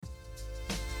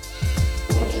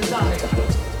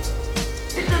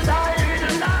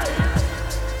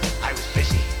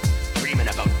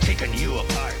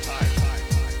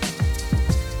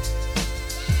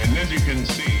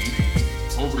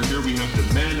here we have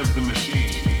the man of the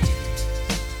machine.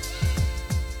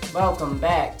 Welcome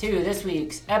back to this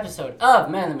week's episode of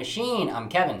Man of the Machine. I'm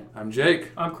Kevin. I'm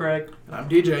Jake. I'm Craig. And I'm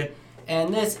DJ.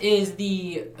 And this is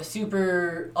the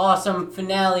super awesome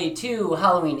finale to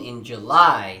Halloween in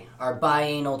July. Our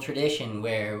biannual tradition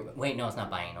where... Wait, no, it's not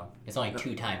biannual. It's only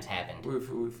 2 times happened.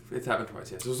 It's happened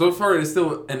twice, yes. So far, it is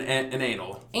still an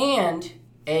anal. And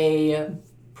a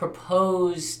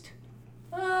proposed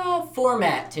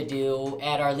format to do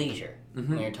at our leisure.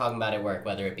 Mm-hmm. We were talking about at work,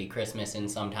 whether it be Christmas in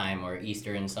some time or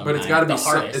Easter in some time. But it's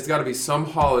got to be some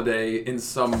holiday in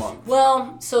some month.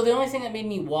 Well, so the only thing that made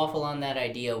me waffle on that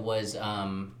idea was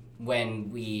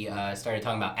when we started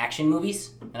talking about action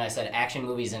movies, and I said action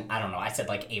movies, and I don't know, I said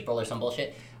like April or some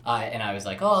bullshit, and I was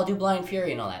like, I'll do Blind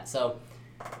Fury and all that. So,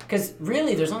 because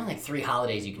really, there's only like 3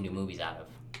 holidays you can do movies out of.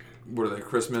 What are they?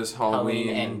 Christmas, Halloween,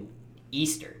 and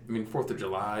Easter. I mean, 4th of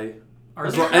July.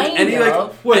 Any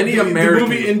American the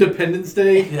movie Independence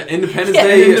Day. Yeah, Independence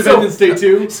Day. Independence Day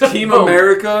 2. Team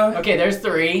America. Okay, there's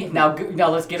 3. Now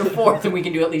let's get a 4th, and we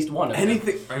can do at least one of them.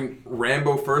 Anything. I mean,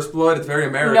 Rambo: First Blood. It's very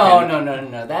American.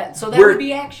 No. That would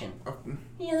be action.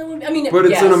 Yeah, that would. I mean, but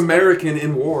it's an American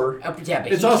in war. Yeah,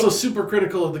 but it's also super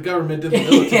critical of the government and the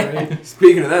military. Yeah.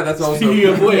 Speaking of that, that's also.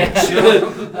 Speaking of which.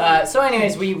 Yeah. So,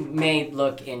 anyways, we may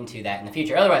look into that in the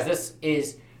future. Otherwise, this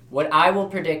is. What I will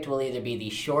predict will either be the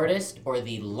shortest or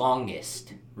the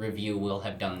longest review we'll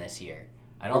have done this year.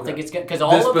 I don't think it's good because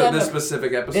this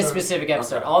specific episode. This specific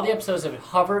episode, okay. All the episodes have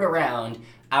hovered around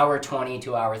hour 20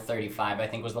 to hour 35. I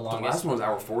think was the longest. The last one was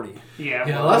hour 40. Yeah,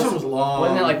 the last one was long.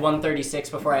 Wasn't it like 136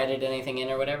 before I added anything in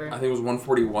or whatever? I think it was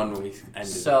 141 when we ended.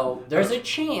 So there's a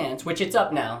chance, which it's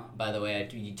up now. By the way,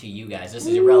 to you guys, this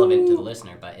is irrelevant to the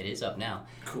listener, but it is up now.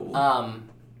 Cool.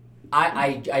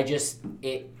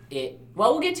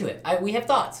 Well, we'll get to it. We have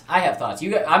thoughts. I have thoughts.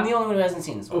 I'm the only one who hasn't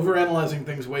seen this one. Overanalyzing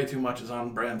things way too much is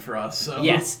on brand for us. So.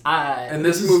 Yes. And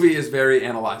this movie is very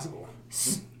analyzable.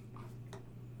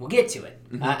 We'll get to it.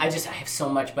 Mm-hmm. I have so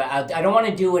much, but I don't want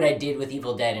to do what I did with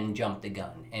Evil Dead and jump the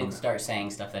gun and start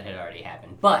saying stuff that had already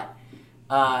happened. But,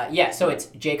 so it's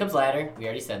Jacob's Ladder. We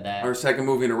already said that. Our second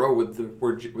movie in a row with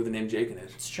the name Jake in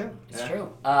it. It's true. It's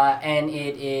true. And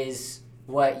it is...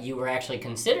 what you were actually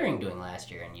considering doing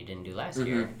last year and you didn't do last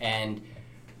year. And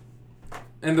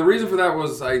the reason for that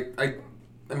was I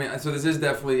mean, so this is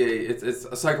definitely it's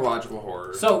a psychological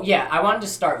horror. So yeah, I wanted to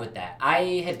start with that.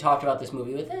 I had talked about this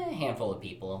movie with a handful of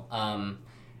people.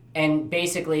 And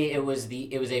basically it was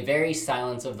a very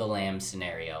Silence of the Lambs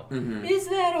scenario. Mm-hmm. Is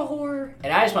that a horror?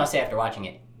 And I just want to say after watching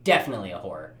it, definitely a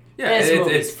horror. Yeah, this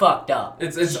movie's fucked up.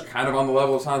 It's kind of on the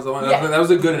level of Silence of the Lambs. Yeah. That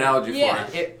was a good analogy for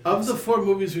it. Of the 4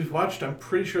 movies we've watched, I'm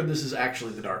pretty sure this is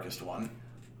actually the darkest one.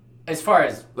 As far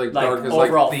as darkest,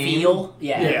 overall theme? feel,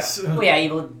 yeah. Yes. Well, yeah,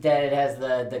 Evil Dead has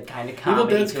the kind of comedy.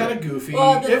 Evil Dead's kind of goofy.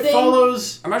 Well,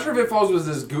 follows. I'm not sure if It Follows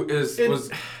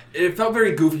was. It felt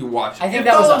very goofy watching. I think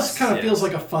that was kind of feels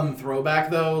like a fun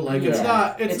throwback though. Like it's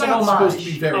not it's supposed to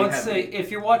be very I would heavy. say if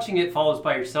you're watching It Follows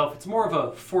by yourself, it's more of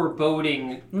a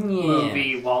foreboding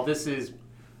movie, while this is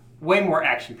way more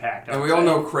action-packed. And we all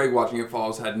know Craig watching It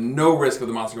Follows had no risk of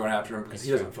the monster going after him because he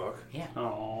doesn't fuck. Yeah.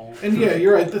 Oh. And yeah,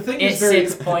 you're right. The thing is very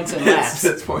 6 points and less.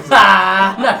 6 points.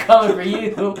 I'm not coming for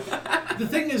you. The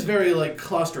thing is very like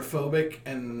claustrophobic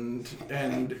and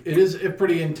it is a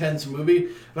pretty intense movie,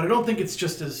 but I don't think it's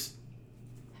just as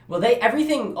well.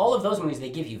 All of those movies, they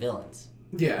give you villains.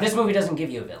 Yeah. This movie doesn't give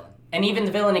you a villain, and even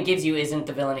the villain it gives you isn't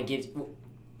the villain it gives.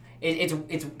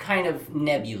 It's kind of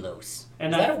nebulous.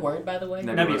 And is that a word, by the way?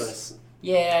 Nebulous.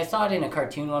 Yeah, I saw it in a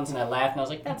cartoon once and I laughed and I was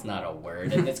like, that's not a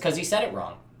word. And it's because he said it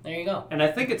wrong. There you go. And I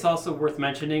think it's also worth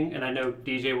mentioning, and I know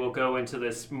DJ will go into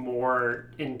this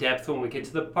more in depth when we get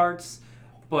to the parts,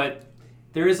 but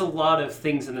there is a lot of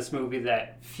things in this movie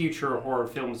that future horror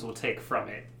films will take from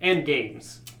it, and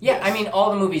games. Yeah, I mean, all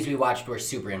the movies we watched were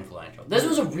super influential. This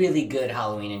was a really good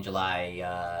Halloween in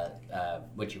July,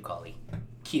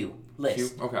 Q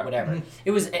list. Q? Okay. Whatever.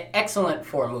 It was excellent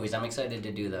 4 movies. I'm excited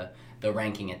to do the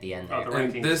ranking at the end there. The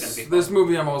ranking this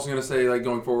movie, I'm also going to say, like,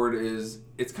 going forward,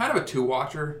 it's kind of a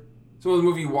 2-watcher. So the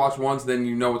movie you watch once, then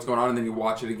you know what's going on, and then you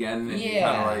watch it again, and you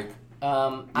kind of like...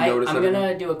 I'm going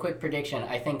to do a quick prediction.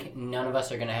 I think none of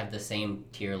us are going to have the same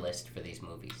tier list for these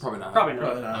movies. Probably not.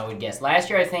 I would guess. Last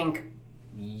year, I think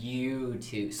you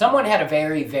two... Someone had a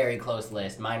very, very close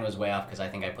list. Mine was way off because I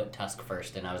think I put Tusk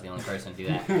first, and I was the only person to do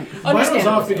that. Mine was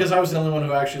off because I was the only one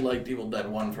who actually liked Evil Dead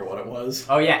 1 for what it was.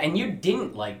 Oh, yeah, and you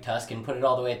didn't like Tusk and put it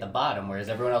all the way at the bottom, whereas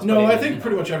everyone else No, I think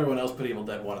pretty much everyone else put Evil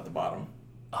Dead 1 at the bottom.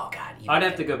 Oh God! I'd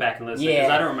have to go back and listen because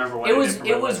I don't remember what it was.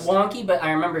 It was wonky, but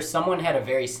I remember someone had a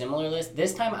very similar list.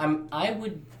 This time, I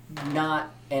would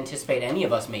not anticipate any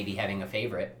of us maybe having a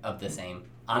favorite of the same.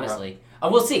 honestly.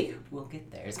 We'll see. We'll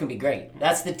get there. It's going to be great.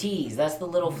 That's the tease. That's the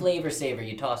little flavor saver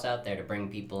you toss out there to bring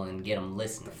people and get them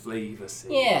listening. Flavor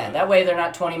saver. Yeah, that way they're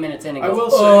not 20 minutes in and I go,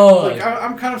 will say, oh.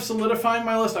 I'm kind of solidifying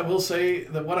my list. I will say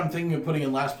that what I'm thinking of putting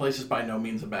in last place is by no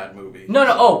means a bad movie. No,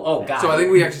 oh, God. So I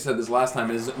think we actually said this last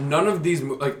time, is none of these,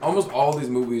 like almost all of these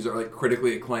movies are like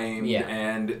critically acclaimed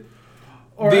and...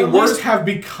 Or the at worst least have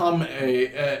become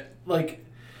like...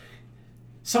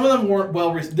 Some of them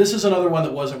weren't this is another one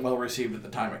that wasn't well received at the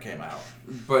time it came out.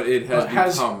 But it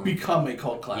has become a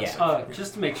cult classic.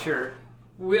 Just to make sure,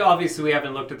 we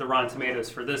haven't looked at the Rotten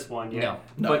Tomatoes for this one yet.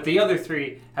 No. But the other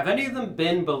three, have any of them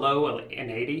been below an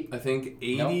 80? I think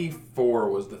 84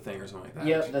 was the thing or something like that.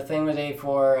 Yep, the thing was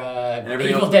 84.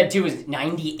 everything Evil else- Dead 2 was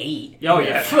 98. Oh,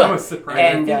 yeah. I was surprised.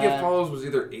 And, I think It Follows was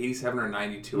either 87 or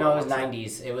 92. No, I it was wanna say.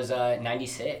 90s. It was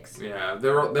 96. Yeah, they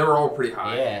were all pretty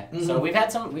high. Yeah. So we've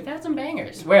had some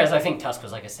bangers. Whereas I think Tusk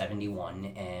was like a 71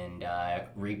 and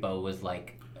Repo was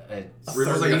like a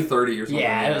Reaper was like a 30 or something.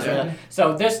 Yeah, it was really,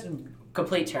 so this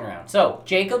complete turnaround. So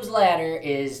Jacob's Ladder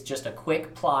is just a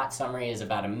quick plot summary. Is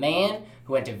about a man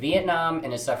who went to Vietnam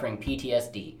and is suffering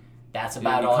PTSD. That's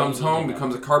about all. He comes you need to home, know.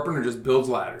 becomes a carpenter, just builds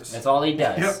ladders. That's all he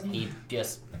does. Yep. He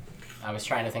just. I was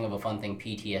trying to think of a fun thing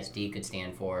PTSD could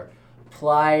stand for.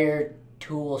 Plier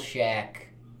Tool Shack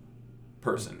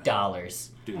Person.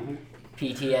 Dollars. Dude.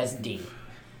 PTSD.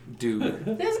 Dude.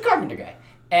 There's a carpenter guy.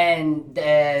 And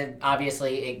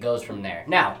obviously it goes from there.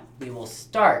 Now, we will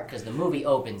start, because the movie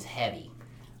opens heavy.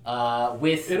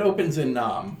 With It opens in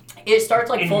Nam. It starts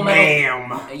like Full Metal...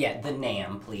 Nam. Yeah, the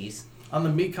Nam, please. On the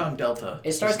Mekong Delta.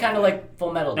 It starts kind of like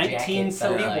Full Metal Jacket.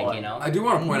 1971. Like, you know? I do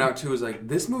want to point out, too, is like,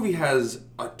 this movie has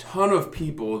a ton of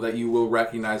people that you will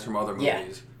recognize from other movies.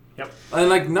 Yeah. Yep. And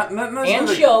like, not necessarily... And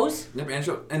like, shows. Yep, and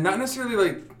shows. And not necessarily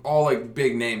like all like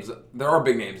big names. There are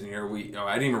big names in here.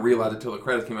 I didn't even realize it until the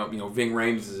credits came out. Ving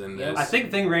Rhames is in this. I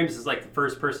think Ving Rhames is like the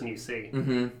first person you see.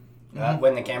 Mm-hmm.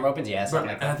 When the camera opens, yeah, But, something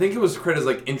like and I that. think it was credited as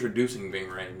like introducing Ving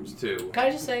Rhames too. Can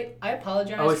I just say, I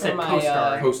apologize Oh, it for said my...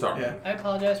 co-star. Co-star. Yeah. I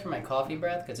apologize for my coffee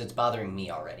breath, because it's bothering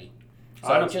me already. So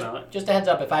I don't smell it. just a heads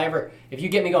up, if you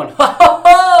get me going, ho ho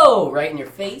ho, right in your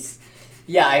face,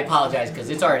 yeah, I apologize, because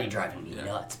it's already driving me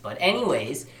nuts. But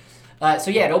anyways,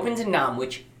 it opens in Nam,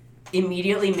 which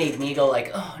immediately made me go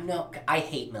like, oh no, I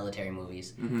hate military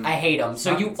movies. I hate them.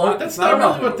 So That's not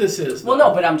really what this is. Well,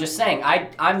 no, but I'm just saying,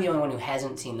 I'm the only one who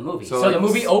hasn't seen the movie. So like, the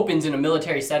movie opens in a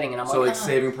military setting, and I'm So like ah.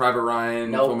 Saving Private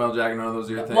Ryan, Nope. Full Metal Jacket, none of those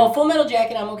are your thing. Well, Full Metal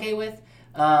Jacket I'm okay with,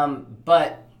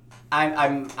 but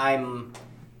I'm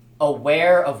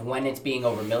aware of when it's being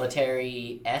over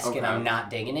military-esque, and Okay. I'm not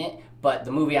digging it. But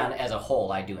the movie as a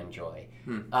whole, I do enjoy.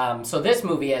 So this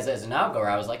movie, as an outgoer,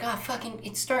 I was like,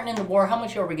 it's starting in the war. How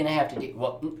much are we gonna have to do?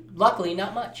 Well, luckily,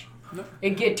 not much. No.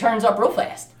 It turns up real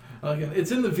fast. Again, it's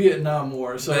in the Vietnam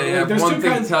War, so they have there's one two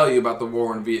thing kinds. to tell you about the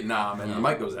war in Vietnam, and the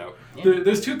mic goes out.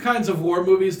 There's two kinds of war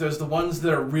movies. There's the ones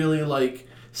that are really like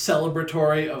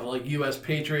celebratory of like U.S.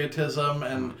 patriotism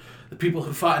and the people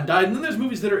who fought and died, and then there's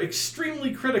movies that are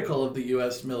extremely critical of the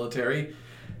U.S. military,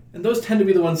 and those tend to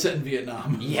be the ones set in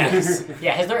Vietnam. Yes.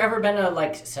 Yeah. Has there ever been a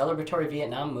celebratory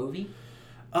Vietnam movie?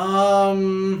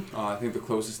 I think the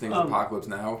closest thing is Apocalypse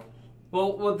Now.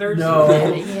 Well, there's No.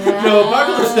 Yeah. No,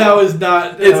 Apocalypse Now is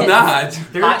not. It's not.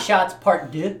 Hot Shots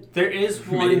Part 2. There is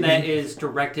one Maybe. that is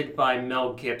directed by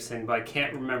Mel Gibson, but I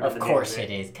can't remember Of the course name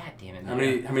of it is. God damn it. How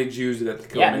man. many Jews did that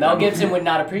kill? Yeah, Mel Gibson would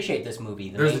not appreciate this movie.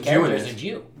 The There's main a Jew in character is it. a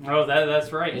Jew. Oh,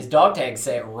 that's right. His dog tags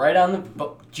say it right on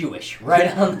the... Jewish.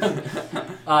 Right on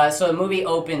the... so the movie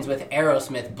opens with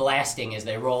Aerosmith blasting as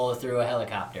they roll through a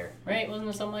helicopter. Right? Wasn't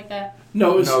it something like that?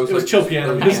 No, it was like- Chill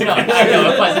Piano I Music. know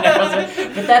it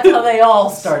wasn't. But that's how they all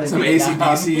started. Some Vietnam.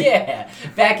 AC/DC. Yeah.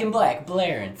 Back in Black,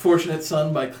 blaring. Fortunate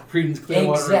Son by Creedence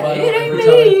Clearwater Exactly. Revival It ain't every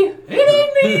time. me. It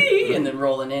ain't me. And then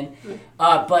rolling in.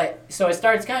 But so it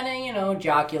starts kind of,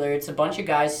 jocular. It's a bunch of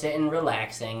guys sitting,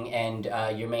 relaxing, and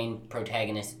your main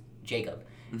protagonist, Jacob,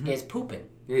 is pooping.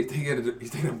 Yeah,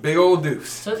 he's taking a big old deuce.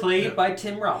 So, Played by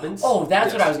Tim Robbins. oh, that's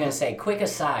Yes. what I was gonna say. Quick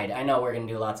aside. I know we're gonna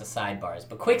do lots of sidebars,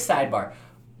 but quick sidebar.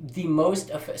 The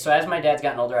most so as my dad's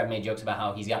gotten older, I've made jokes about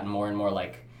how he's gotten more and more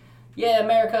like, yeah,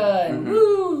 America and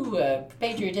woo,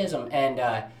 patriotism. And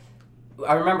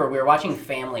I remember we were watching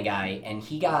Family Guy, and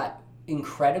he got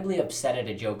incredibly upset at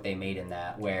a joke they made in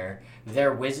that where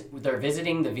they're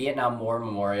visiting the Vietnam War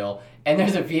Memorial, and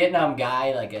there's a Vietnam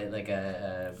guy like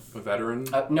a veteran.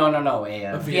 no,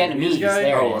 a Vietnamese. guy?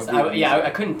 There Oh, it is. a Vietnamese. I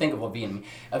couldn't think of what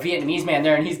a Vietnamese man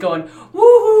there, and he's going,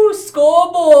 woohoo,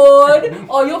 scoreboard!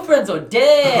 All your friends are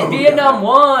dead. Vietnam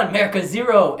won, America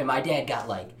 0. And my dad got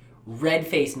like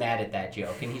red-faced mad at that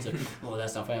joke. And he's like, "Oh,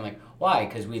 that's not funny." I'm like, "Why?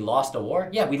 Because we lost a war?"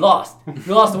 "Yeah, we lost.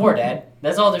 We lost the war, Dad.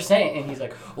 That's all they're saying." And he's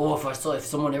like, "Oh, if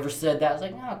someone ever said that," I was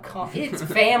like, "No, come, it's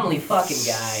Family fucking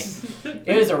Guy."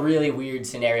 It was a really weird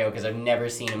scenario because I've never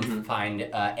seen him find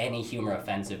any humor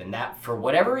offensive, and that for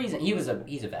whatever reason, he's a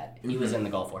vet. He was in the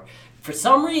Gulf War. For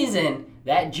some reason,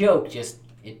 that joke just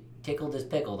it tickled his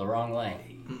pickle the wrong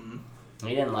way.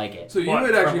 He didn't like it. So you What,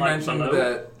 had actually from, like, mentioned Below?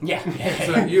 that. Yeah.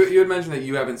 So you had mentioned that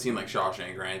you haven't seen like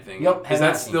Shawshank or anything. Nope, Is have that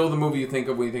not seen still the movie you think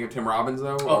of when you think of Tim Robbins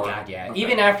though? Oh or- God, yeah. Okay.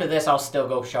 Even after this, I'll still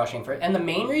go Shawshank for it. And the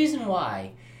main reason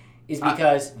why is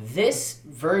because this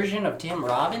version of Tim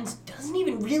Robbins doesn't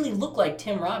even really look like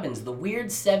Tim Robbins. The weird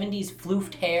 70s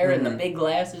floofed hair and the big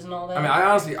glasses and all that. I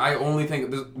mean, I only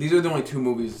think these are the only two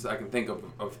movies I can think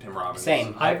of Tim Robbins.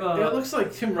 Same. I've It looks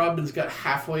like Tim Robbins got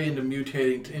halfway into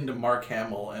mutating into Mark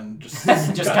Hamill and just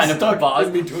Just got kind of stuck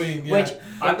paused. in between. Yeah. Which,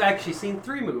 I've actually seen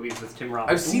 3 movies with Tim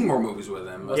Robbins. I've seen more movies with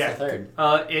him. what's Yeah. the third?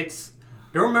 It's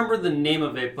I don't remember the name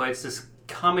of it, but it's this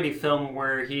comedy film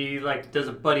where he like does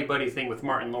a buddy thing with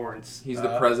Martin Lawrence. He's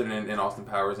the president in Austin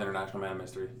Powers International Man of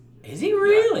Mystery. Is he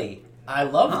really? I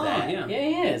love Oh, that. yeah. Yeah,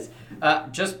 he is.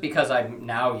 Just because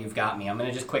now you've got me. I'm going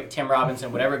to just quick Tim Robbins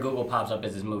and whatever Google pops up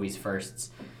as his movies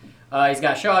firsts. He's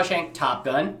got Shawshank, Top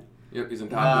Gun. Yep, he's in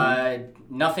Top Gun.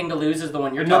 Nothing to Lose is the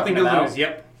one you're Nothing talking to about. lose.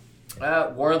 Yep.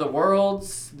 War of the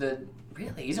Worlds.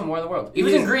 Really, he's in War of the Worlds. He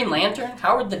was in Green Lantern.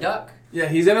 Howard the Duck. Yeah,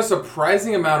 he's in a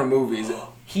surprising amount of movies.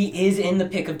 He is in The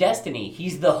Pick of Destiny.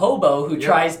 He's the hobo who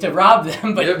tries to rob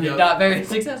them, but Yep. not very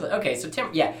successful. Okay, so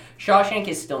Shawshank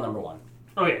is still number 1.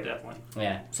 Oh yeah, definitely.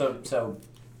 Yeah. So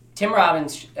Tim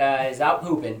Robbins is out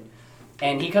pooping,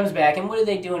 and he comes back, and what do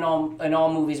they do in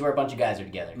all movies where a bunch of guys are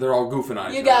together? They're all goofing on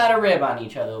each You other. gotta rib on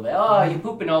each other a little bit. Oh, you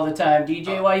pooping all the time,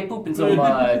 DJ. Why you pooping so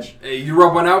much? Hey, you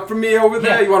rub one out for me over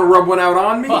there? Yeah. You want to rub one out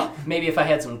on me? Huh, maybe if I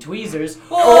had some tweezers.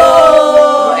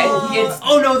 Oh! And it's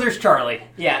Oh no, there's Charlie.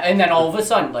 yeah, and then all of a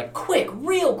sudden, like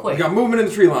real You quick, got movement in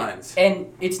the tree lines.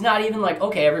 and it's not even like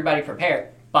okay, everybody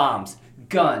prepare. Bombs,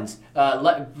 guns,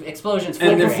 explosions.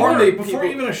 And flickering. importantly, Before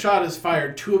even a shot is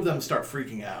fired, 2 of them start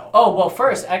freaking out. Oh, well,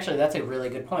 first, actually, that's a really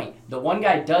good point. The one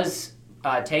guy does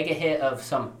take a hit of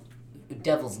some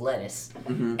devil's lettuce,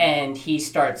 and he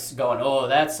starts going, "Oh,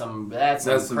 that's some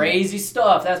crazy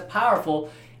stuff. That's powerful."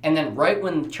 And then right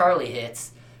when Charlie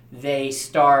hits, they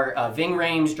start. Ving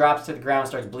Rhames drops to the ground,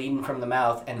 starts bleeding from the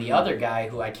mouth, and the other guy,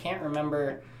 who I can't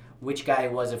remember which guy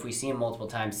it was, if we see him multiple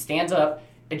times, stands up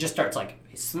and just starts like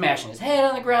smashing his head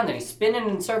on the ground. Then he's spinning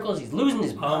in circles. He's losing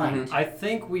his mind. I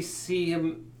think we see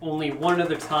him only one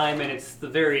other time, and it's the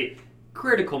very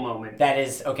critical moment. That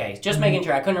is okay. Just making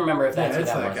sure. I couldn't remember if that's Yeah, who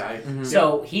it's that that was. guy.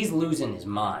 So he's losing his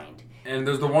mind. And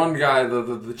there's the one guy,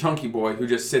 the chunky boy, who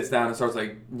just sits down and starts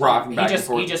like rocking back and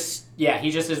forth. He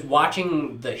just is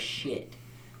watching the shit,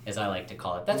 as I like to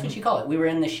call it. That's what you call it. We were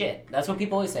in the shit. That's what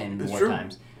people always say in It's war true.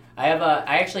 times.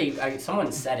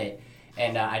 Someone said it,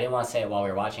 and I didn't want to say it while we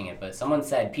were watching it, but someone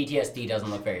said PTSD doesn't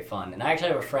look very fun. And I actually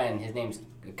have a friend. His name's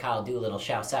Kyle Doolittle.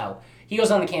 Shouts out. He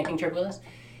goes on the camping trip with us.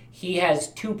 He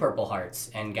has 2 Purple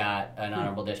Hearts and got an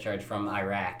honorable discharge from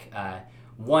Iraq.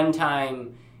 One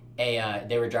time,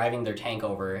 they were driving their tank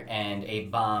over, and a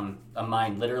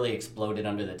mine literally exploded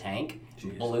under the tank,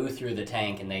 blew through the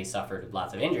tank, and they suffered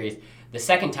lots of injuries. The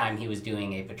second time, he was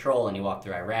doing a patrol, and he walked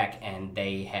through Iraq, and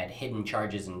they had hidden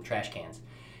charges in trash cans.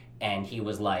 And he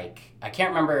was like, I can't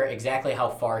remember exactly how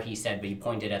far he said, but he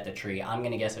pointed at the tree. I'm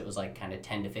going to guess it was like kind of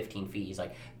 10 to 15 feet. He's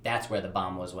like, that's where the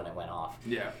bomb was when it went off.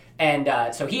 Yeah.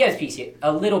 And so he has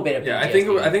a little bit of PTSD. Yeah, I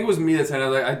think it was me that said,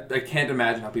 I can't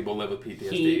imagine how people live with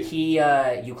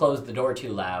PTSD. You closed the door too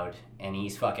loud, and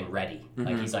he's fucking ready.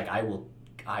 Like, he's like, I will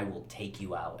take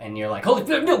you out. And you're like, holy,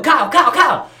 no,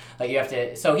 Kyle! Like, you have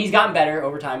to, so he's gotten better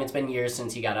over time. It's been years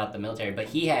since he got out of the military, but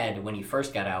he had, when he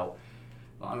first got out,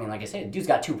 well, I mean, like I said, dude's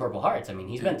got 2 Purple Hearts. I mean,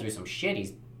 he's been through some shit. He's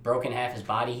broken half his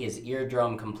body. His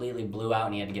eardrum completely blew out,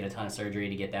 and he had to get a ton of surgery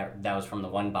to get that. That was from the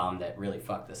one bomb that really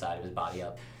fucked the side of his body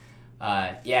up.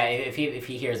 If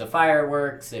he hears a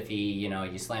fireworks, if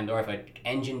you slam the door, if an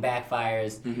engine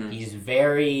backfires, he's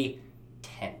very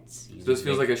tense. This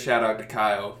feels like a shout out to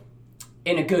Kyle.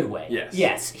 In a good way. Yes.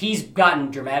 Yes. He's gotten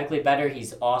dramatically better.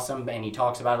 He's awesome, and he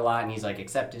talks about it a lot, and he's like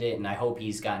accepted it, and I hope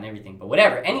he's gotten everything. But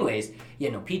whatever. Anyways,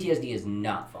 PTSD is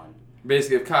not fun.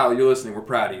 Basically, if Kyle, you're listening, we're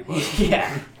proud of you. But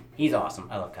Yeah. He's awesome.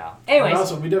 I love Kyle. Anyways. And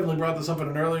also, we definitely brought this up in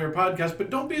an earlier podcast, but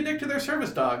don't be a dick to their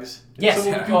service dogs. If Yes.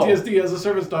 someone with Oh. PTSD has a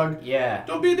service dog, Yeah.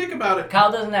 don't be a dick about it.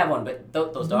 Kyle doesn't have one, but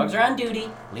those dogs are on duty.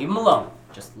 Leave them alone.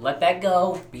 Just let that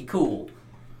go. Be cool.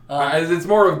 it's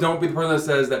more of don't be the person that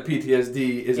says that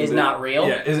PTSD Is not real?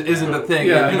 Yeah, isn't a thing.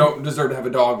 Yeah. And you don't deserve to have a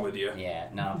dog with you. Yeah.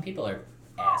 No, people are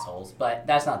assholes. But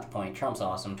that's not the point. Trump's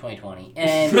awesome, 2020.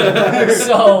 And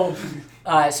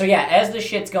so yeah, as the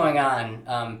shit's going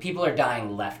on, people are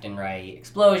dying left and right.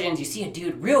 Explosions. You see a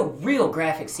dude, real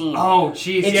graphic scene. Oh,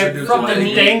 jeez. It's Yeah, from the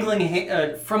knee-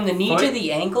 dangling From the knee foot? to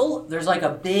the ankle, there's like a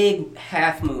big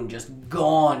half moon just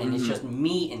gone, and it's just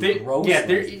meat and gross. Yeah,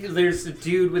 there's a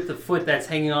dude with the foot that's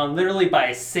hanging on literally by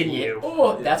a sinew.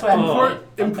 Oh, that's what happened.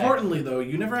 Importantly, though,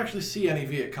 you never actually see any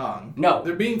Viet Cong. No.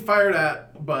 They're being fired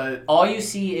at, but... All you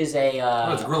see is a...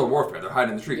 No, it's guerrilla warfare. They're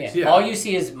hiding in the trees. Yeah. All you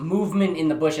see is movement in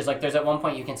the bushes. Like, there's at one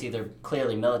point you can see they're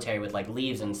clearly military with, like,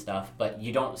 leaves and stuff, but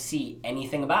you don't see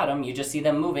anything about them. You just see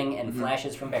them moving and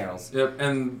flashes from barrels. Yep,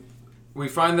 and we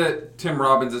find that Tim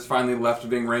Robbins is finally left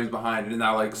being reins behind and is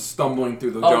now, like, stumbling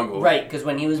through the jungle. Right, because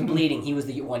when he was bleeding, he was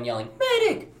the one yelling,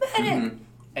 "Medic! Medic!"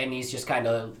 And he's just kind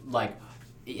of, like...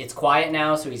 It's quiet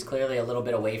now, so he's clearly a little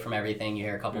bit away from everything. You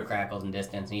hear a couple crackles in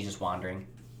distance, and he's just wandering.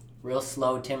 Real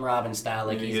slow Tim Robbins style,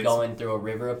 like he's going through a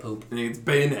river of poop. And he gets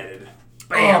bayoneted.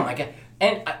 Bam! Oh my god.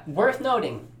 And worth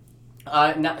noting,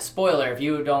 not spoiler, if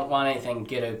you don't want anything,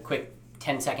 get a quick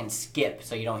 10-second skip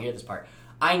so you don't hear this part.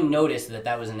 I noticed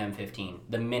that was an M15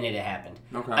 the minute it happened.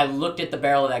 Okay. I looked at the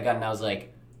barrel of that gun and I was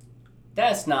like,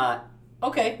 that's not...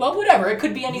 Okay, well, whatever. It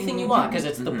could be anything you want because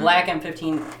it's the black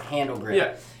M15 handle grip.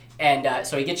 Yeah. And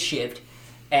so he gets shivved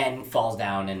and falls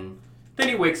down and... Then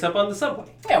he wakes up on the subway.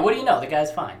 Yeah, what do you know? The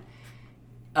guy's fine.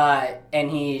 And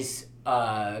he's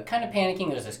kind of panicking.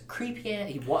 There's this creepy...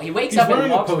 He wakes up and He's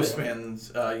wearing a walks...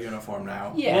 postman's uniform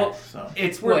now. Yeah. Well, So.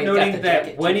 it's Well, worth he's got noting the that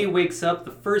jacket, when too. he wakes up,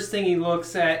 the first thing he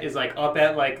looks at is like up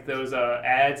at like those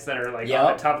ads that are like Yep.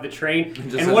 on the top of the train, just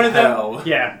and says one of them, hell.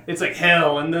 yeah, it's like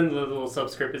hell, and then the little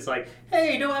subscript is like,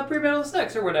 "Hey, don't have premarital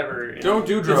sex or whatever." Don't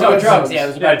do drugs. No, drugs. Yeah, it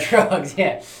was about Yeah. drugs.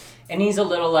 Yeah. And he's a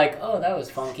little like, oh, that was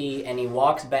funky. And he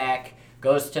walks back,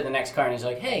 goes to the next car, and he's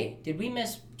like, hey, did we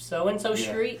miss so-and-so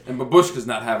street? And Babushka's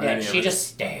not having Yeah, any of it. she just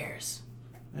stares.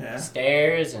 Yeah.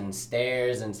 Stares and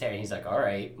stares and stares. He's like, all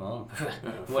right, well,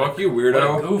 Fuck you, what a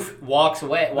weirdo. goof. Walks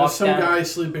away. There's Walks some down. guy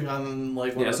sleeping on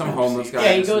like one Yeah, of the some bench homeless seats. guy.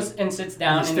 Yeah, he goes and sits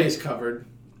down. His And, face covered.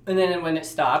 and then when it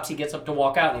stops, he gets up to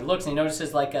walk out, and he looks, and he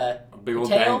notices like a Big old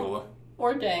tail dangle.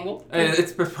 or dangle.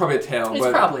 It's probably a tail, It's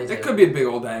but probably a tail. it could be a big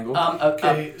old dangle.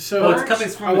 Okay, so well, it's coming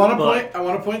from I his want to butt. point. I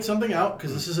want to point something out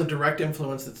because this is a direct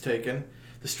influence that's taken.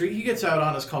 The street he gets out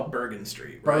on is called Bergen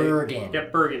Street, right? Bergen.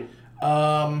 Yep, Bergen.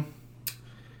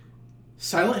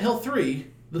 Silent Hill 3,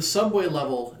 the subway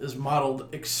level is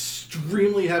modeled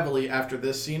extremely heavily after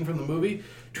this scene from the movie,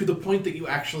 to the point that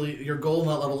your goal in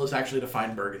that level is actually to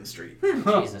find Bergen Street.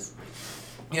 Jesus.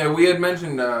 Yeah, we had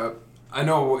mentioned, I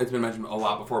know it's been mentioned a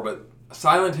lot before, but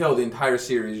Silent Hill, the entire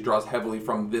series, draws heavily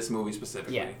from this movie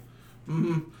specifically.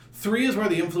 Yeah. 3 is where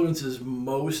the influence is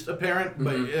most apparent,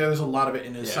 but there's a lot of it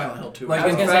in his Silent Hill 2. Like, I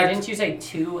was in going to fact- say, didn't you say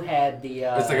 2 had the...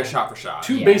 It's like a shot for shot.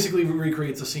 2 yeah. basically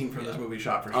recreates a scene from this movie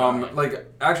shot for shot.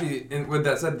 With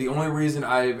that said, the only reason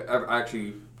I've ever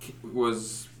actually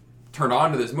was turned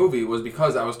on to this movie was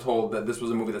because I was told that this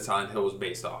was a movie that Silent Hill was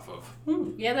based off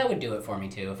of. Yeah, that would do it for me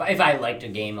too. If I liked a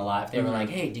game a lot, if they were like,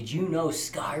 "Hey, did you know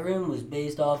Skyrim was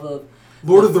based off of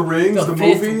Lord of the Rings, the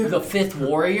fifth, movie? the Fifth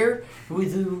Warrior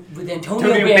with Antonio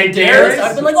Antonio Banderas?" Banderas?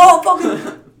 I'd been like, "Oh,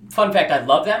 fucking." Fun fact: I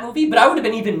love that movie, but I would have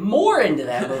been even more into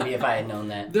that movie if I had known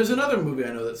that. There's another movie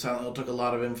I know that Silent Hill took a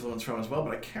lot of influence from as well,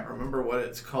 but I can't remember what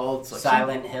it's called. It's like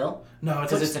Silent Hill, No,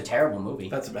 it's because like, it's a terrible movie.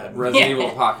 that's a bad movie. Resident Yeah.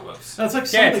 Evil Apocalypse. That's like Yeah,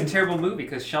 something. it's a terrible movie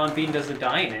because Sean Bean doesn't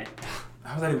die in it.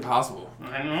 How is that even possible?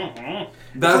 I don't know.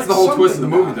 That's like the whole twist of the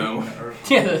something movie, though. dying, or-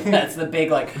 Yeah, that's the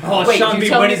big like. Oh, wait, Sean you Bean,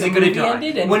 tell when me is the he gonna movie die?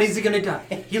 ended and When is he gonna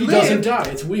die? He doesn't die.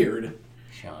 It's weird.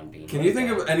 Sean Bean. Can you think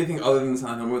of anything other than the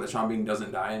Silent Hill movie that Sean Bean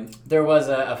doesn't die in? There was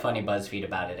a funny BuzzFeed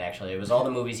about it, actually. It was all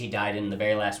the movies he died in. The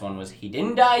very last one was he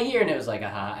didn't die here, and it was like,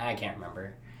 I can't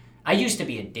remember. I used to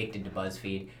be addicted to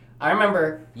BuzzFeed. I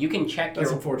remember you can check That's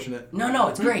your... unfortunate. No,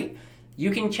 it's great.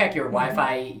 You can check your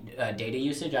Wi-Fi data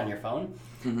usage on your phone.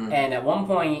 And at one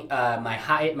point,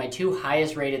 my 2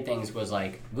 highest rated things was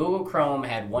like Google Chrome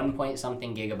had 1 point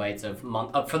something gigabytes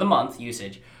of for the month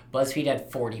usage. BuzzFeed had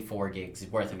 44 gigs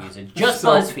worth of usage. Just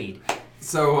BuzzFeed.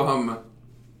 So,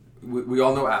 we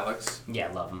all know Alex. Yeah,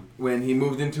 love him. When he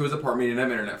moved into his apartment, he didn't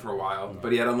have internet for a while,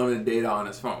 but he had unlimited data on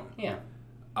his phone. Yeah.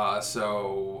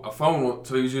 So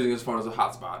he was using his phone as a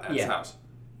hotspot at his house.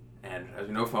 And as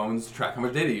you know, phones track how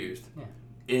much data you used. Yeah.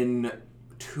 In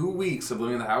 2 weeks of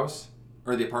living in the house,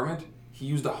 or the apartment, he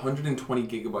used 120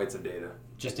 gigabytes of data.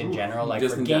 Just in general, like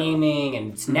Just for in general. gaming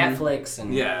and Netflix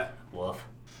and... Yeah. Woof.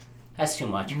 That's too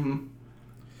much.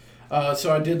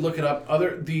 So I did look it up.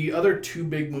 The other 2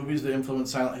 big movies that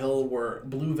influenced Silent Hill were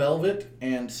Blue Velvet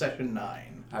and Session 9.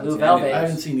 I haven't Blue seen Velvet. any I of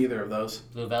haven't those. seen either of those.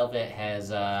 Blue Velvet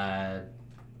has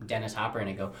Dennis Hopper in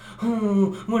it go,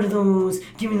 oh, what are those?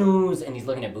 Give me those. And he's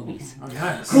looking at boobies. Oh,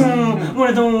 yes. Oh, what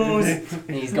are those?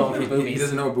 And he's going for He boobies.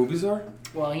 doesn't know what boobies are?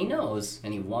 Well, he knows,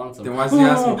 and he wants them. Then why is he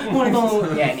asking? Oh, what are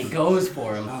those? Yeah, and he goes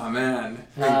for them. Oh, man.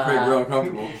 Making Craig real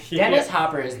uncomfortable. Dennis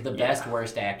Hopper is the best,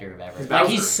 worst actor I've ever. He's Like,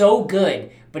 Bowser. he's so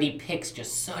good, but he picks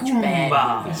just such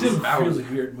bad He's movies. in really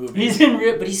weird movies. He's in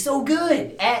real, but he's so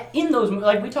good in those.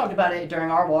 Like we talked about it during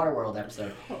our Waterworld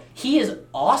episode. He is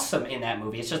awesome in that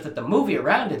movie. It's just that the movie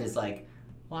around it is like,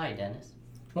 why, Dennis?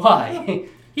 Why?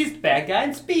 He's the bad guy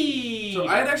in Speed. So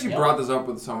I had actually Yep. brought this up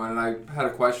with someone, and I had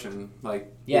a question.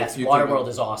 Like, Yes, if you Waterworld think-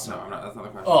 is awesome. No, that's not the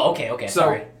question. Oh, okay, So-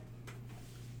 sorry.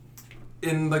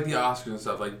 In like the Oscars and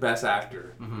stuff, like Best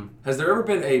Actor, Mm-hmm. has there ever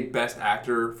been a Best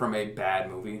Actor from a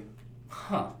bad movie?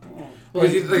 Huh.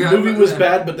 Like, Like, the movie was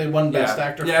bad, but they won Best yeah.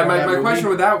 Actor. Yeah, for my that movie. question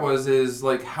with that is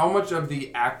like, how much of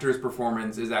the actor's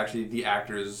performance is actually the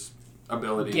actor's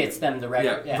ability? Gets them the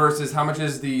record. Yeah, versus how much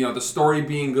is the the story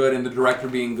being good and the director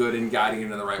being good and guiding it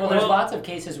in the right Well, way. there's lots of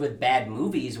cases with bad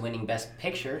movies winning Best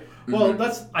Picture. Well,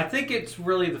 that's I think it's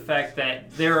really the fact that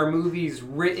there are movies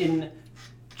written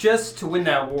just to win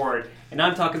that award. And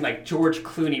I'm talking like George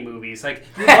Clooney movies. Like,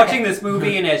 you're watching this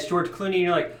movie and as George Clooney, and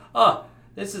you're like, oh,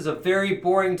 this is a very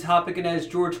boring topic and as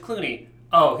George Clooney.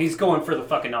 Oh, he's going for the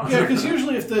fucking Oscar. yeah, because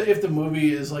usually if the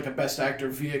movie is like a Best Actor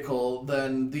vehicle,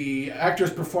 then the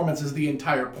actor's performance is the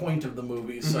entire point of the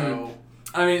movie. So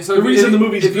I mean, so the if you- reason the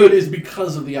movie's if you- good is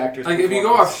because of the actor's. Like, if performance.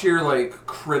 you go off sheer like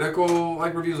critical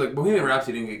like reviews, like Bohemian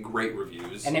Rhapsody didn't get great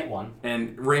reviews, And it won.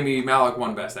 and Rami Malek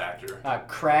won Best Actor.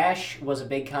 Crash was a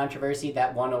big controversy.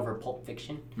 That won over Pulp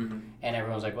Fiction. Mm-hmm. And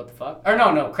everyone was like, what the fuck? Or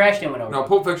no, Crash didn't win over. No,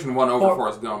 Pulp Fiction won over For-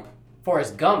 Forrest Gump.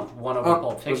 Forrest Gump won over Oh,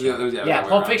 Pulp it was Fiction. the- it was the other yeah, way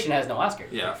Pulp around. Fiction has no Oscar.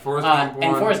 Yeah, Forrest Gump won.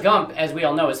 And Forrest Gump, as we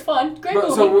all know, is fun. Great But,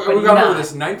 movie. so but we got not. over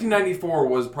this. 1994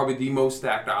 was probably the most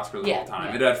stacked Oscars of Yeah, all time.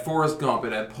 yeah. It had Forrest Gump.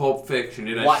 It had Pulp Fiction.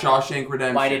 It had Why- Shawshank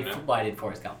Redemption. Why did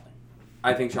Forrest Gump win?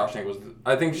 I think Shawshank was.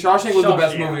 I think Shawshank was the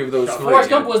best Shawshank. movie of those three. Forrest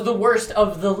Gump was the worst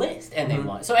of the list, and they Mm-hmm.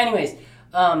 won. So, anyways,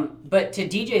 but to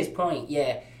DJ's point,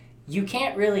 yeah, you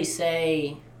can't really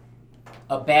say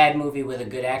a bad movie with a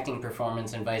good acting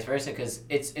performance and vice versa, because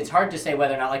it's hard to say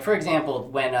whether or not. Like, for example,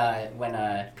 when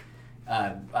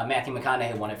Matthew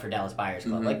McConaughey won it for Dallas Buyers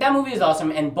Club, like that movie is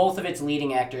awesome, and both of its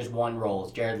leading actors won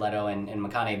roles. Jared Leto and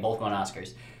McConaughey both won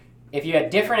Oscars. If you had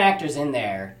different actors in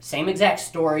there, same exact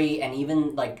story, and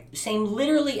even like same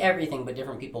literally everything, but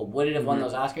different people, would it have won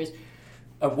those Oscars?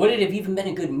 Or would it have even been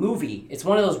a good movie? It's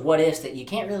one of those what ifs that you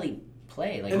can't really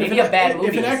play. Like And maybe if a bad movie.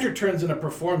 If an actor turns in a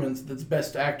performance that's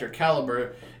Best Actor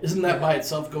caliber, isn't that by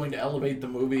itself going to elevate the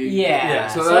movie? yeah. Yeah,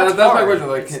 so, that's that's my hard. question.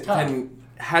 Like, It's tough.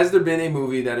 has there been a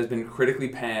movie that has been critically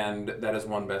panned that has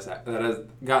won that has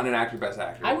gotten an actor Best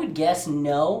Actor? I would guess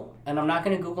no, and I'm not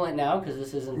going to Google it now because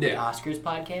this isn't the Yeah. Oscars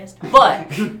podcast. But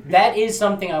that is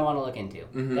something I want to look into.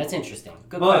 Mm-hmm. That's interesting.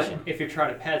 Good But question. if you're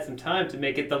trying to pad some time to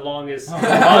make it the longest well,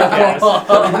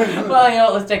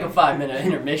 podcast, let's take a 5-minute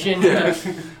intermission.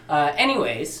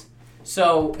 Anyways,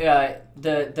 so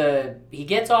he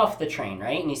gets off the train,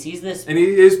 right, and he sees this. And he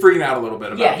is freaking out a little bit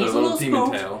about Yeah, the he's a little little demon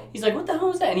spooked. tail. He's like, "What the hell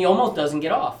was that?" And he almost doesn't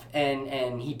get off,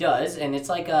 and he does, and it's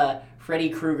like a Freddy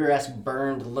Krueger-esque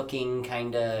burned-looking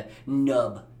kind of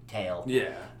nub tail.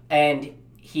 Yeah. And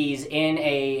he's in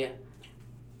a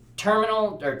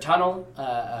tunnel,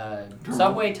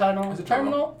 subway tunnel. Is it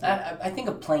Terminal? I think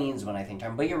of planes when I think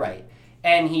terminal, but you're right.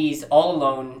 And he's all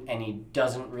alone, and he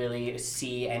doesn't really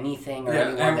see anything or Yeah,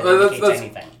 anyone and that that's- indicates that's-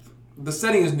 anything. The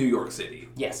setting is New York City.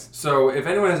 Yes. So if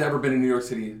anyone has ever been in New York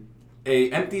City,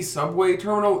 a empty subway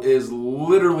terminal is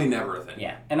literally never a thing.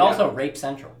 Yeah. And also Rape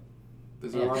Central.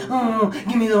 Is Yeah. it wrong? Oh,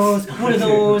 give me those. What are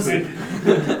those?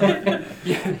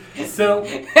 so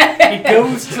he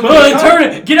goes to Turn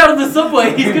it! Get out of the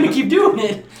subway! He's gonna keep doing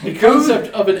it. The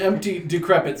concept of an empty,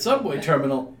 decrepit subway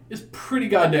terminal is pretty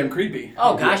goddamn creepy.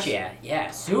 Oh gosh,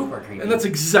 yeah, super creepy. And that's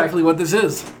exactly what this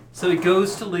is. So he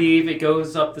goes to leave, it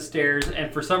goes up the stairs,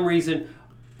 and for some reason,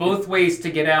 both ways to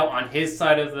get out on his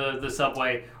side of the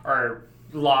subway are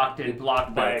locked and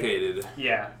blocked by... Barricaded.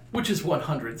 Yeah. Which is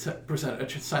 100%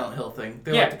 a Silent Hill thing.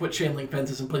 They Yeah. like to put chain link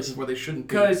fences in places where they shouldn't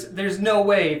be. Because there's no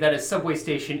way that a subway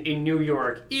station in New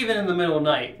York, even in the middle of the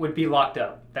night, would be locked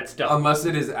up. That's dumb. Unless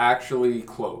it is actually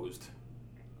closed.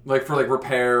 Like for like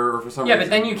repair or for some yeah, reason.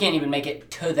 but then you can't even make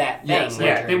it to that thing. Yes, once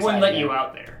yeah, you're they wouldn't inside let there. you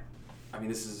out there. I mean,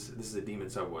 this is a demon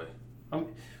subway.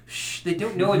 Shh, they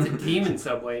don't know it's a demon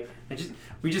subway.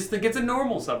 We just think it's a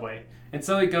normal subway. And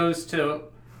so he goes to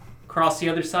cross the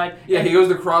other side. Yeah, And he goes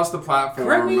to cross the platform.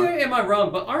 correct me am I wrong,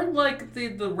 but aren't like the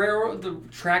railroad the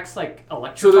tracks like So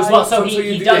electrified? there's Well, so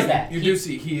he does that. You He- do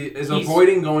see he is he's-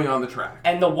 avoiding going on the track.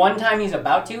 And the one time he's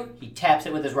about to, he taps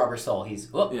it with his rubber sole. He's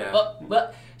Yeah.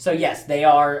 So yes, they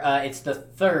are. It's the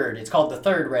third. It's called the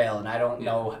third rail, and I don't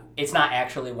know. It's not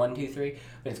actually 1, 2, 3,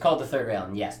 but it's called the third rail.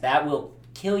 And yes, that will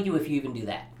kill you if you even do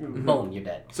that. Boom, you're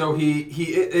dead. So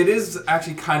it is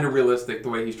actually kind of realistic the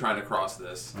way he's trying to cross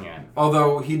this. Yeah.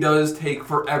 Although he does take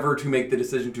forever to make the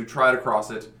decision to try to cross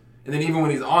it, and then even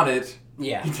when he's on it,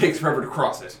 Yeah. he takes forever to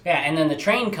cross it. Yeah, and then the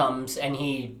train comes and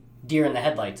he deer in the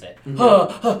headlights it.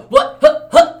 Mm-hmm.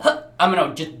 I'm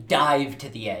gonna just dive to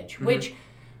the edge, Mm-hmm. which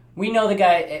we know the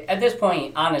guy at this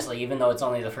point. Honestly, even though it's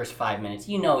only the first 5 minutes,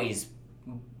 you know he's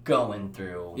going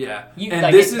through. Yeah, You, and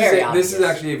like, this it's is very this is obvious.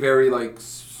 actually a very like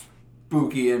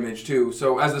spooky image too.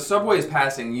 So as the subway is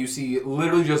passing, you see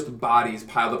literally just bodies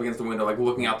piled up against the window, like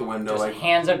looking out the window, Just like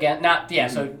hands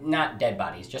against so not dead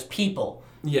bodies, just people.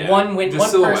 Yeah, one just person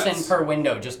silhouettes. per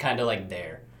window, just kind of like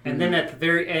there. And then at the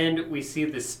very end, we see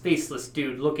this faceless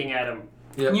dude looking at him.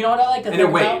 Yep. You know what I like to And think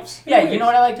it about? waves. Yeah, It you waves. know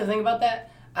what I like to think about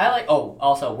that?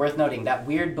 Also worth noting, that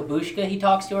weird babushka he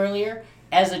talks to earlier,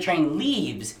 as the train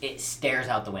leaves, it stares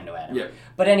out the window at him. Yeah.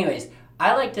 But anyways,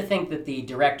 I like to think that the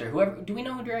director, do we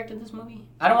know who directed this movie?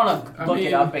 I don't want to look it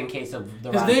mean, up in case of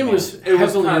the His Rotten name Tomatoes. was It was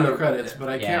heavily in kind the of- credits, but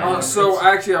I Yeah. can't remember. So It's-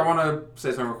 actually, I want to say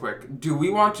something real quick. Do we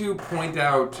want to point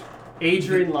out?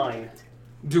 Adrian Lyne.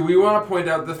 Do we want to point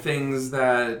out the things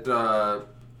that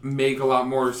make a lot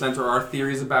more sense, or our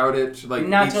theories about it, like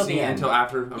Not each till the scene end. until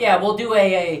after? Okay. Yeah, we'll do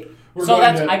a we're so going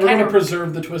that's to, I we're kind going to of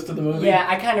preserve the twist of the movie. yeah,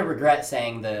 I kind of regret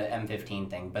saying the M15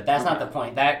 thing, but that's not Okay. the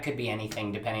point. That could be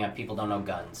anything depending on people don't know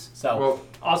guns. So Well,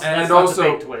 Also, And that's not also- the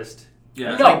big twist.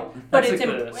 yeah. no, but that's it's, like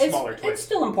the it's smaller it's twist.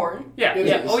 still important. Yeah, It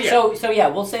yeah, is. oh yeah. So yeah,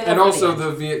 we'll say that. And for also, the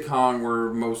end. the Viet Cong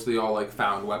were mostly all like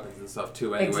found weapons and stuff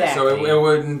too. Anyway, so Exactly.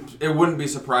 it wouldn't be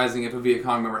surprising if a Viet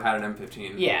Cong member had an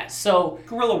M15. Yeah, so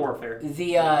Guerrilla warfare.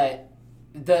 the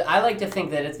I like to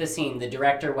think that at the scene, the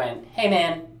director went, "Hey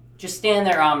man, just stand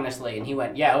there ominously," and he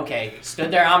went, "Yeah, okay." Stood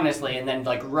there ominously, and then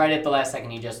like right at the last second,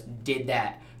 he just did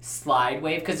that slide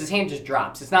wave because his hand just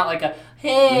drops. It's not like a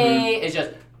hey, it's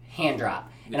just hand drop.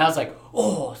 And I was like,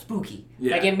 "Oh, spooky!"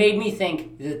 Yeah. Like it made me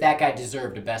think that guy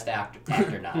deserved a best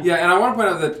actor nod. Yeah, and I want to point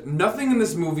out that nothing in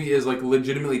this movie is like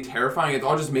legitimately terrifying. It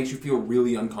all just makes you feel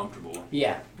really uncomfortable.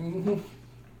 Yeah.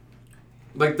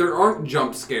 Like there aren't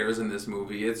jump scares in this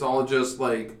movie. It's all just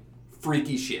like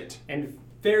freaky shit. And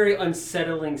very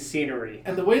unsettling scenery.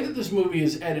 And the way that this movie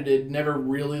is edited never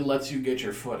really lets you get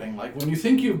your footing. Like when you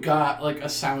think you've got like a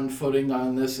sound footing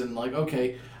on this, and like,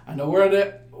 okay, I know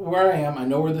where I am, I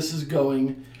know where this is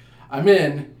going, I'm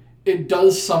in. It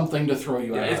does something to throw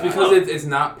you Yeah, out. it's of that. because it's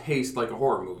not paced like a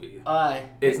horror movie.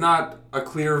 It's not a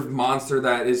clear monster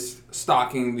that is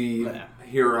stalking the Yeah.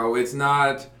 hero. It's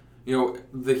not,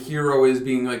 the hero is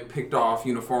being like picked off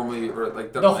uniformly or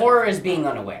like The horror is being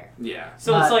unaware. Yeah.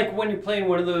 So it's Uh, like when you're playing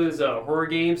one of those horror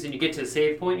games and you get to a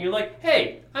save point and you're like,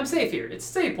 hey, I'm safe here. It's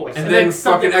a save point. And then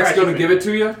something fucking X crashes gonna in. give it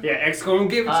to you? Yeah, X gonna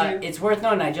give it to you. It's worth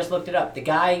noting. I just looked it up. The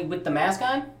guy with the mask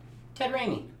on, Ted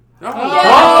Raimi. Oh.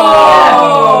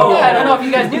 Yeah. Yeah, I don't know if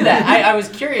you guys knew that. I was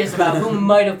curious about who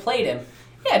might have played him.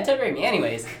 Yeah, Ted Raimi.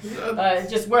 Anyways,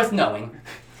 just worth knowing.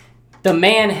 The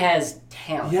man has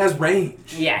talent. He has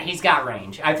range. Yeah, he's got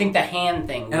range. I think the hand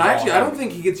thing. was And actually, all I him. don't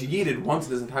think he gets yeeted once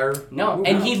in his entire No, movie.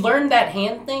 and he learned that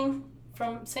hand thing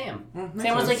from Sam. makes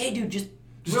Sam was like, sense. "Hey, dude, just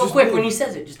Just real quick wave." when he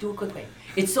says it, just do a quick wave.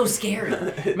 It's so scary.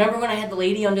 Remember when I had the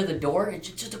lady under the door? It's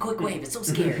just a quick wave. It's so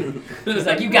scary." He's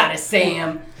like, "You got it,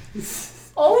 Sam."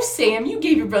 Oh, Sam, you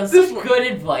gave your brother such good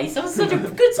advice. I was such a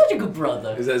good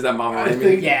brother. Is that Mama I Raimi?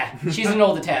 think- Yeah, she's an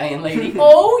old Italian lady.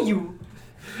 Oh, you.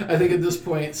 I think at this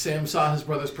point, Sam saw his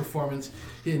brother's performance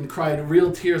and cried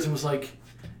real tears and was like,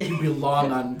 "You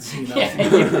belong on Cena."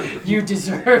 Yeah, you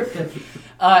deserve it.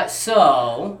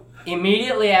 So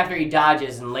immediately after he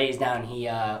dodges and lays down,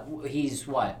 he's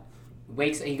what?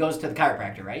 He goes to the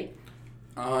chiropractor, right?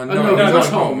 No, no, he he goes goes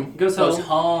home. Goes Goes home.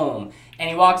 home, and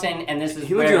he walks in, and this is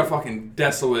He lives where, in a fucking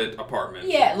desolate apartment.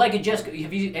 yeah, like a Jessica.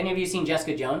 Have you any of you seen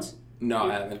Jessica Jones? No,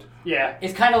 I haven't. Yeah.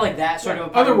 It's kind of like that sort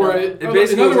of. Other apartment words,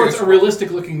 basically in other looks words, like a a-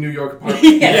 realistic-looking New York apartment.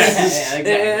 building. yeah, Yes.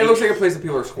 exactly. It looks like a place that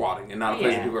people are squatting and not a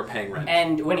place Yeah. that people are paying rent.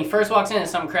 And when he first walks in,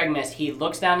 it's something Craig missed. He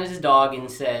looks down at his dog and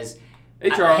says, Hey,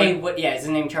 Charlie. hey, what? Yeah, is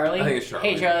his name Charlie? I think it's Charlie.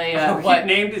 Hey, Charlie. He What?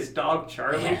 named his dog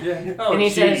Charlie. Yeah. Oh, And he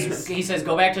jeez. says,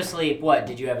 go back to sleep. What?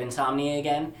 Did you have insomnia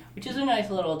again? Which is a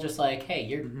nice little, just like,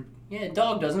 hey,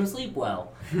 dog doesn't sleep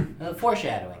well.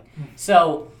 Foreshadowing.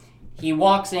 So he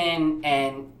walks in,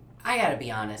 and I gotta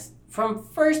be honest. from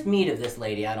first meet of this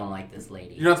lady, I don't like this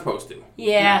lady. You're not supposed to.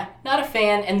 Yeah, not a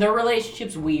fan, and their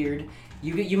relationship's weird.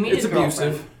 You meet It's his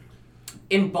girlfriend. abusive.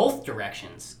 In both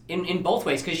directions. In both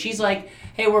ways. Because she's like,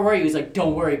 hey, where were you? He's like,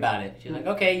 don't worry about it. She's like,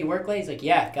 okay, you work late? He's like,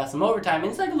 yeah, got some overtime. And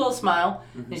it's like a little smile.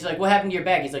 And she's like, what happened to your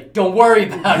bag? He's like, don't worry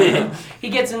about it. He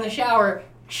gets in the shower.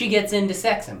 She gets in to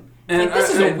sex him. And Like, this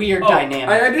is a weird dynamic.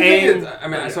 I do think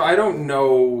And- it's, so I don't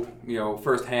know,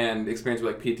 firsthand experience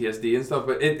with like PTSD and stuff,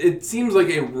 but it seems like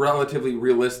a relatively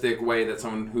realistic way that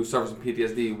someone who suffers from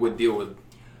PTSD would deal with.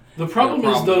 The problem is,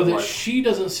 problem though, with that life. she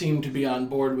doesn't seem to be on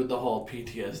board with the whole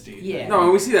PTSD. Yeah. No,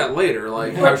 and we see that later,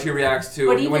 like how she reacts to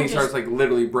but when even he starts like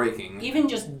literally breaking. Even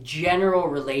just general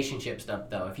relationship stuff,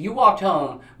 though. If you walked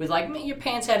home with like, man, your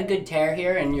pants had a good tear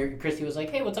here, and Christy was like,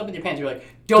 hey, what's up with your pants? You're like,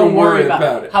 don't worry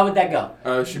about it. How would that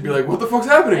go? She'd be like, "What the fuck's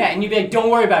happening?" Yeah, and you'd be like, don't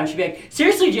worry about it. And she'd be like,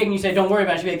 seriously, Jake? And you say, don't worry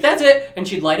about it. She'd be like, that's it. And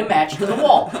she'd light a match to the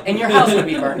wall, and your house would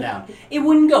be burned down. It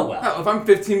wouldn't go well. Hell, if I'm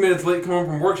 15 minutes late coming home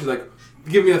from work, she's like,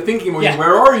 give me a thinking emoji. Yeah,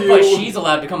 Where are you? But she's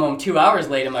allowed to come home 2 hours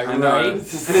late, am I I know. right? And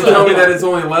they tell me that it's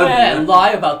only 11. Yeah,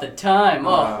 lie about the time.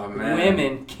 Oh, Oh, man.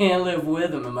 women can't live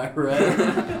with them, am I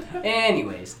right?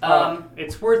 Anyways,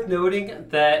 It's worth noting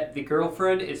that the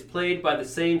girlfriend is played by the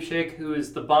same chick who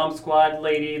is the bomb squad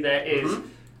lady that is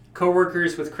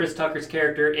co-workers with Chris Tucker's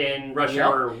character in Rush Yep.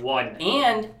 Hour 1.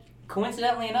 and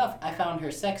coincidentally enough, I found her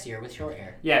sexier with short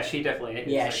hair. Yeah, she definitely is.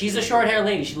 Yeah, she's a short hair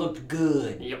lady. She looked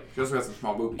good. Yep. She also got some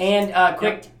small boobies. And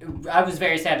I was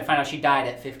very sad to find out she died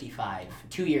at 55,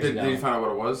 2 years Did ago. you find out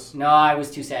what it was? No, I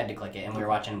was too sad to click it, and we were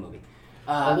watching a movie.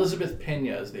 Elizabeth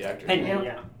Pena is the actor. Pena,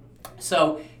 yeah.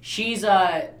 So she's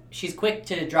quick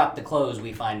to drop the clothes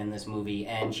we find in this movie,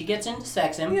 and she gets into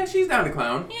sex him. Yeah, she's down to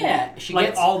clown. Yeah, she Like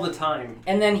gets all the time.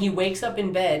 and then he wakes up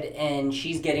in bed, and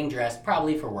she's getting dressed,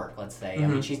 probably for work. Let's say. I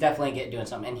mean, she's definitely doing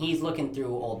something, and he's looking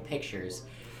through old pictures.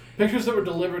 Pictures that were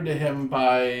delivered to him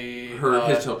by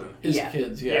His children. his Yeah.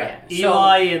 kids. Yeah. So-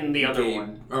 Eli and the other Gabe.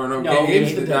 one. Oh no, No,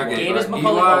 Gabe's Gabe's not the Gabe. Gabe is right?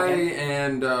 Macaulay Eli Culkin.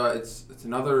 and it's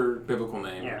another biblical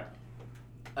name. Yeah.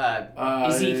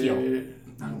 Ezekiel,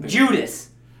 I don't think- Judas,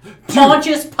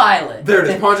 Pontius Pilate. There it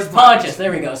is, Pontius Pilate. Pontius.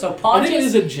 There we go. So I think it Pontius.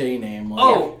 is a J name. Like,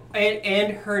 Oh,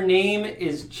 and her name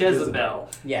is Jezebel.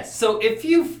 Yes. So if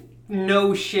you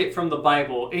know shit from the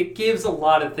Bible, it gives a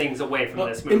lot of things away from Well,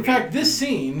 this movie. in fact, this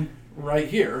scene right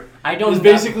here I don't is know-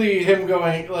 basically him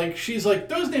going like, she's like,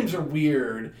 those names are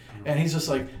weird, and he's just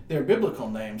like, they're biblical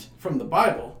names from the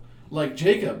Bible, like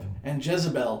Jacob and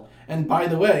Jezebel. And by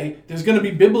the way, there's going to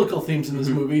be biblical themes in this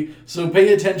movie, so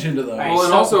pay attention to those. Right. Well, and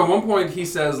So- also at one point he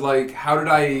says like, "How did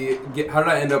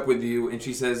I end up with you?" And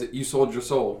she says, "You sold your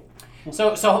soul."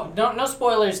 So no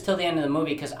spoilers till the end of the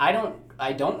movie, because I don't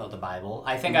know the Bible.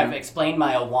 I think I've explained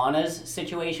my Awana's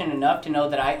situation enough to know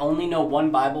that I only know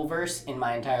one Bible verse in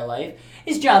my entire life.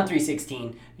 It's John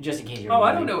 3:16, just in case you're I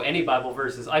wondering. don't know any Bible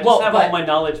verses. I just Well, have but- all my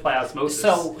knowledge by osmosis. So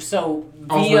Also,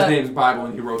 via, his name's Bible,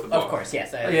 and he wrote the book. of course,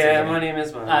 yes. that's a yeah, given. my name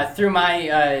is Mine. Through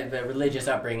my religious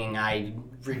upbringing, I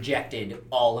rejected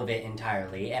all of it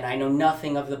entirely, and I know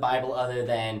nothing of the Bible other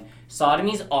than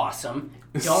sodomy's awesome.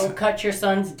 Don't cut your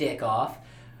son's dick off.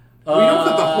 Well, you don't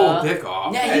cut the whole dick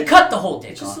off. Yeah, he cut the whole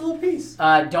dick Just a off. little piece.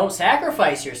 Don't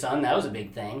sacrifice your son. That was a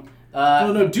big thing.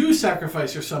 No, do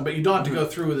sacrifice your son, but you don't have to go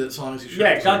through with it as long as you show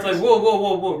Yeah, it. God's like,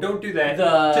 whoa, don't do that.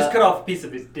 The- Just cut off a piece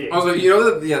of his dick. Also, you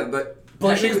know that but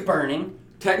Bushes burning.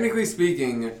 technically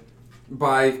speaking,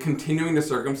 by continuing to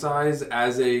circumcise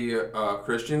as a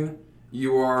Christian,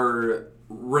 you are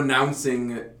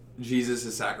renouncing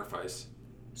Jesus' sacrifice.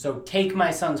 So take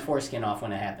my son's foreskin off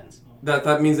when it happens.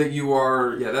 That means that you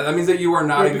are that means that you are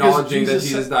not Right, because acknowledging that Jesus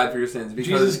Jesus died for your sins.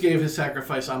 Because Jesus gave his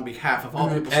sacrifice on behalf of all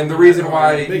people. and the so reason that's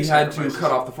why big he had to sacrifices.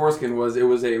 cut off the foreskin was it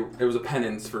was a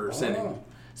penance for sinning. Oh.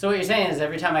 So what you're saying is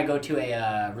every time I go to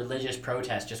a religious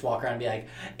protest, just walk around and be like,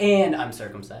 and I'm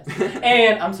circumcised.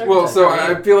 And I'm circumcised. Well, so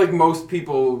right? I feel like most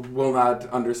people will not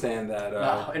understand that.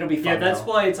 Oh, it'll be fun. Yeah, that's though.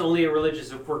 why it's only a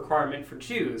religious requirement for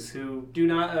Jews who do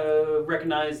not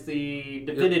recognize the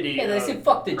divinity. Yeah, they of say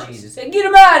fuck the Christ. Jesus. Hey, get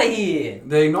him out of here.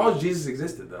 They acknowledge Jesus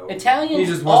existed, though. He Italians,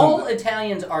 just all wasn't-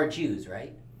 Italians are Jews,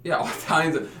 right? Yeah, all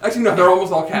Italians. Actually, no, they're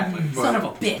almost all Catholic. But Son of a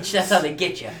bitch. That's how they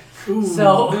get you. Ooh.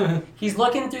 So he's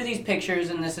looking through these pictures,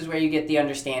 and this is where you get the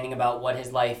understanding about what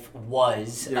his life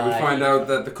was. yeah, we find out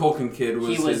that the Culkin kid was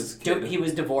he was his kid. he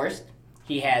was divorced.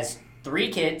 He has 3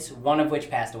 kids, one of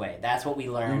which passed away. That's what we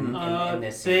learn in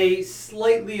this. They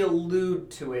slightly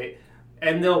allude to it,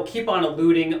 and they'll keep on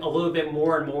alluding a little bit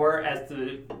more and more as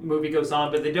the movie goes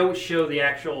on, but they don't show the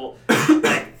actual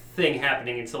like thing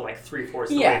happening until like 3/4 of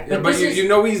the Yeah, way. Yeah, But but this you, is- you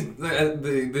know he's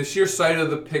the sheer sight of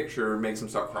the picture makes him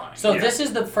start crying. So Yeah. this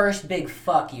is the first big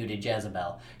fuck you to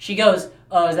Jezebel. She goes,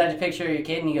 "Oh, is that a picture of your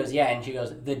kid?" And he goes, "Yeah." And she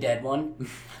goes, "The dead one."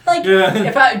 Like,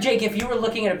 Jake, if you were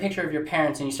looking at a picture of your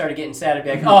parents and you started getting sad, I'd be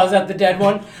like, "Oh, is that the dead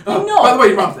one?" Like, no. By the way,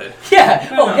 your mom's dead. Yeah.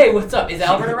 Oh, hey, what's up? Is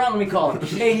Albert around? Let me call him.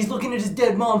 Hey, he's looking at his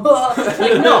dead mom.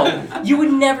 Like, no, you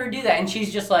would never do that. And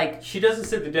she's just like, She doesn't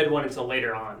say the dead one until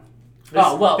later on.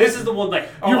 Oh, well. This is the one like,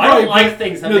 oh, You're I don't right, like but-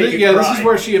 things that no, make you yeah, cry. this is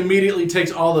where she immediately takes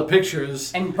all the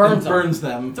pictures And burns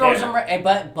them. throws Yeah. him right.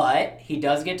 But he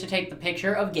does get to take the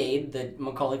picture of Gabe, the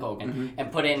Macaulay Culkin,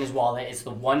 and put it in his wallet. It's the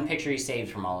one picture he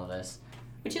saved from all of this,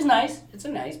 which is nice. It's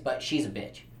nice, but she's a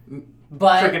bitch.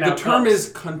 But Tricking The out term cups.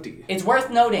 is cunty. it's worth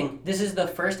noting this is the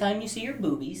first time you see your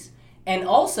boobies, and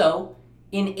also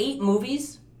in 8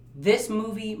 movies, this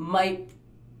movie might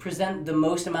present the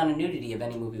most amount of nudity of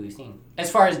any movie we've seen,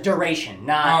 as far as duration.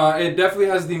 Not It definitely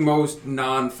has the most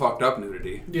non-fucked up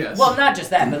nudity. Yes. well, not just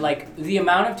that, but like the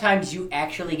amount of times you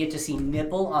actually get to see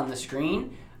nipple on the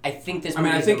screen. I think this. I mean,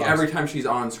 movie I is think the most. every time she's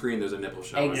on screen, there's a nipple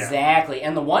showing. Exactly,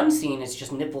 and the one scene is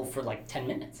just nipple for like 10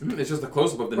 minutes. It's just a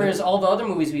close-up of the Whereas nipple. all the other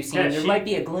movies we've seen, Yeah, there she- might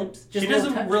be a glimpse. Just She a little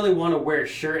doesn't touch. really want to wear a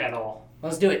shirt at all.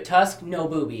 Let's do it. Tusk, no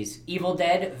boobies. Evil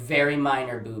Dead, very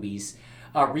minor boobies.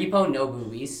 Repo, no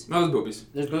boobies. No, there's boobies.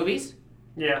 There's boobies.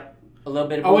 Yeah. A little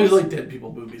bit of I always boobies. like dead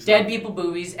people boobies. Dead people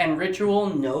boobies, and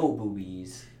Ritual, no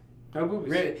boobies. No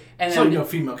boobies. And So then no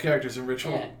female characters in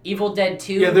Ritual. yeah, Evil Dead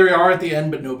 2. Yeah, there are at the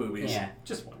end, but no boobies. Yeah.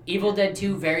 Just one. Evil Dead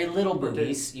 2, very little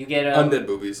boobies. You get Undead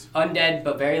boobies. undead,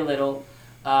 but very little.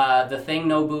 The Thing,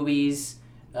 no boobies.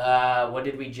 What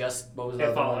did we just? What was the It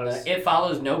other one? Follows. It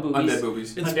follows, no boobies. Undead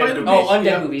boobies. In Undead spite of boobies. Oh, undead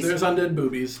yeah, boobies. There's undead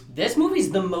boobies. This movie's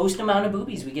the most amount of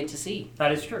boobies we get to see.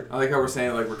 That is true. I like how we're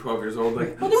saying like we're 12 years old.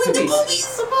 Like, The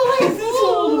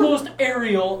most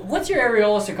areola. What's your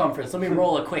areola circumference? Let me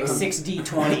roll a quick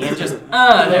 6d20 and just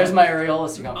there's my areola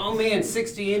circumference. Oh man,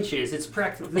 60 inches. It's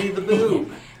practically the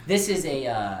boob. This is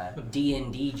a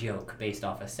D&D joke based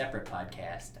off a separate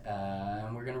podcast.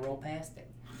 And we're gonna roll past it.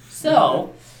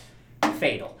 So,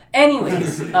 fatal.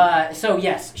 Anyways, so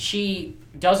yes, she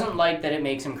doesn't like that it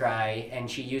makes him cry, and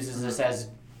she uses this as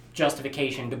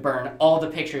justification to burn all the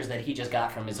pictures that he just got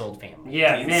from his old family.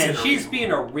 Yeah, The man, incinerator. she's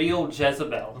being a real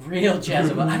Jezebel. Real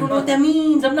Jezebel. I don't know what that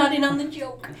means. I'm not in on the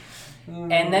joke.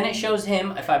 And then it shows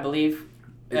him, if I believe,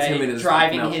 It's him in his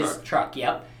driving canal his truck. truck.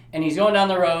 Yep. And he's going down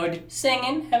the road,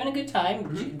 singing, having a good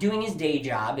time, doing his day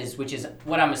job, which is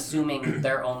what I'm assuming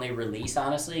their only release,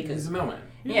 honestly. he's Because a mailman.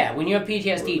 yeah, when you have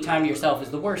PTSD, time to yourself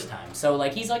is the worst time. So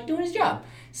like he's like doing his job,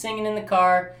 singing in the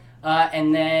car,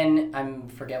 and then I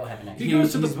forget what happened next. He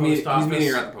goes to the he's post He's office. meeting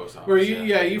her at the post office. Where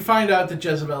you find out that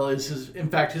Jezebel is in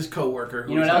fact his coworker.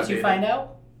 You know what else you find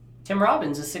out? Tim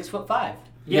Robbins is 6'5".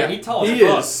 Yeah, he tall He as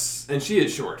fuck. is, and she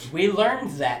is short. We learned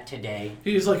that today.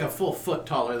 He's like a full foot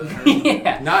taller than her.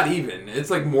 Yeah. Not even. It's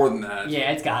like more than that.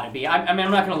 Yeah, it's gotta be. I mean,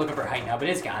 I'm not gonna look up her height now, but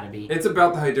it's gotta be. It's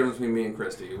about the height difference between me and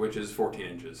Christy, which is 14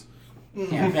 inches.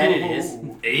 Yeah, I bet it is.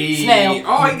 Hey. Snail.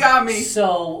 Oh, he got me.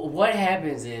 So what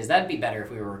happens is that'd be better if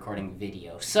we were recording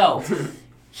video. So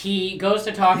he goes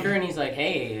to talk to her and he's like,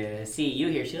 "Hey, see you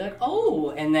here." She's like, "Oh,"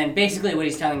 and then basically what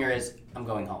he's telling her is, "I'm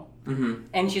going home." Mm-hmm.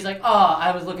 And she's like, "Oh,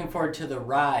 I was looking forward to the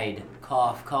ride."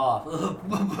 Cough, cough.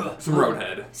 Some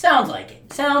roadhead. Sounds like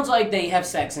it. Sounds like they have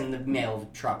sex in the mail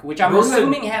truck, which I'm Roadhead-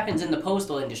 assuming happens in the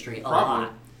postal industry a Probably.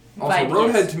 lot. If Also, I had to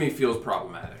roadhead guess. to me feels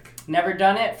problematic. Never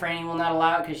done it. Franny will not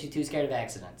allow it because she's too scared of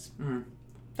accidents.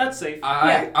 That's safe.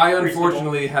 I reasonable.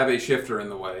 unfortunately have a shifter in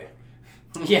the way.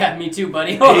 Yeah, me too,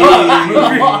 buddy.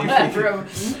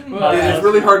 It's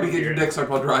really hard to get your dick sucked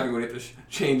while driving when you have to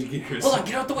change gears. Hold on,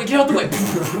 get out the way, get out the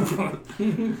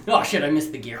way. Oh shit, I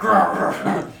missed the gear.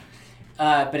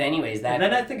 But anyways, that And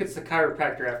then I think it's the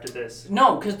chiropractor after this.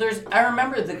 no, because I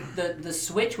remember the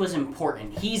switch was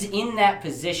important. He's in that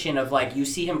position of like you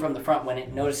see him from the front when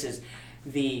it notices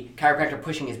the chiropractor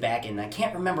pushing his back in. I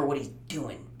can't remember what he's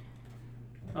doing.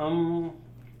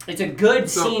 It's a good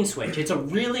scene switch. It's a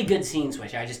really good scene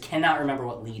switch. I just cannot remember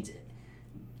what leads it.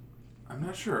 I'm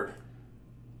not sure.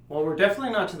 Well, we're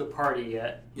definitely not to the party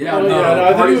yet. Yeah, Oh, no, yeah, no, I think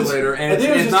it party's was later, and I think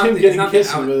it was it's just not him the, it's getting not the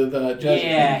kissy out- with Jezebel.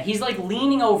 Yeah, he's like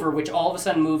leaning over, which all of a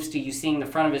sudden moves to you seeing the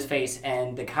front of his face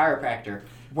and the chiropractor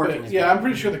working his Yeah, back. I'm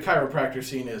pretty sure the chiropractor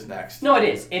scene is next. No, it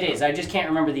is. It is. I just can't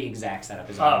remember the exact setup.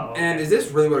 Is all. Oh. And is this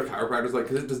really what a chiropractor's like?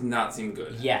 Because it does not seem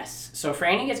good. Yes. So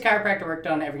Franny gets chiropractor work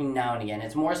done every now and again.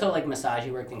 It's more so like massage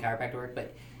work than chiropractor work.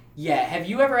 But yeah, have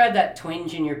you ever had that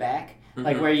twinge in your back?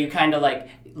 Like where you kind of like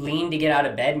lean to get out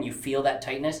of bed and you feel that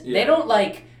tightness? Yeah. They don't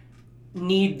like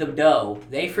knead the dough.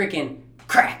 They freaking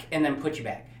crack and then put you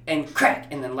back. and crack,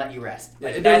 and then let you rest. Yeah,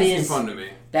 Like, it that doesn't seem is- fun to me.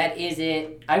 That is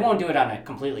it. I won't do it on a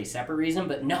completely separate reason,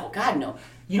 but no, God, no.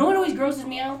 You know what always grosses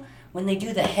me out? When they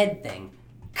do the head thing.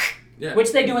 Yeah.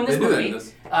 Which they do in this They do that movie. in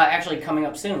this. Actually coming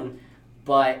up soon.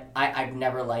 But I've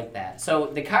never liked that. So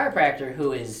the chiropractor,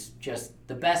 who is just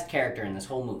the best character in this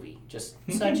whole movie, just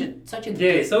such a Yeah, good,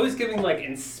 it's always giving like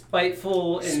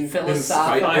inspiteful and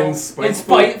philosophical,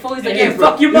 Spiteful. He's like, Yeah, yeah,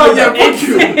 fuck your mother. yeah, fuck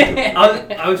you.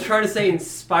 I was trying to say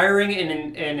inspiring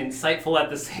and insightful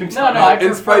at the same No, time. no, I prefer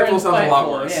Inspiteful sounds a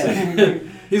lot inspiteful, worse.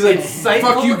 yeah. He's like, Insightful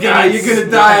fuck you, and guy. You're gonna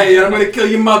die, and I'm gonna kill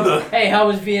your mother. Hey, how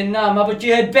was Vietnam? How about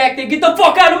you head back there? Get the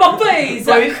fuck out of my face!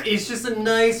 But he's just a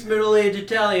nice middle-aged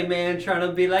Italian man trying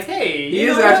to be like, hey, He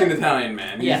you is know actually what? an Italian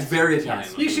man. He's Yes. very Italian.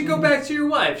 Yes. You should go back to your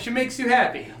wife. She makes you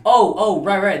happy. Oh,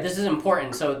 right. This is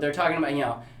important. So they're talking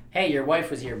about, hey, your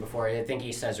wife was here before. I think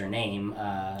he says her name.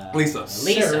 Lisa.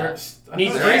 Lisa.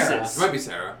 Needs Sarah. braces. It might be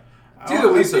Sarah. It's Oh, either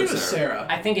I Lisa think or it was Sarah. Sarah.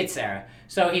 I think it's Sarah.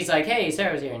 So he's like, hey,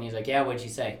 Sarah's here. And he's like, yeah, what'd she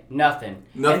say? Nothing.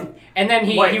 Nothing. And then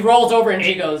he Wait. rolls over and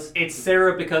she goes, It's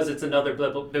Sarah because it's another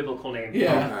biblical name.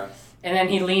 Yeah. Okay. and then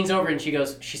he leans over and she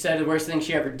goes, she said the worst thing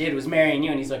she ever did was marrying you.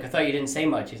 And he's like, I thought you didn't say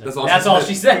much. He's like, That's all she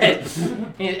she said.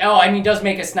 And he does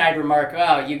make a snide remark.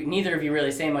 Oh, neither of you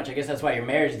really say much. I guess that's why your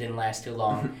marriage didn't last too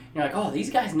long. And you're like, oh, these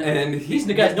guys know. And these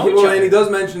guys know he, each well, other. and he does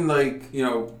mention, like,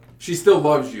 she still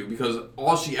loves you because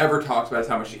all she ever talks about is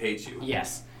how much she hates you.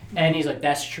 Yes. And he's like,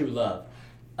 that's true love.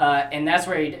 And that's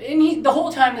where the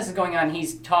whole time this is going on,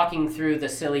 he's talking through the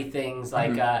silly things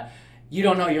like, you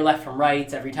don't know your left from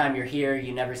rights. Every time you're here,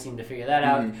 you never seem to figure that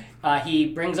out. He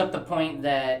brings up the point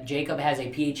that Jacob has a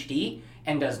PhD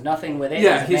and does nothing with it.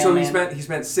 Yeah, He's a he mailman.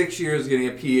 spent 6 years getting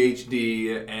a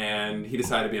PhD, and he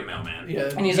decided to be a mailman. Yeah.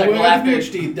 And he's he like, went well, to after-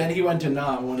 PhD, then he went to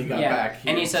Nam when he got back.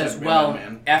 And he says, decided to be a well,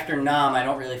 mailman. after Nam, I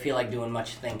don't really feel like doing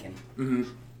much thinking.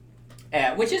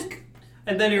 Which is...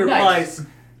 And then he Nice.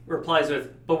 replies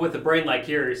with, but with a brain like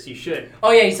yours, you should.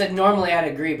 Oh yeah, he said normally I'd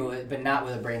agree, but not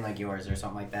with a brain like yours or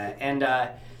something like that. And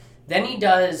then he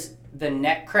does the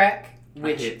neck crack,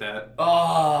 which I hate that.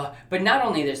 but not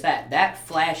only there's that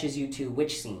flashes you to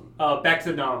which scene? Back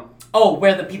to Nam. Oh,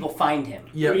 where the people find him.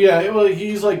 Yep. Yeah, well,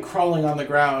 he's like crawling on the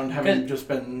ground, having 'Cause- just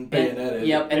been And, bayoneted.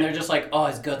 yep, and they're just like, oh,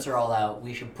 his guts are all out.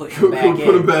 We should push him back Put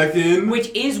him in. back in.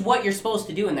 Which is what you're supposed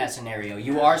to do in that scenario.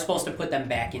 You are supposed to put them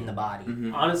back in the body.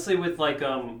 Honestly, with like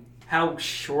how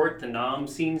short the Nam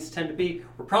scenes tend to be,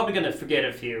 we're probably gonna forget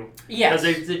a few. Yes.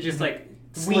 Because they're just like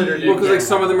We- slittered Well, in. because Yeah. like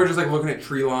some of them are just like looking at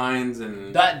tree lines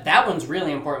and. That one's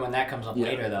really important when that comes up Yeah.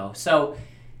 later, though. So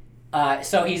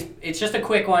it's just a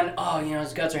quick one. Oh,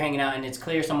 his guts are hanging out, and it's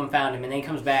clear someone found him. And then he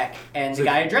comes back, and the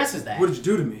like, guy addresses that. What did you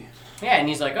do to me? Yeah, and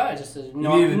he's like, oh, just a You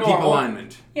needed a deep normal.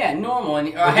 alignment. Yeah, normal. And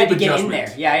A I had to deep get in adjustment.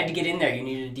 there. Yeah, I had to get in there. You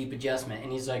needed a deep adjustment.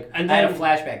 And he's like, And I had a then-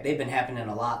 flashback. They've been happening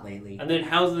a lot lately. And then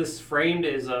how this framed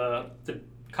is the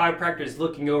chiropractor is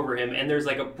looking over him, and there's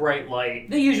like a bright light.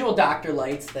 The usual doctor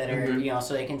lights that are, Mhm.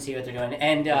 so they can see what they're doing.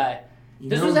 And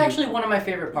this know was you- actually one of my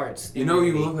favorite parts. You in know the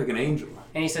you movie. look like an angel.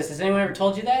 And he says, has anyone ever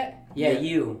told you that? Yeah, Yeah.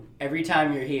 you. Every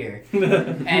time you're here.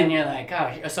 And you're like,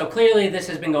 oh. So clearly this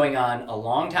has been going on a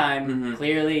long time. Mhm.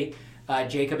 Clearly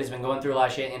Jacob has been going through a lot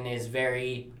of shit and is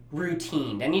very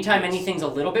routine. Anytime anything's a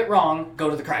little bit wrong, go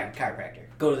to the chiropractor.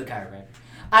 Go to the chiropractor.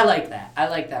 I like that. I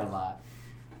like that a lot.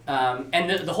 And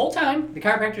the whole time, the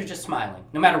chiropractor's just smiling.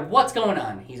 No matter what's going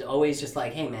on, he's always just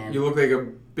like, hey, man. You look like a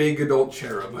big adult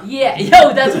cherub. Yeah,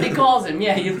 that's what he calls him.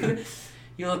 Yeah,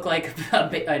 you look like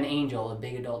an angel, a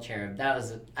big adult cherub. That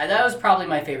was probably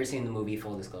my favorite scene in the movie,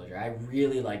 full disclosure. I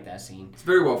really like that scene. It's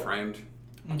very well framed.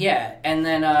 Yeah, and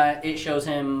then it shows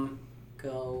him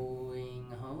going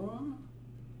home.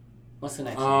 What's the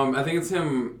next one? I think it's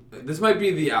him. This might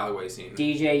be the alleyway scene.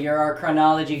 DJ, you're our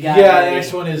chronology guy. Yeah, the buddy.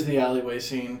 next one is the alleyway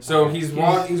scene. So he's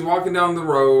walking down the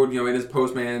road, in his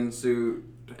postman suit,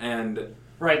 and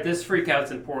Right, this freak out's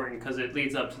important because it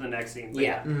leads up to the next scene. But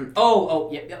Yeah.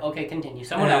 Mhm. Yeah. Okay, continue.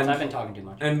 Someone else. I've been talking too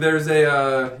much. there's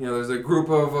a group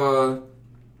of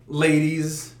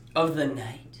ladies Of the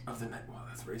night. of the night. Wow,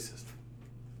 that's racist.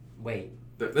 Wait.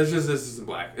 This isn't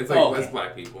black. It's like Oh, okay. that's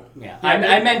black people. Yeah. Yeah,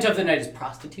 I meant of the night as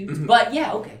prostitutes, but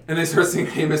yeah, okay. And they start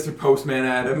singing, "Hey, Mr. Postman,"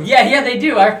 at him. Yeah, they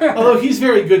do. Although he's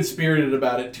very good spirited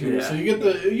about it too, Yeah. so you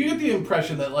get the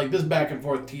impression that like this back and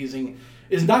forth teasing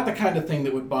is not the kind of thing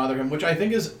that would bother him, which I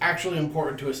think is actually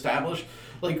important to establish.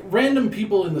 Like random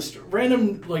people in the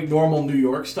random like normal New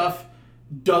York stuff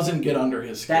doesn't get under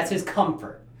his skin. That's his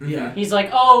comfort. Yeah. He's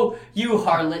like, oh, you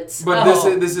harlots. But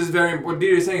oh. this is very what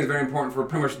DJ is saying is very important for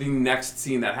pretty much the next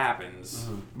scene that happens.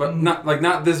 But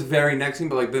not this very next scene,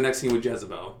 but like the next scene with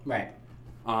Jezebel. Right.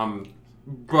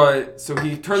 But so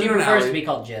he turns She into an prefers alley. to be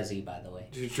called Jezzy, by the way.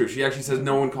 It's true. She actually says,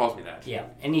 no one calls me that. Yeah,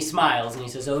 and he smiles and he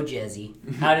says, "Oh, Jezzy,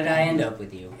 how did I end up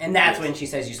with you?" And that's when she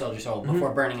says, "You sold your soul,"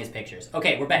 before burning his pictures.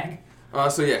 Okay, we're back.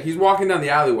 So yeah, he's walking down the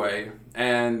alleyway,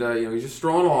 and he's just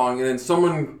strolling along, and then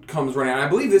someone comes running out. I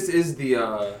believe this is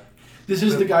the... This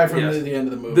is the guy from yes. the end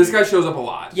of the movie. This guy shows up a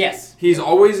lot. Yes. He's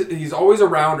always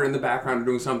around or in the background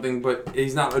doing something, but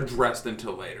he's not addressed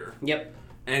until later. Yep.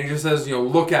 And he just says,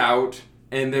 look out,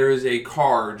 and there is a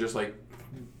car just like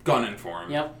gunning for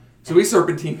him. Yep. So he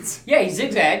serpentines. Yeah, he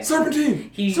zigzags.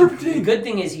 Serpentine! The Serpentine! good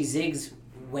thing is he zigs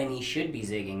when he should be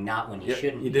zigging, not when he Yep,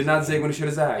 shouldn't. he be did not zigging. zig when he should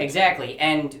have zagged. Exactly,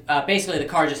 and basically the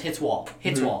car just hits wall,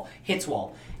 hits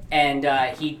wall, and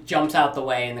he jumps out the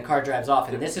way, and the car drives off.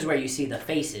 And this is where you see the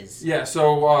faces. Yeah,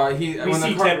 so We when see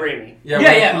the car, Ted Raimi.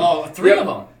 Yeah. Oh, three of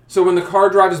them. So when the car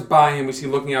drives by him, we see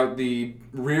looking out the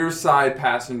rear side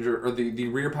passenger, or the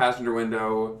rear passenger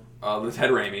window, the Ted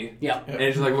Raimi. Yeah. And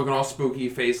it's just like looking all spooky,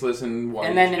 faceless, and white.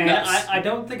 And then And I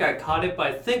don't think I caught it, but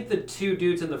I think the two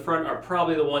dudes in the front are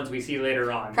probably the ones we see later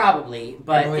on. Probably,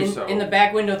 but believe so. in the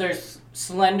back window there's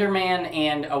Slender Man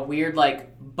and a weird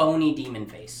bony demon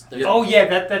face. There's Oh yeah,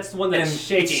 that's the one that's And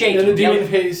shaking. And the demon Yep.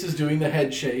 face is doing the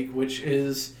head shake, which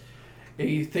is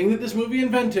a thing that this movie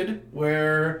invented,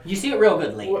 where... You see it real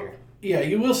good later. Yeah,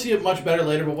 you will see it much better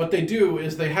later, but what they do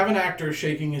is they have an actor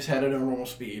shaking his head at a normal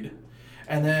speed,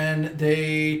 and then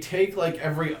they take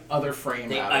every other frame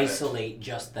They out isolate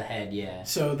just the head, yeah. of it,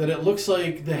 so that it looks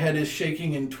like the head is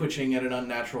shaking and twitching at an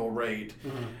unnatural rate.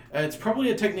 It's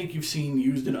probably a technique you've seen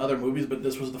used in other movies, but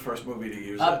this was the first movie to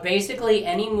use it. Basically,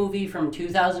 any movie from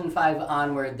 2005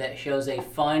 onward that shows a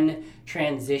fun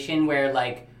transition where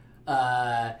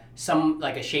a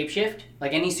shapeshift,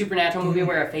 like any supernatural movie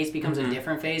where a face becomes a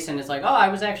different face, and it's like, oh, I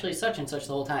was actually such and such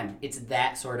the whole time. It's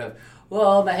that sort of,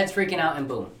 well, my head's freaking out, and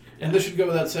boom. And this should go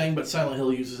without saying, but Silent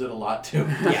Hill uses it a lot too.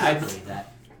 Yeah, I believe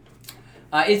that.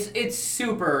 It's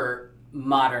super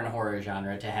modern horror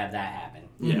genre to have that happen.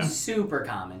 Yeah. Super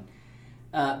common.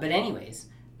 But anyways,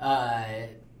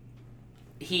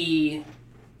 he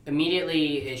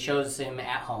immediately, it shows him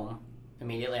at home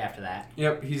immediately after that.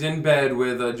 Yep, he's in bed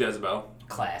with Jezebel.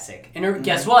 Classic. And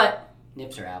guess what?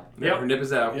 Nips are out. Yep, her nip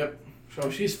is out. Yep. So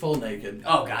she's full naked.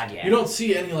 Oh, God, yeah. You don't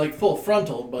see any full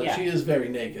frontal, but Yeah. she is very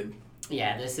naked.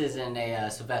 Yeah, this isn't a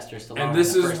Sylvester Stallone, And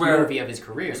this the is first where- movie of his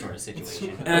career sort of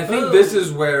situation. And I think this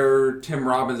is where Tim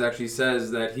Robbins actually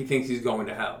says that he thinks he's going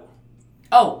to hell.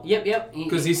 Oh, yep.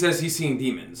 Because he says he's seeing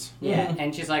demons. Yeah,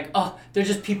 and she's like, oh, they're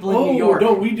just people in Oh New York.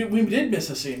 no, we did miss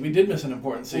a scene. We did miss an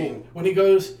important scene when he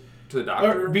goes To the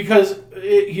doctor. because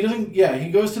he doesn't. Yeah, he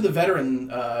goes to the veteran.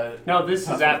 No, this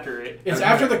is after it. It's Okay.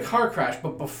 after the car crash,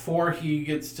 but before he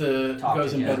gets to Talk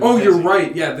goes to in Jesse. bed. Oh, with you're Jesse.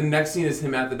 right. Yeah, the next scene is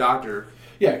him at the doctor.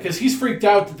 Yeah, because he's freaked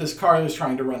out that this car is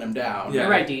trying to run him down. Yeah. You're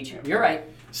right, Deej. You're right.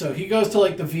 So he goes to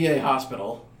the VA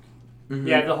hospital. Mm-hmm.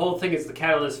 Yeah, the whole thing is the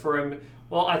catalyst for him.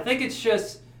 Well, I think it's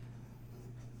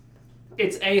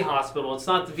a hospital. It's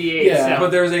not the VA Yeah. itself.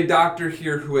 But there's a doctor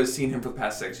here who has seen him for the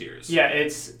past 6 years. Yeah,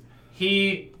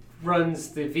 he runs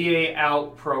the VA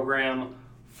out program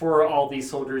for all these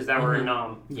soldiers that were in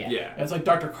Nam. Yeah. Yeah. It's like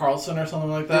Dr. Carlson or something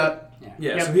like that. Yeah,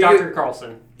 Yep, so he Dr.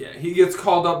 Carlson. he gets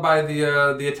called up by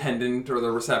the attendant or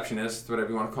the receptionist, whatever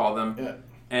you want to call them. Yeah.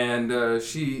 And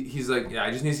he's like, yeah,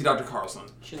 I just need to see Dr. Carlson.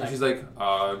 She's And like, she's like,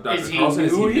 Dr. "Is he Carlson,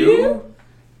 is he new new? here?"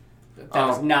 That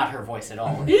was Oh. not her voice at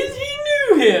all. Is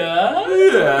he new here?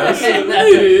 Yes, that's,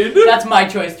 indeed. that's my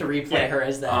choice to replay her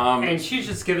as that. And she's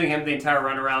just giving him the entire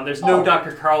runaround. There's no Oh.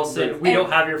 Dr. Carlson. We And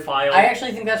don't have your file. I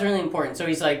actually think that's really important. So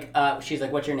he's like, she's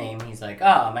like, what's your name? He's like,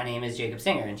 oh, my name is Jacob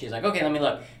Singer. And she's like, okay, let me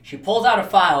look. She pulls out a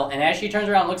file, and as she turns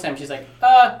around and looks at him, she's like,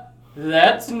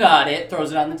 that's not it.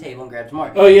 Throws it on the table and grabs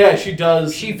more. Oh yeah, she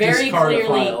does. She very discard a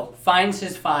clearly file. finds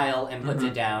his file and puts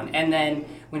it down. And then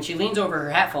when she leans over, her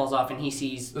hat falls off, and he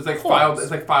sees It's like horns.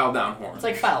 filed down horns. It's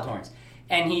like filed horns.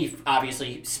 And he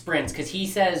obviously sprints, because he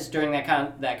says during that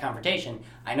confrontation,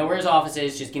 I know where his office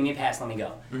is, just give me a pass, let me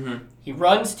go. Mm-hmm. He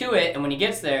runs to it, and when he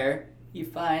gets there, he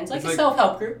finds It's a like-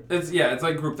 self-help group. It's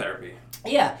like group therapy.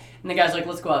 Yeah. And the guy's like,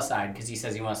 let's go outside, because he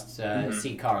says he wants to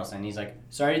see Carlson. He's like,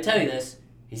 sorry to tell you this,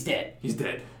 he's dead. He's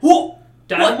dead. Whoa!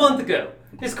 Died What? a month ago.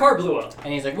 His car blew up.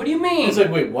 And he's like, what do you mean? It's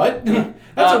like, wait, what?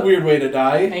 That's a weird way to And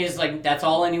die. he's like, that's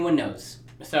all anyone knows.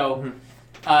 So,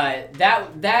 that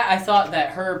I thought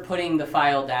that her putting the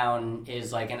file down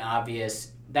is like an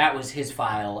obvious, that was his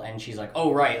file, and she's like,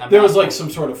 oh, right. There was some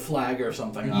sort of flag or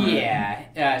something on it.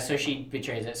 Yeah, so she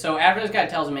betrays it. So after this guy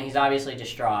tells him, he's obviously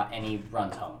distraught, and he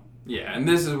runs home. Yeah, and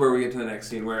this is where we get to the next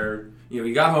scene where,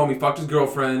 he got home, he fucked his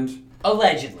girlfriend.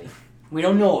 Allegedly. We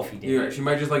don't know if he did. You're right. She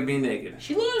might just like being naked.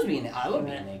 She loves being naked. I love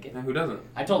being naked. Yeah, who doesn't?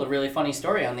 I told a really funny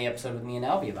story on the episode with me and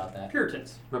Albie about that.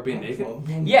 Puritans. About being naked?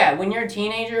 Yeah, when you're a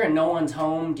teenager and no one's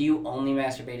home, do you only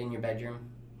masturbate in your bedroom?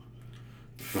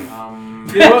 You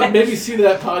know what? Maybe see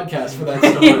that podcast for that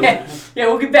story. Yeah,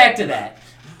 we'll get back to that.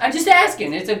 I'm just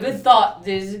asking. It's a good thought.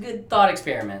 It's a good thought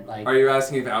experiment. Like, Are you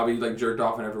asking if Albie like jerked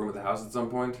off in every room of the house at some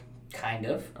point? kind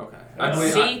of.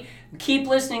 Okay. See, keep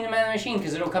listening to Man the Machine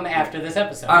because it'll come after this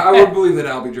episode. I would believe that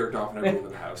Albie jerked off in every room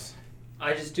of the house.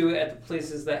 I just do it at the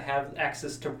places that have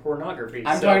access to pornography.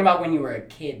 I'm talking about when you were a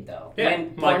kid, though. Yeah,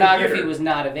 when my pornography computer. was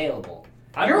not available.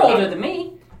 I'm You're not- older than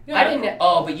me. Yeah, I didn't.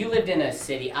 Oh, but you lived in a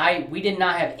city. We did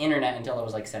not have internet until I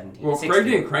was like 17. Well, 16. Craig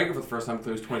didn't crank it for the first time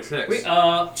until he was 26.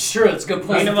 Sure, that's a good me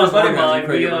point. and my buddy of mine,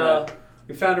 Craig ever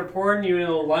we found a porn,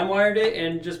 LimeWired it,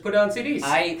 and just put it on CDs.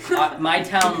 My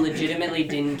town legitimately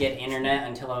didn't get internet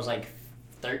until I was like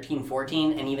 13,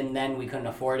 14, and even then we couldn't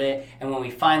afford it. And when we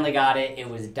finally got it, it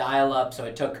was dial-up, so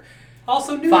it took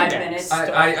Also, Nudie 5 Max. minutes.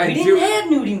 I we do- didn't have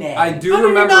Nudie Mags. I do How did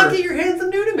remember. you not get your hands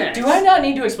on Nudie Max? Do I not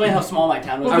need to explain how small my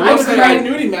town was? Well, I if will you say had I-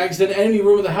 nudie mags, then any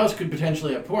room of the house could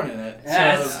potentially have porn in it.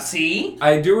 See?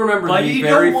 I do remember But the you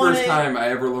very don't want first it- time I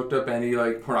ever looked up any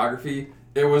like pornography.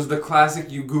 It was the classic: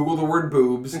 you Google the word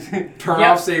boobs, turn Yep.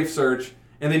 off safe search,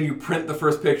 and then you print the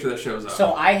first picture that shows up.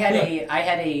 So I had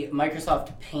a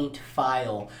Microsoft Paint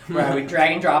file where I would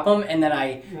drag and drop them, and then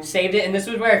I saved it. And this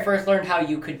was where I first learned how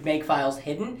you could make files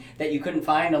hidden that you couldn't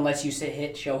find unless you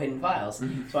hit show hidden files.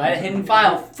 So I had a hidden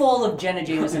file full of Jenna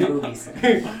Jameson movies,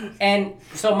 and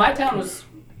so my town was.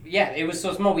 Yeah, it was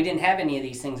so small we didn't have any of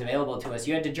these things available to us.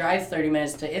 You had to drive 30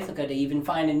 minutes to Ithaca to even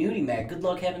find a nudie mag. Good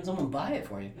luck having someone buy it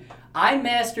for you. I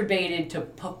masturbated to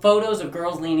photos of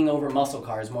girls leaning over muscle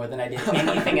cars more than I did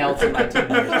anything else in my teen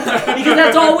years. Because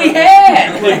that's all we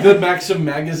had! Like the Maxim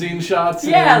magazine shots.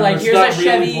 Yeah, and like, it's here's not a really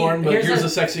Chevy- porn, but here's here's a- a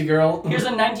sexy girl. Here's a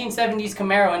 1970s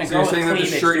Camaro and a So girl you're with saying that the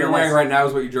cleavage shirt you're doing wearing this. right now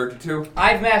is what you jerked it to?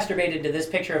 I've masturbated to this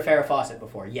picture of Farrah Fawcett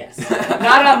before, yes.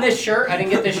 Not on this shirt. I didn't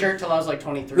get this shirt till I was like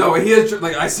 23. No, he has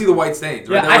like I see the white stains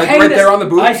right Yeah, there, I like, hang right this, there on the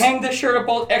boobs. I hang this shirt up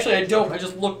all... Actually, I don't. I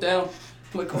just look down.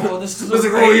 I'm like, oh, this is... I was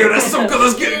like, oh yeah, that's so good.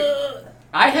 Let's get it.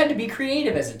 I had to be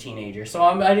creative as a teenager, so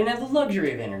I didn't have the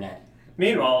luxury of internet.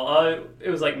 Meanwhile, it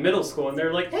was like middle school, and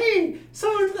they're like, "Hey,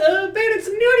 someone abandoned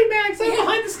some nudie mags out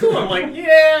behind the school." I'm like,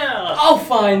 "Yeah." I'll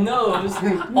find those.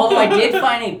 Although I did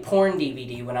find a porn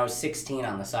DVD when I was 16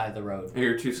 on the side of the road. And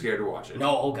you're too scared to watch it.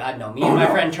 No, oh god, no. Me and my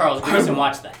friend Charles Grayson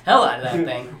watched the hell out of that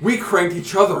thing. We cranked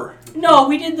each other. No,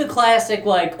 we did the classic,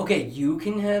 like, okay, you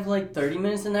can have like 30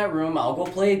 minutes in that room, I'll go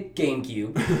play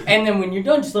GameCube, and then when you're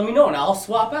done, just let me know and I'll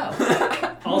swap out.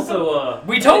 Also,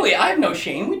 I have no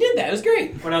shame, we did that, it was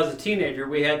great. when I was a teenager,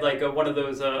 we had like one of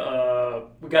those.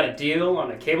 We got a deal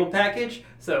on a cable package,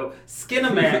 so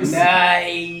Skinamax.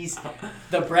 Nice.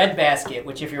 The bread basket,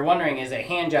 which if you're wondering is a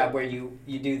hand job where you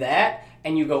do that,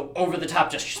 and you go over the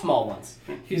top, just small ones.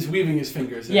 He's weaving his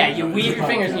fingers. Yeah, in, you in weave the your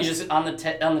fingers and you podcast. just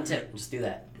on the tip, just do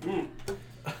that.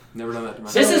 Never done that to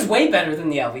myself. This is way better than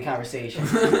the Alfie conversation.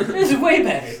 This is way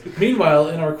better. Meanwhile,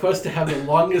 in our quest to have the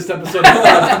longest episode of the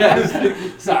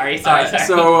podcast, Sorry.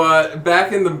 So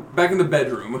back in the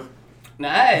bedroom.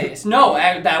 Nice. No,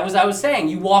 I was saying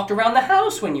you walked around the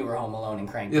house when you were home alone and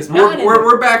cranked. Yes, Not in-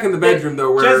 we're back in the bedroom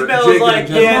though. Where Jezebel was Jacob like, and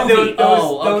Jezebel- "Yeah, Movie. those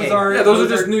Oh, okay. are Yeah, those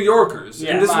are just New Yorkers.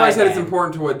 Yeah, And this is why my I said it's bad.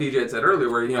 important to what DJ had said earlier,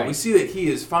 where we Right. see that he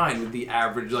is fine with the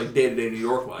average like day-to-day New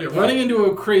York life. yeah, running into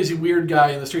a crazy weird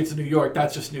guy in the streets of New York,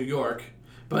 that's just New York.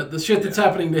 But the shit that's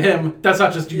happening to him, that's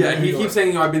not just New Yeah, York. he keeps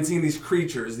saying, I've been seeing these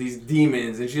creatures, these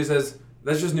demons, and she just says,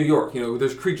 that's just New York.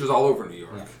 There's creatures all over New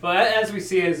York. Yeah. But as we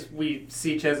see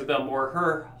Jezebel more,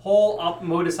 her whole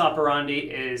modus operandi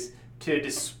is to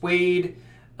dissuade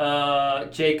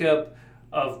Jacob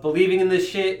of believing in this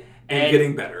shit And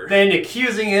getting better. then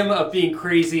accusing him of being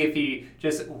crazy if he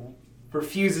just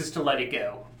refuses to let it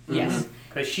go. Yes.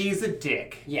 Because she's a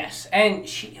dick. Yes. And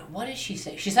what did she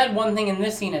say? She said one thing in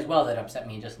this scene as well that upset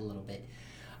me just a little bit.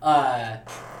 What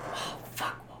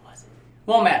was it?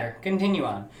 Won't matter. Continue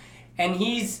on. And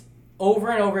he's over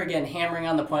and over again hammering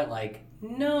on the point like,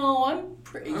 no, I'm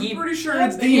pretty sure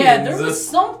it's Yeah, demons. there was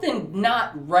something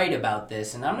not right about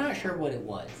this, and I'm not sure what it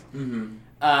was. Mm-hmm.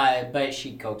 But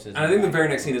she coaxes And I think the very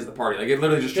next scene is the party. Like, it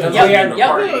literally just Yeah, translates yeah, into a yeah,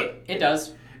 party. it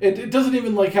does. It doesn't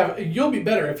even like have. You'll be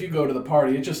better if you go to the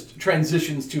party. It just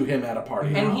transitions to him at a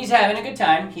party. And he's having a good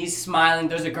time. He's smiling.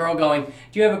 There's a girl going,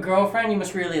 do you have a girlfriend? You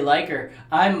must really like her.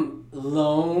 I'm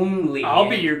lonely. I'll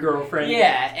be your girlfriend.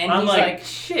 Yeah, and I'm he's like,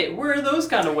 shit, where are those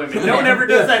kind of women? No one ever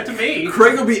does that to me.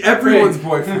 Craig will be everyone's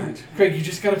boyfriend. Craig, you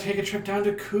just gotta take a trip down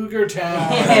to Cougar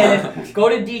Town. go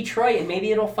to Detroit and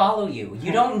maybe it'll follow you.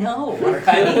 You don't know.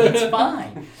 It's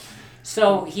fine.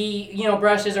 So he,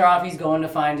 brushes her off. He's going to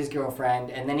find his girlfriend,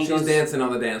 and then he She's goes dancing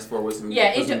on the dance floor with some.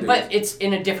 Yeah, with some dudes. but it's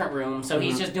in a different room. So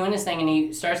he's just doing his thing, and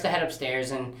he starts to head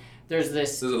upstairs, and there's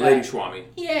this. There's a lady Swami.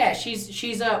 Yeah,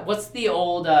 she's what's the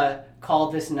old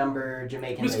call this number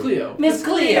Jamaican Miss lady? Cleo. Miss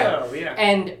Cleo. Yeah.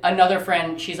 And another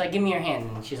friend, she's like, give me your hand.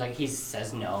 And she's like, he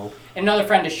says no. And another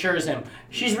friend assures him,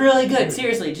 she's really good,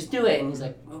 seriously, just do it. And he's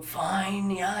like, well, fine,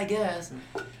 yeah, I guess.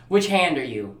 Which hand are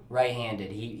you?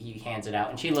 Right-handed. He hands it out.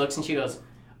 And she looks and she goes,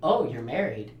 oh, you're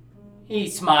married. He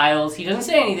smiles. He doesn't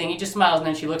say anything. He just smiles. And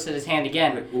then she looks at his hand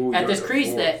again. Like, ooh, at you're this crease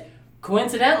divorced. that,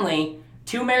 coincidentally,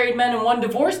 2 married men and 1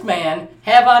 divorced man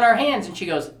have on our hands. And she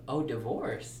goes, oh,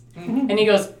 divorce. And he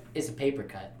goes, it's a paper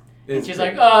cut. And It's she's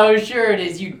paper. like, oh, sure it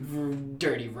is, you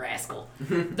dirty rascal.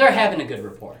 They're having a good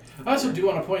rapport. I also do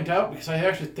want to point out, because I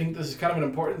actually think this is kind of an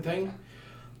important thing,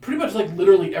 pretty much like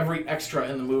literally every extra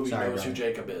in the movie Sorry, knows who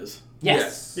brother. Jacob is.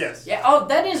 Yes. Yes. Yeah. Oh,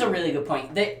 that is a really good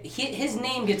point. That his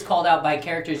name gets called out by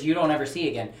characters you don't ever see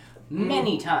again,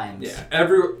 many times. Yeah,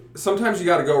 sometimes you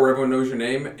got to go where everyone knows your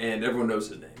name and everyone knows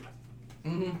his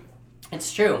name.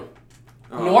 It's true.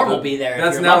 Norm will be there if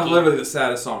That's you're now lucky. literally the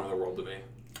saddest song in the world to me.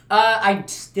 I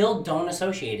still don't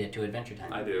associate it to Adventure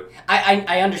Time. I do.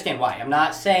 I understand why. I'm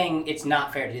not saying it's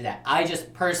not fair to do that. I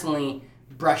just personally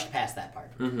brushed past that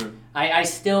part. I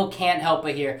still can't help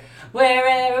but hear where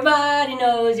everybody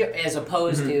knows your, as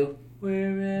opposed to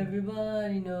where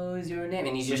everybody knows your name,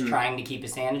 and he's just trying to keep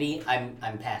his sanity. I'm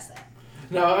past that.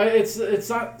 No, it's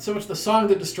not so much the song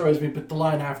that destroys me, but the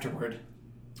line afterward.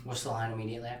 What's the line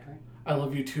immediately after? I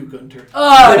love you too, Gunter.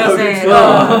 Oh,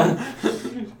 that's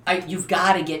it. You've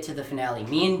got to get to the finale.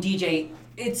 Me and DJ,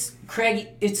 it's Craig.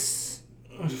 It's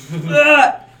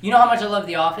you know how much I love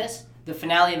The Office. The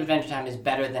finale of Adventure Time is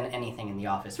better than anything in The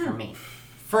Office for me.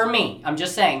 For me, I'm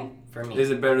just saying. For me,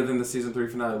 Is it better than the season 3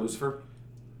 finale of Lucifer?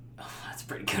 that's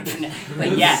pretty good.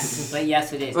 But yes,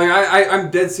 it is. Like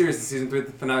I'm dead serious. The season 3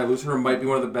 finale of Lucifer might be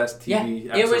one of the best TV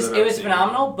Yeah, episodes I've it ever was seen.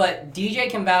 phenomenal. But DJ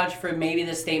can vouch for maybe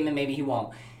this statement, maybe he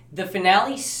won't. The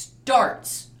finale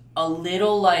starts a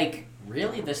little like,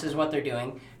 really, this is what they're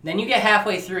doing. Then you get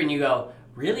halfway through and you go,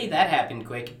 really, that happened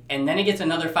quick. And then it gets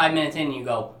another 5 minutes in and you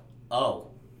go, oh,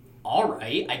 all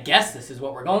right, I guess this is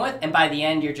what we're going with. And by the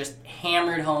end, you're just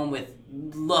hammered home with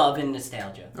love and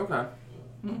nostalgia. Okay.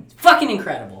 It's fucking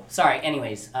incredible. Sorry.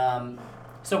 Anyways,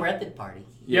 so we're at the party.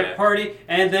 Yep, party,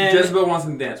 and then Jezebel wants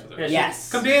him to dance with her. Yeah, she-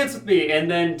 Yes. come dance with me, and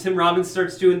then Tim Robbins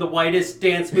starts doing the whitest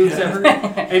dance moves ever,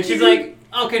 and she's like,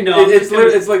 okay, no, It's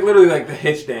like literally like the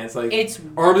hitch dance. Like It's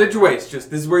arms at your waist.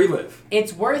 Just this is where you live.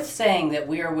 It's worth saying that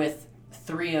we are with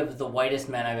 3 of the whitest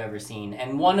men I've ever seen,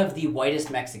 and one of the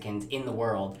whitest Mexicans in the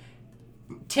world.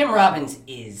 Tim Robbins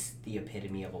is the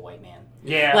epitome of a white man.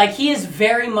 yeah, Like, he is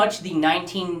very much the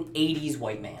 1980s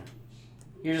white man.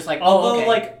 You're just like, oh, although okay.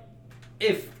 like,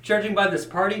 if judging by this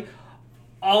party,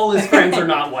 all his friends are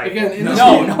not white. Again, in this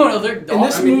no, movie, they're In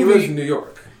this I mean, he movie- lives in New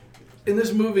York. in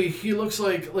this movie, he looks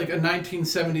like a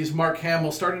 1970s Mark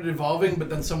Hamill started evolving, but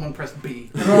then someone pressed B.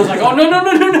 Everyone's like, oh,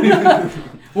 no.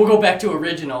 We'll go back to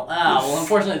original. Well,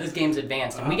 unfortunately, this game's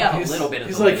advanced, and we got a little bit of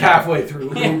He's the like original. halfway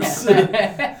through. Oops.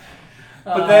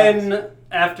 But then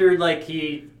after like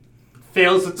he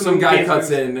fails with Some the guy dance cuts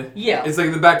moves, in. Yeah. It's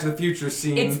like the Back to the Future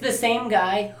scene. It's the same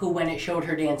guy who, when it showed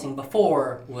her dancing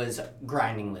before, was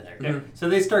grinding with her. Yeah. So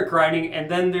they start grinding, and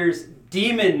then there's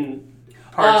demon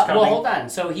parts coming. Well, hold on.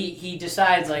 So he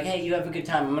decides, like, hey, you have a good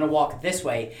time. I'm going to walk this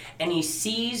way. And he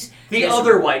sees The this-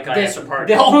 other white guy this, at the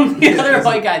party. The only other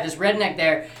white guy, this redneck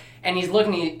there. And he's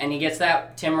looking, and he gets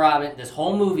that Tim Robbins. This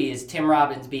whole movie is Tim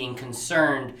Robbins being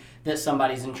concerned that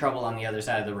somebody's in trouble on the other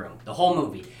side of the room. The whole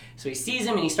movie. So he sees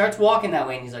him, and he starts walking that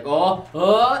way, and he's like, oh.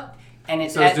 And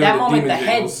it's Starts at doing that the moment demon the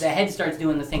jiggles. head starts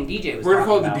doing the thing DJ was We're gonna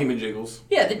call it talking the about. demon jiggles.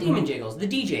 Yeah, the demon jiggles, the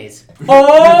DJs.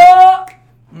 Oh!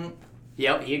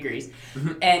 Yep, he agrees.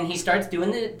 And he starts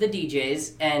doing the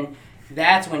DJs, and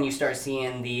that's when you start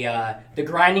seeing the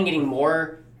grinding getting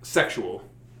more Sexual.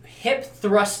 hip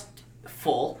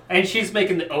thrustful, And she's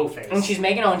making the O face. and she's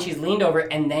making and she's leaned over,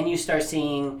 and then you start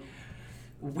seeing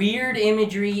weird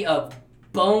imagery of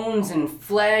bones and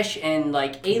flesh and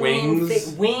like alien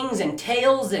Wings. wings and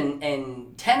tails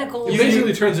and tentacles. He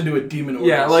basically turns into a demon.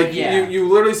 Yeah, Orcus. like Yeah. You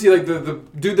literally see like the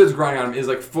dude that's grinding on him is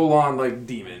like full on like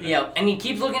demon. Yeah, and he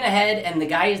keeps looking ahead, and the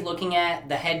guy is looking at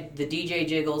the head, the DJ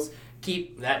jiggles.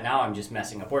 Now I'm just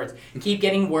messing up words. Keep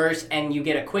getting worse, and you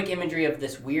get a quick imagery of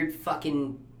this weird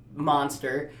fucking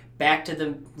monster, back to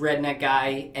the redneck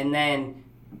guy, and then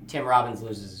Tim Robbins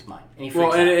loses his mind. And he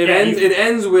freaks Well, and out. it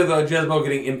ends with Jezebel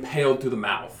getting impaled through the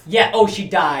mouth. Yeah, she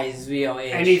dies,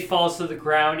 and he falls to the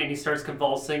ground and he starts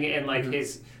convulsing, and like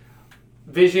his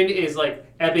Vision is like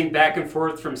ebbing back and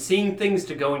forth from seeing things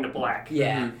to going to black.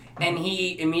 Yeah. And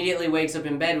he immediately wakes up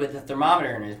in bed with a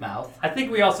thermometer in his mouth. I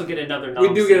think we also get another nom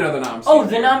We do scene. get another nom. Oh, scene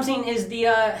the here. nom scene is the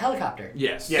helicopter.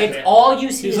 Yes. Yeah. It's all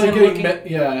you see He's is like him getting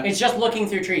looking. yeah. It's just looking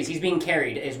through trees. He's being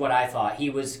carried, is what I thought. He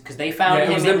was, because they found Yeah,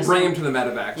 him. it was in them the bring scene. him to the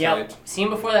medevac Yep. site. Scene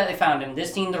before that, they found him.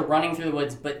 This scene, they're running through the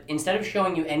woods, but instead of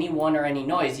showing you anyone or any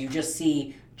noise, you just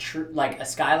see like a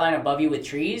skyline above you with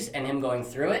trees and him going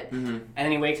through it. Mm-hmm. And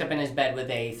then he wakes up in his bed with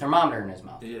a thermometer in his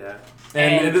mouth. Yeah.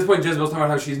 And at this point, Jezebel's talking about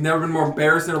how she's never been more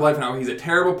embarrassed in her life and how he's a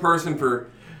terrible person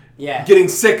for Yeah. getting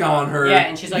sick on her. Yeah,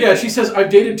 and she's like, Yeah, she says, I've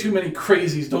dated too many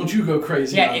crazies. Don't you go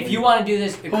crazy. yeah, on if me." you want to do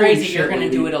this crazy, shit, you're going to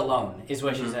lady. do it alone, is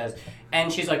what she says. And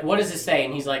she's like, what does this say?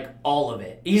 And he's like, all of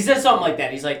it. He says something like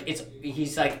that. He's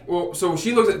like, Well, so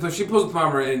she looks at, so she pulls the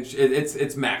thermometer and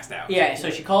it's maxed out. yeah, so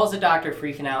she calls the doctor,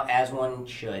 freaking out, as one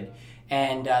should.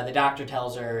 And the doctor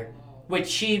tells her, which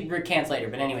she recants later,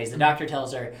 but anyways, the doctor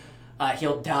tells her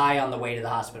he'll die on the way to the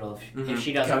hospital if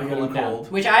she doesn't Gotta get cool him him down.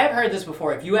 cold. Which I have heard this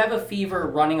before. If you have a fever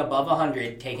running above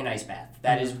 100, take an ice bath.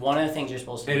 That is one of the things you're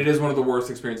supposed to And do. it is one of the worst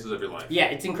experiences of your life. Yeah,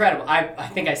 it's incredible. I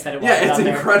think I said it while I Yeah, was it's out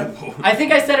there. incredible. I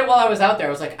think I said it while I was out there.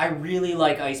 I was like, I really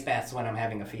like ice baths when I'm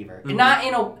having a fever. Mm-hmm. And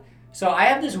not, so I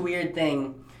have this weird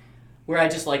thing where I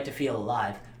just like to feel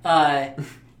alive.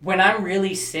 When I'm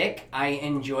really sick, I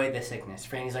enjoy the sickness.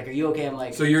 Franny's like, are you okay? I'm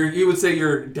like, So you would say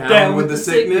you're down with the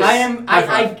sickness? I am. High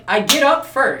five. I get up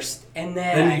first, and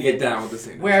then Then you get down with the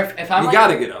sickness. Where if I'm You like,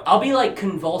 gotta get up. I'll be like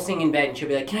convulsing in bed, and she'll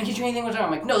be like, "Can I get you anything?" What's wrong?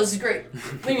 I'm like, "No, this is great.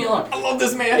 Leave me alone." I love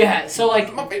this man. Yeah. So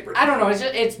like, My favorite. I don't know.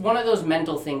 It's one of those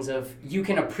mental things of you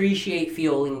can appreciate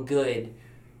feeling good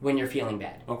when you're feeling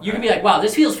bad. Okay. You can be like, "Wow,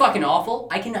 this feels fucking awful.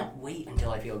 I cannot wait until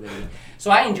I feel good." So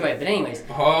I enjoy it. But anyways,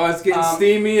 Oh, it's getting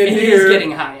steamy in it here. is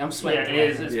getting hot. I'm sweating. Yeah, it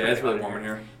is. It's Yeah, pretty it's really hot. warm in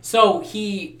here. So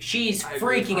she's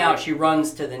freaking out. She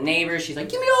runs to the neighbors. She's like,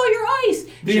 "Give me all your ice."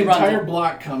 The she entire runs.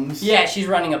 block comes Yeah, she's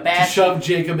running a to bath. shove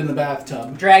Jacob in the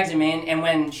bathtub. Drags him in, and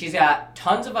when she's got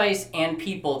tons of ice and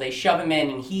people, they shove him in,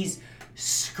 and he's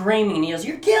screaming, and he yells,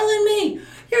 "You're killing me!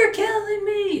 You're killing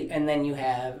me!" And then you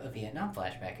have a Vietnam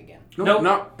flashback again. Nope.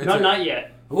 No, it's Not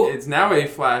yet. It's now a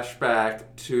flashback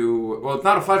to. Well, it's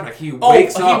not a flashback. He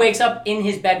wakes up. He wakes up in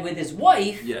his bed with his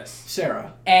wife, Yes.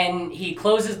 Sarah. and he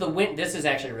closes the window. This is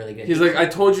actually really good. He's like, I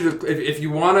told you to. If you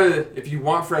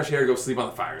want fresh air, go sleep on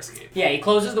the fire escape. Yeah, he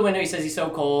closes the window. He says he's so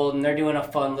cold, and they're doing a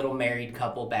fun little married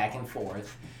couple back and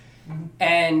forth.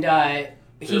 And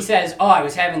he says, "Oh, I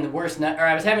was having the worst night, or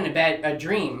I was having a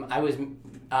dream. I was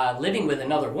living with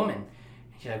another woman."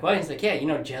 She's like, "What?" He's like, "Yeah, you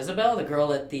know Jezebel, the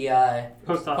girl at the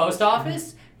post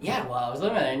office." Yeah, well, I was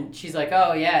living with her, and she's like,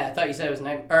 "Oh yeah, I thought you said it was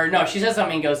nice." Or no, she says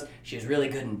something. And goes, "She was really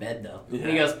good in bed, though." And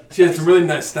he goes, She has some really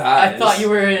nice thighs. "I thought you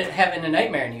were having a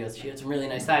nightmare." And he goes, "She had some really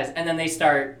nice thighs." And then they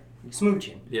start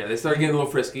smooching. Yeah, they start getting a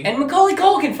little frisky. And Macaulay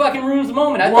Culkin fucking ruins the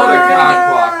moment. I What thought a they were gonna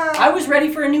cock block. I was ready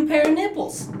for a new pair of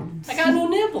nipples. I got no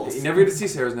nipples. You never get to see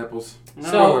Sarah's nipples.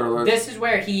 Spoiler So alert. this is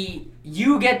where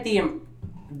you get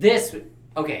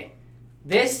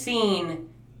this scene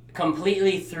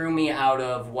completely threw me out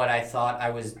of what I thought I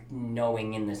was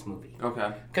knowing in this movie.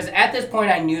 Okay. Because at this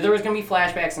point I knew there was going to be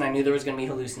flashbacks and I knew there was going to be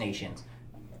hallucinations.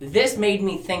 This made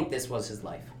me think this was his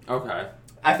life. Okay.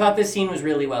 I thought this scene was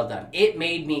really well done. It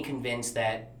made me convinced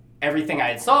that everything I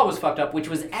had saw was fucked up, which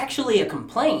was actually a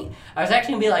complaint. I was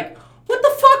actually going to be like, what the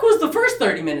fuck was the first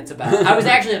 30 minutes about? I was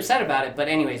actually upset about it, but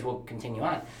anyways, we'll continue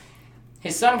on.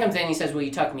 His son comes in, he says, "Will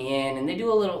you tuck me in?" And they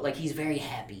do a little, like, he's very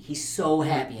happy. He's so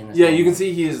happy in this Yeah, moment. you can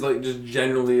see he is like just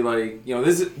generally like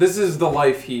this is the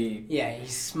life he. Yeah,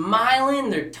 he's smiling,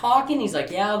 they're talking, he's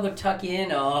like, "Yeah, I'll go tuck you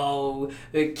in." Oh,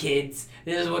 the kids.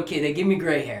 This is what kids, they give me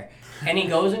gray hair. And he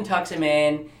goes and tucks him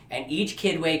in, and each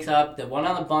kid wakes up. The one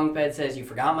on the bunk bed says, "You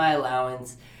forgot my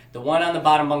allowance." The one on the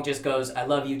bottom bunk just goes, "I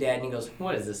love you, Dad." And he goes,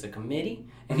 "What is this, a committee?"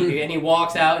 And he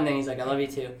walks out, and then he's like, "I love you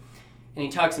too." And he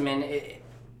tucks him in.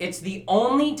 It's the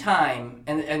only time,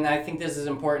 and I think this is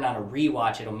important on a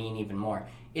rewatch, it'll mean even more.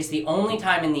 It's the only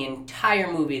time in the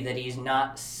entire movie that he's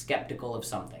not skeptical of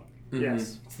something.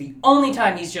 Yes. It's the only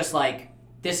time he's just like,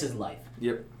 this is life.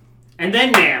 Yep. And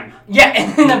then Nam. Yeah,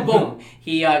 and then boom.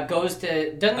 He goes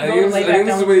to, doesn't he go to lay I back think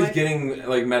this down is with what his he's getting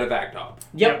like medevaced up.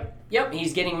 Yep,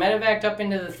 he's getting medevaced up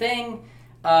into the thing,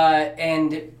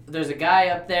 and there's a guy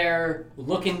up there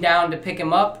looking down to pick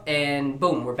him up, and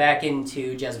boom, we're back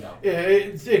into Jezebel. Yeah,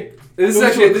 it This goes is to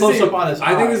actually a close up on his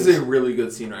I think this is eyes. a really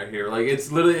good scene right here. Like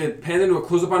it's literally it pans into a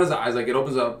close up on his eyes. Like it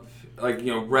opens up, like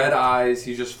red eyes.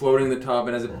 He's just floating in the tub,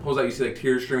 and as it pulls out, you see like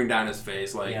tears streaming down his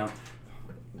face. Like, Yeah.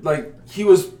 like he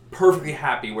was perfectly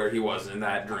happy where he was in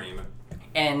that dream.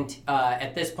 And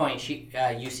at this point,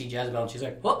 you see Jezebel, and she's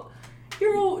like, "Whoop!"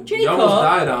 Jacob. You almost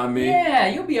died on me. Yeah,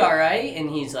 you'll be all right. And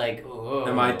he's like, oh.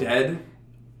 Am I dead?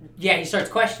 Yeah, he starts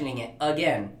questioning it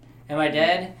again. Am I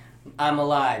dead? I'm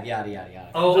alive. Yada yada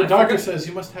yada. Oh, The I doctor forgot- says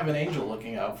you must have an angel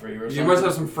looking out for you or You something. must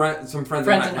have some friends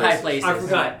Friends in high places. I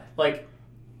forgot. Like,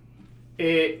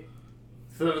 it,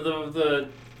 the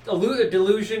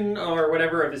delusion or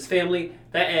whatever of his family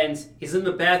that ends. He's in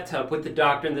the bathtub with the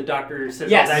doctor, and the doctor says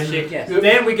Yes, all that shit. yes.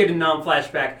 Then we get a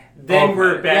non-flashback. Then Okay.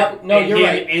 we're back. Yep, no, and you're him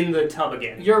right. in the tub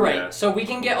again. You're right. Yeah. So we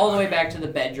can get all the way back to the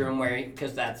bedroom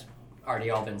because that's already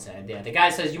all been said. Yeah, the guy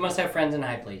says you must have friends in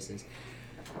high places.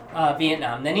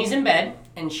 Vietnam. Then he's in bed,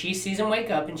 and she sees him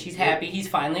wake up, and she's happy. He's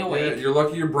finally Yeah, awake. you're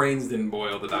lucky your brains didn't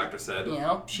boil, the doctor said. You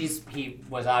know, he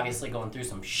was obviously going through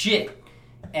some shit,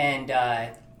 and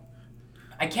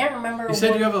I can't remember. He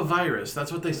said what- you have a virus.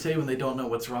 That's what they say when they don't know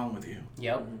what's wrong with you.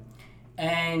 Yep.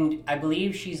 And I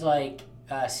believe she's like,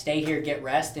 stay here, get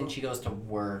rest, and she goes to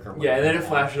work or whatever. Yeah, and then it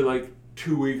flashed like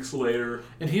 2 weeks later.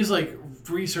 And he's like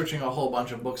researching a whole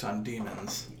bunch of books on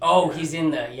demons. Oh, he's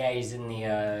in the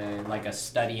like a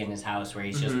study in his house where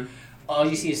he's just all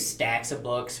you see is stacks of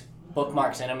books,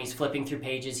 bookmarks in them. He's flipping through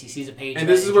pages. He sees a page. And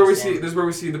that this is where we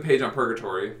interests see him. the page on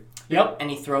Purgatory. Yep, and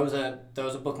he throws a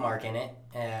bookmark in it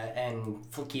and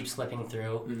keeps flipping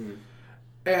through.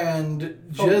 And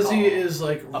Phone Jesse call. is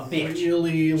like A bitch.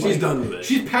 really. She's like, done with it.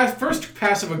 She's first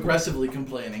passive aggressively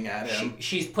complaining at him.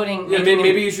 She's putting. Yeah, making him-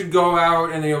 maybe you should go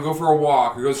out and go for a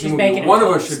walk or go see a She's movie. making him One of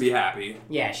us toast. should be happy.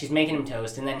 Yeah, she's making him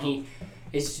toast, and then he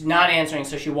is not answering.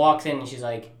 So she walks in and she's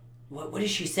like, "What does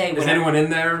she say? Is anyone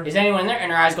in there? Is anyone in there?"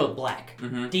 And her eyes go black.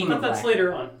 Mhm. I Demon thought that's black.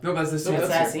 later on. No, that's this scene. That's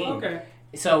that scene. Okay.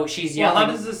 So she's Well, yelling.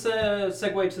 how does this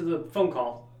segue to the phone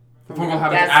call? The phone call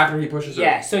happens That's- after he pushes her.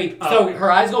 Yeah, so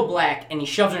her eyes go black, and he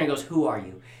shoves her and he goes, "Who are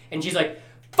you?" And she's like,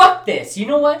 "Fuck this! You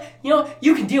know what?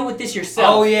 You can deal with this yourself."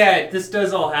 Oh yeah, this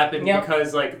does all happen Yep.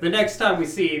 because like the next time we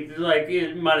see, like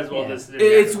it might as well Yeah. just.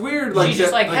 It's weird. Like she's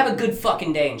just that- like, "Have a good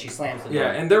fucking day," and she slams the door.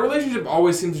 Yeah, and their relationship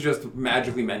always seems to just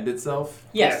magically mend itself.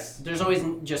 Yes, there's always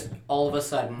just all of a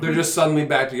sudden. They're just suddenly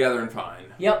back together and fine.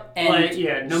 Yep, and Like,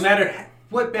 yeah, no matter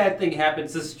what bad thing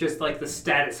happens, this is just like the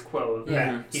status quo Yeah.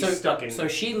 that he's stuck in. So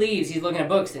she leaves. He's looking at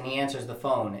books, and he answers the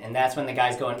phone, and that's when the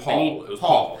guy's going, Paul. It was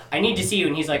Paul. I need to see you."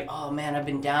 And he's like, "Oh man, I've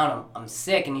been down. I'm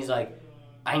sick." And he's like,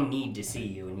 "I need to see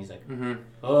you." And he's like,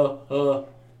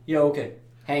 "Yeah, okay."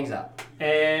 Hangs up.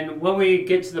 And when we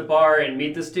get to the bar and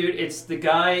meet this dude, it's the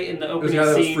guy in the It was opening the guy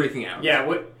that was scene. freaking out. Yeah,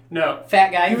 what? No.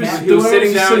 Fat guy. He was- fat- He was The way sitting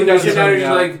he was down, sitting he was down, sitting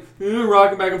down, he's and he's like,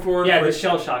 rocking back and forth. Yeah, like, the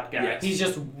shell shocked guy. Yes. He's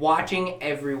just watching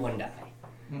everyone die.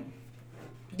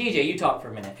 DJ, you talk for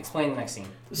a minute. Explain the next scene.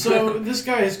 So this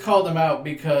guy has called him out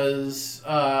because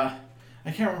I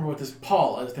can't remember what this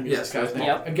Paul I think is Yes, this guy's that's name.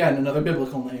 Paul. Again, another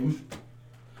biblical name.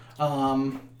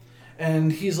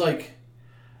 And he's like,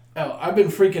 "Oh, I've been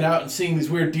freaking out and seeing these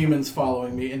weird demons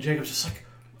following me." And Jacob's just like,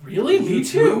 "Really? Me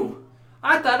too."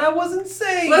 I thought I wasn't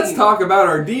saying. Let's talk about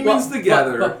our demons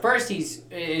together. But first,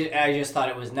 I just thought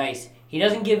it was nice. He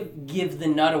doesn't give the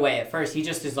nut away at first. He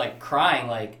just is like crying,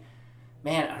 like,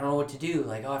 "Man, I don't know what to do.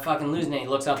 Like, oh, I fucking losing it." He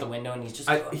looks out the window and he's just,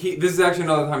 This is actually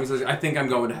another time he says, I think I'm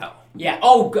going to hell. yeah.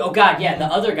 Oh God, yeah. The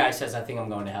other guy says, "I think I'm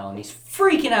going to hell," and he's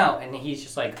freaking out, and he's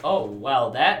just like, "Oh,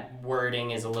 well, that wording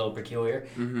is a little peculiar."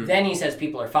 Then he says,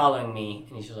 "People are following me,"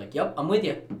 and he's just like, "Yep, I'm with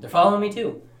you. They're following me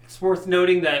too." It's worth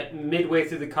noting that midway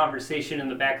through the conversation in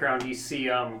the background, you see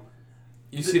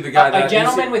You see the guy A that...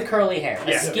 gentleman with curly hair, a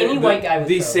Yeah. skinny white guy with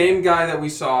The curly same guy that we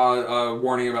saw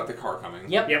warning about the car coming.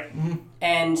 Yep. Yep.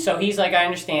 And so he's like, "I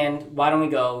understand. Why don't we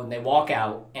go?" And they walk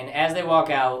out. And as they walk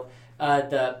out,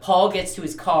 the Paul gets to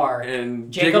his car. And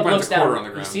Jacob finds looks a quarter down. on the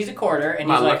He ground. sees a quarter, and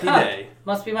My he's like, lucky day.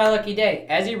 Must be my lucky day."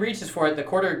 As he reaches for it, the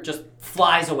quarter just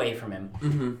flies away from him.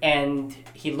 Mm-hmm. And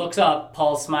he looks up.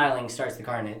 Paul's smiling. Starts the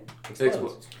car, and it explodes.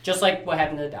 Explodes. Just like what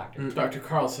happened to the doctor. Dr.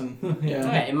 Carlson. Yeah,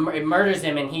 yeah. it murders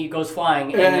him, and he goes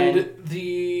flying. And And then,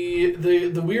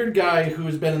 the weird guy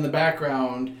who's been in the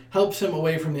background helps him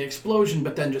away from the explosion,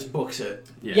 but then just books it.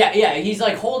 yeah, he's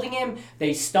like holding him.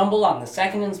 They stumble on the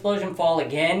second explosion, fall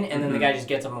again, and then the guy just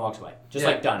gets up and walks away. Just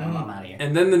Yeah. like, done. I'm out of here.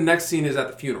 And then the next scene is at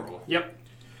the funeral. Yep.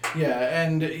 Yeah,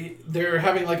 and they're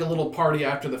having like a little party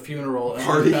after the funeral. And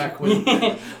Party? he's back with.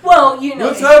 Well, you know,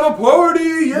 Let's have a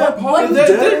party! Yeah, Paul's that,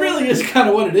 dead! that really is kind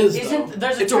of what it is, though. isn't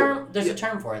there's a It's term? There's a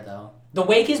term for it though. The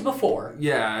wake is before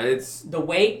Yeah, it's... the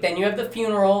wake. Then you have the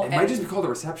funeral. It and might just be called a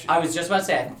reception. I was just about to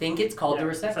say. I think it's called Yeah. the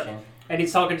reception. And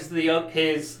he's talking to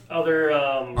his other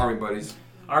Army buddies.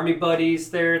 army buddies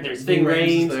there. There's Ving Ving Rhames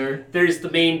is Rhames. there. There's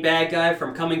the main bad guy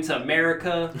from Coming to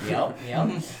America. Yep.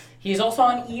 He's also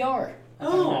on ER.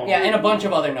 Oh. Yeah, and a bunch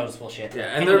of other noticeable shit. Yeah,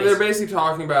 and Anyways, they're basically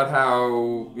talking about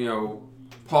how,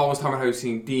 Paul was talking about how he's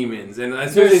seeing demons, and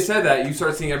as soon as they said that, you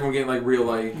start seeing everyone getting like real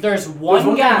like. There's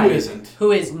one guy guy isn't.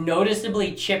 who is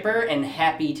noticeably chipper and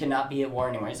happy to not be at war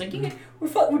anymore. He's like,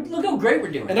 look how great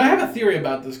we're doing. And I have a theory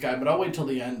about this guy, but I'll wait till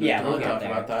the end Yeah, to we'll get talk there.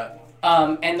 about that.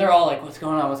 And they're all like, what's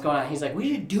going on? What's going on? He's like,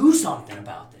 we should do something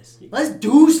about this. Let's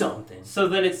do something. So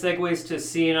then it segues to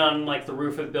seeing on like the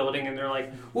roof of the building, and they're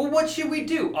like, "Well, what should we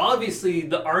do? Obviously,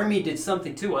 the army did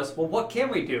something to us. Well, what can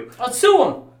we do? Let's sue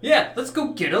them. Yeah, let's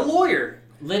go get a lawyer."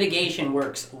 Litigation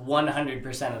works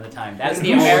 100% of the time. That's And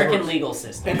the who- American legal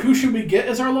system. And who should we get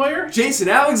as our lawyer? Jason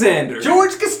Alexander.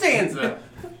 George Costanza.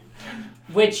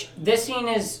 Which this scene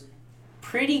is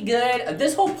pretty good.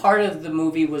 This whole part of the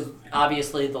movie was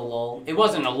obviously the lull. It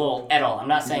wasn't a lull at all. I'm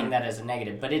not saying that as a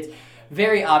negative, but it's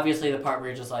very obviously the part where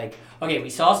you're just like, okay, we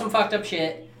saw some fucked up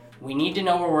shit. We need to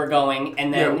know where we're going,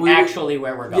 and then actually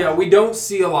where we're going. Yeah, we don't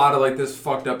see a lot of like this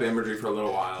fucked up imagery for a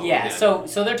little while. Yeah, again.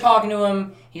 so they're talking to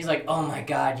him. He's like, "Oh my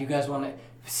God, you guys want to?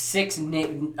 6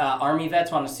 army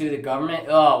vets want to sue the government?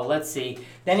 Oh, let's see."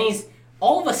 Then he's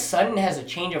all of a sudden has a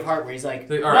change of heart where he's like,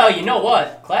 All "Well, right. you know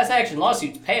what? Class action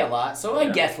lawsuits pay a lot, so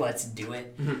I guess let's do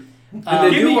it." And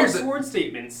they Give do me your want- sworn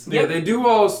statements. Yeah, Yep. they do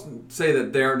all say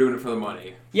that they aren't doing it for the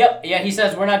money. Yep, yeah, he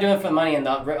says we're not doing it for the money, and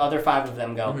the other 5 of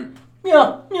them go,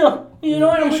 "Yeah, you know,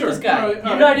 I'm with Sure, this guy, all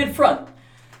right. United Front,"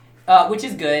 which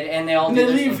is good, and they all And do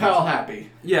they this leave thing. Hal happy.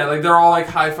 Yeah, like they're all like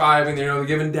high fiving, they're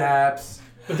giving daps.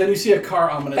 But then you see a car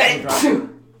ominously drive.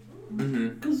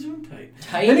 Mm-hmm.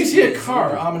 Tight Then you see a as-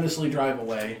 car ominously drive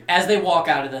away. As they walk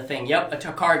out of the thing, yep,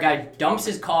 a car guy dumps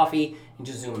his coffee and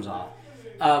just zooms off.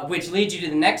 Which leads you to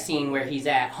the next scene where he's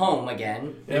at home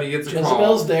again. And he gets a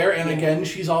Jezebel's call. there, and again,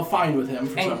 she's all fine with him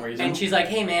for some reason. And she's like,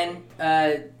 "Hey man,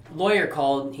 lawyer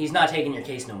called. He's not taking your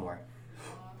case no more."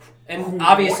 And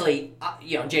obviously,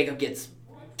 Jacob gets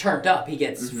turned up. He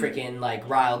gets freaking like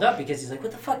riled up because he's like,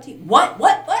 "What the fuck?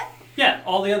 What? Yeah,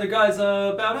 all the other guys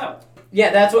bowed out.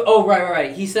 Yeah, that's what. Oh,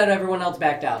 right. He said everyone else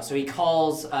backed out, so he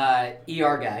calls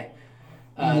ER guy,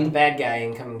 the bad guy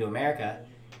in Coming to America,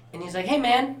 and he's like, "Hey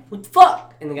man, what the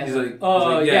fuck?" And the guy's He's like, like,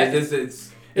 "Oh yeah, yeah."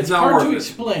 it's not hard worth to it.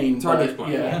 explain. It's hard to but,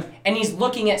 explain. Yeah. And he's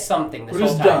looking at something this What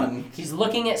whole is time. done? He's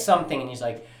looking at something, and he's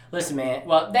like, "Listen, man."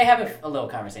 Well, they have a little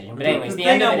conversation, but anyways, The the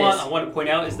end thing of it I is, want to point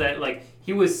out is that like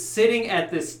he was sitting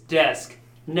at this desk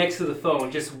next to the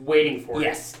phone, just waiting for it.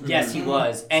 yes, he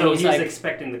was, and So he's he was like,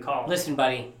 expecting the call. "Listen,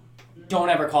 buddy, don't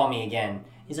ever call me again."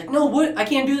 He's like, "No, what? I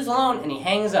can't do this alone." And he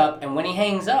hangs up, and when he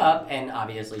hangs up, and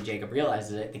obviously Jacob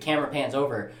realizes it, the camera pans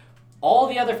over. All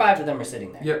the other 5 of them are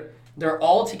sitting there. Yep. They're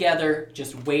all together,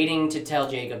 just waiting to tell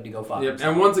Jacob to go fuck Yep.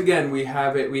 himself. And once again, we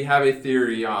have a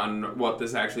theory on what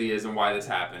this actually is and why this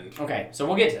happened. Okay, so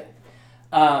we'll get to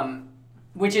it.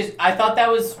 Which is, I thought that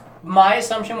was my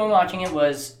assumption when watching it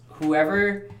was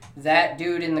whoever that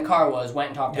dude in the car was went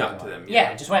and talked to Got everyone. to them,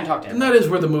 yeah. Just went and talked to And everyone. that is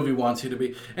where the movie wants you to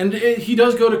be. And he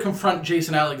does go to confront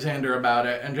Jason Alexander about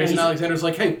it, and Jason he's- Alexander's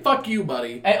like, "Hey, fuck you,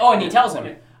 buddy." And he tells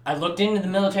him, "I looked into the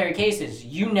military cases.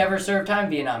 You never served time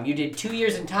in Vietnam. You did 2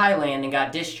 years in Thailand and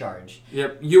got discharged."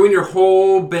 Yep. You and your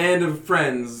whole band of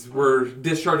friends were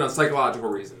discharged on psychological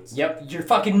reasons. Yep, you're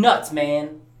fucking nuts,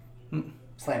 man.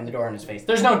 Slam the door in his face.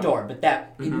 There's no door, but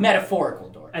that metaphorical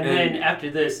door. And then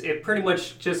after this, it pretty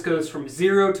much just goes from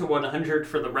 0 to 100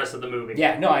 for the rest of the movie.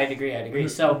 Yeah, no, I'd agree.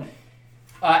 So,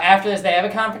 after this, they have a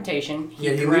confrontation.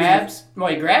 He he grabs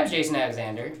Jason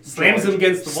Alexander. Slams him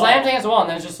against the wall. Slams him against the wall, and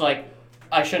then it's just like,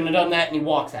 "I shouldn't have done that," and he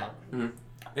walks out. And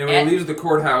when he leaves the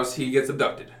courthouse, he gets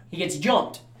abducted. He gets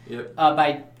jumped Yep.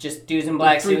 by just dudes in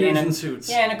black 3 suits. dudes in suits.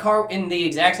 Yeah, in a car, in the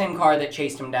exact same car that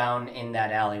chased him down in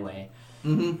that alleyway.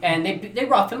 And they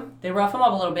rough him. They rough him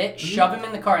up a little bit, shove him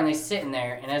in the car, and they sit in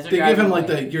there. And as they're They driving give him like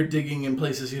away- the "you're digging in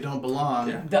places you don't belong."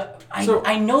 Yeah.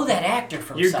 I know that actor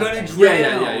from You're something. gonna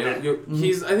Yeah.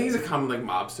 He's. I think he's a common like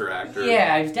mobster actor.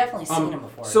 Yeah, I've definitely seen him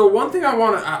before. So one thing I'm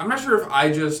not sure if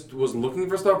I just was looking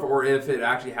for stuff or if it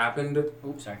actually happened.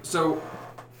 Oops, sorry. So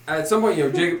at some point,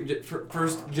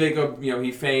 Jacob,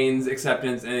 he feigns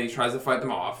acceptance and he tries to fight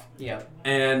them off. Yeah.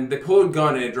 And they pull a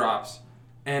gun and it drops.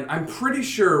 And I'm pretty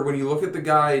sure when you look at the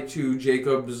guy to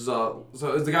Jacob's, so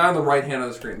it's the guy on the right hand of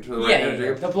the screen, to the right hand of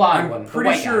Jacob. the blonde I'm one, the pretty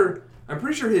white guy. sure. I'm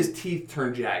pretty sure his teeth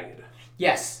turn jagged.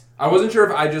 Yes. I wasn't sure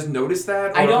if I just noticed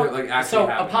that or I don't. if it actually So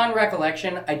happened. upon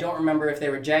recollection, I don't remember if they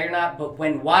were jagged or not. But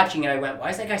when watching it, I went, "Why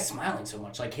is that guy smiling so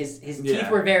much?" Like his teeth Yeah.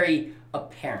 were very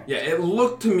apparent. Yeah, it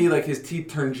looked to me like his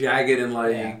teeth turned jagged and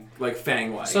Yeah. like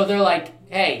fang-like. So they're like,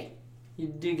 "Hey,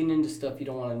 you're digging into stuff you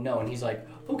don't want to know," and he's like,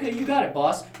 "Okay, you got it,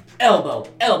 boss. Elbow,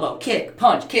 kick,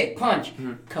 punch,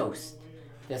 coast.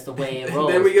 That's the way it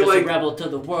rolls. then we get, Just like- a rebel to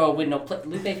the world with no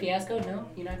Lupe Fiasco. No,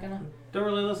 you're not gonna. Don't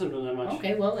really listen to him that much.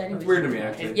 Okay, well, anyways. It's weird to me,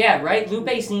 actually. Yeah, right? Lupe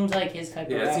seems like his type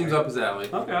of Yeah, it rapper. seems up his alley.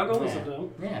 Okay, I'll go listen to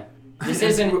him. Yeah. This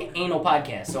is an anal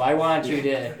podcast, so I want you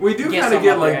to. We do get kind of some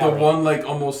get up like your the alley. one like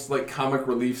almost like comic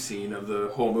relief scene of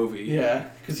the whole movie. Yeah,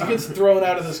 because he gets thrown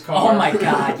out of this car. Oh my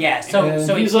god, yeah. So and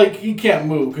so he's like, he can't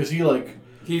move because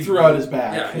he threw out his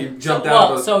back. Yeah, he So, jumped out.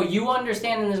 well, of so you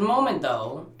understand in this moment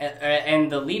though,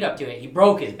 and the lead up to it, he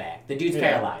broke his back. The dude's Yeah.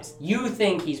 paralyzed. You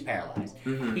think he's paralyzed.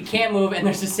 Mhm. He can't move, and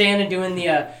there's a Santa doing the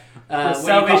what do you call-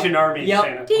 Salvation Army Yep.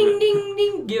 Santa. Ding ding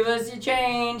ding. Give us your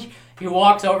change. He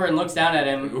walks over and looks down at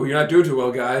him. Oh, you're not doing too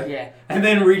well, guy. Yeah. And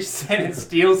then reaches in and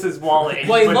steals his wallet.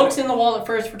 Well, he But- looks in the wallet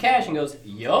first for cash and goes,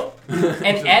 yup. And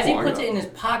Just as he walk puts up. it in his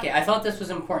pocket, I thought this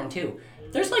was important too.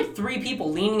 There's like 3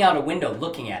 people leaning out a window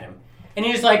looking at him. And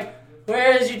he's like,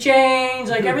 where's your change?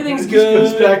 Like, everything's It just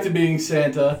goes good. back to being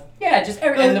Santa. Yeah, just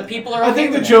and the people are I okay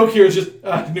think the with joke here is just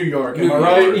New York. Am New I York.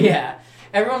 right? it. Yeah.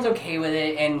 Everyone's okay with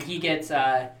it, and he gets,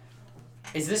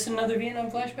 is this another Vietnam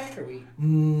flashback, or we?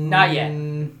 Not yet.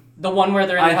 The one where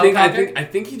they're in the helicopter? I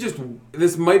think he just.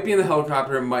 This might be in the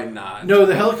helicopter. It might not. No,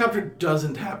 the helicopter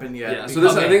doesn't happen yet. Yeah. So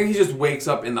this, I Okay. think he just wakes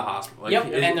up in the hospital. Like, Yep,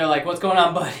 and they're like, what's going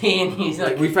on, buddy? And he's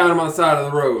like like, we found him on the side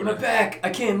of the road. my back, I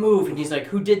can't move. And he's like,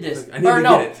 who did this? Like, I need or to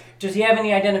no, get it. does he have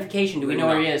any identification? Do we know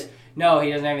No. where he is? No,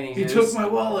 he doesn't have anything. He took my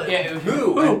wallet. Yeah,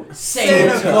 Who?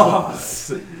 Santa.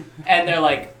 Claus. And they're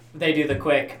like, they do the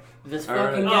quick, this All right.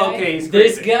 fucking Oh, guy, okay, he's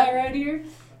this crazy. guy right here.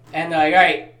 And they're like, all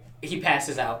right, he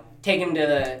passes out. Take him to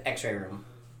the x-ray room.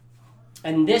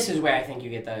 And this is where I think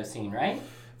you get the scene, right?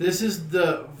 This is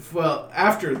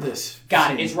after this. Got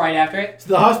scene. it. It's right after it. So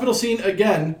the hospital scene,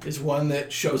 again, is one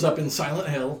that shows up in Silent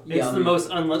Hill. It's the most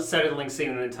unsettling scene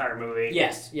in the entire movie.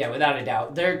 Yes, yeah, without a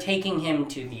doubt. They're taking him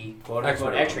to the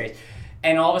quote-unquote X-ray x-rays.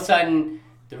 And all of a sudden,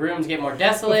 the rooms get more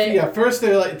desolate. Yeah, first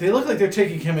they look like they're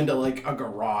taking him into like a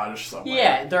garage somewhere.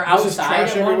 Yeah, they're There's just outside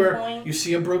trash at one everywhere. point. You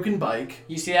see a broken bike.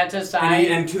 You see that to the And, side.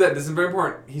 and to that, this is very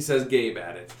important. He says Gabe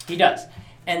at it. He does.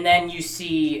 And then you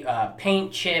see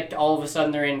paint chipped. All of a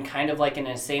sudden, they're in kind of like an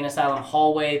insane asylum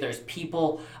hallway. There's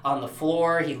people on the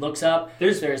floor. He looks up.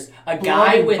 There's a Blood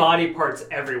guy and with. body parts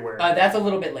everywhere. That's a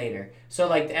little bit later. So,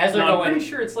 like, as they're No, I'm going. pretty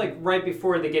sure it's like right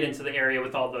before they get into the area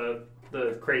with all the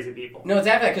crazy people. No, it's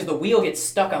after that because the wheel gets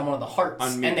stuck on one of the hearts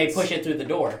On and they meats. push it through the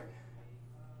door.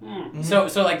 Hmm. So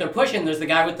like they're pushing. There's the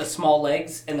guy with the small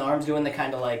legs and the arms doing the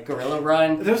kind of like gorilla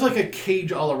run. There's like a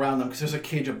cage all around them because there's a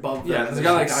cage above them. Yeah, and there's a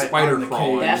guy like on spider the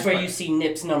crawling. cage. That's where you see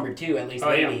Nips number 2, at least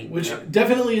Oh, yeah. maybe. Which Yeah.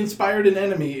 definitely inspired an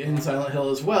enemy in Silent Hill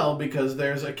as well, because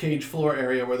there's a cage floor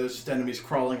area where there's enemies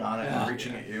crawling on it Yeah. and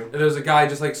reaching at you. And there's a guy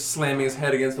just like slamming his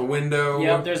head against the window.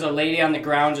 Yep, there's a lady on the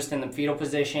ground just in the fetal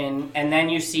position, and then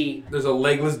you see, There's a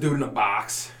legless dude in a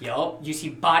box. you see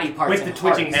body parts With the and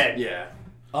twitching hearts. head. Yeah.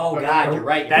 Oh god, you're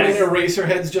right. That And is-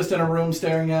 Eraserhead's just in a room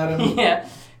staring at him. Yeah.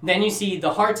 Then you see the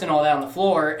hearts and all that on the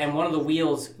floor, and one of the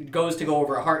wheels goes to go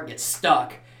over a heart, gets stuck.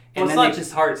 Well, And it's then not they-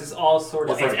 just hearts, it's all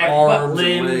sorts It's of like every- arms and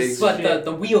limbs. legs. But shit.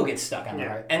 the wheel gets stuck on the Yeah.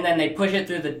 heart. And then they push it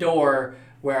through the door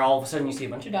where all of a sudden you see a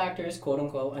bunch of doctors, quote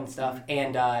unquote, and stuff.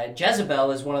 And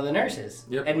Jezebel is one of the nurses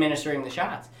Yep. administering the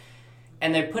shots.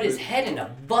 And they put his head in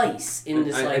a vice in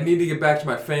this I need to get back to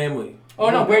my family. oh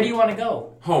no, where do you want to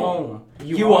go? Home.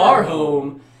 You are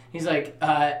home. He's like,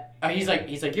 he's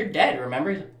like, you're dead, remember?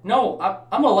 He's like, no,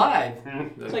 I'm alive.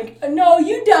 It's like, no,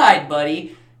 you died,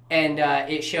 buddy. And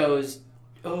it shows,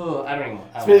 oh, I don't even know.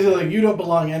 It's basically like, you don't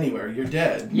belong anywhere. You're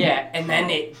dead. Yeah, and then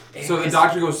it So the it's-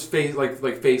 doctor goes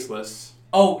like faceless.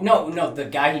 Oh, no, the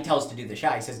guy he tells to do the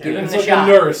shot. He says, give him It's the like shot.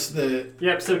 a nurse that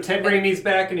Yep, so Ted Raimi's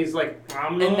back and he's like,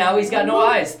 I'm And now he's got no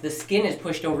eyes. The skin is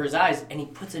pushed over his eyes, and he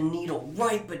puts a needle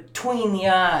right between the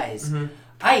eyes. Mm-hmm.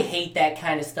 I hate that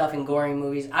kind of stuff in gory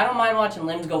movies. I don't mind watching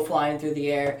limbs go flying through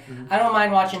the air. I don't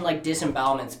mind watching, like,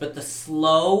 disembowelments, but the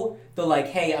slow, the, like,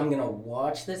 hey, I'm gonna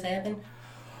watch this happen.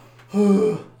 I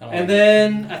don't like And it.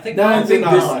 then I think That's I think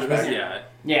not a this. flashback. Yeah.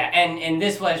 Yeah, and in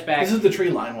this flashback, this is the tree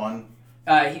line one.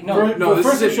 no, No, this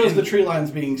first is it shows in- the tree lines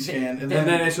being scanned, and And then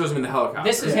then it shows him in the helicopter.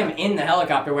 this is Yeah. him in the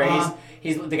helicopter where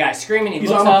he's the guy screaming. He he's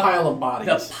looks on a up. pile of The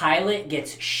bodies. pilot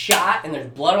gets shot, and there's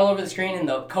blood all over the screen, and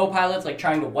the co-pilot's like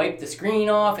trying to wipe the screen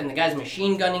off, and the guy's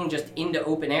machine gunning just into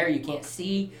open air you can't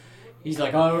see. He's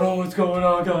like, I don't know what's going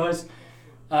on, guys.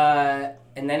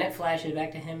 And then it flashes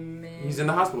back to him He's in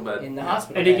the hospital bed. in the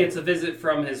hospital. and he bed. gets a visit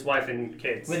from his wife and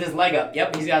kids. with his leg up.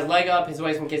 Yep, he's got his leg up. His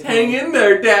wife and kids. Hang in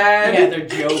there, Dad. Yeah, they're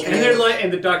joking. and they're like,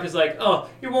 and the doctor's like, oh,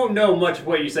 you won't know much of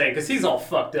what you're saying because he's all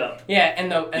fucked up. yeah,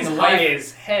 and He's the high wife.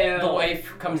 as hell. The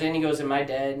wife comes in. He goes, "Am I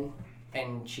dead?"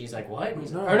 And she's like, "What?" And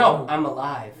he's like, No, or no, no. I'm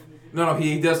alive. No,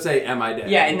 he does say, "Am I dead?"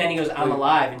 Yeah, and then he goes, "I'm Like-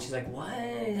 alive," and she's like, "What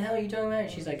the hell are you talking about?"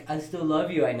 And she's like, "I still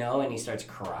love you, I know," and he starts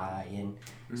crying,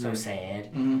 so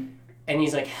sad. Mhm. and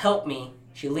he's like, help me.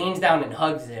 She leans down and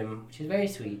hugs him. She's very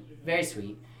sweet, very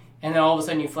sweet. And then all of a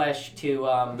sudden you flash to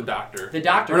the doctor. The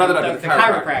doctor. Or not the doctor, the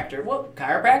chiropractor. Well,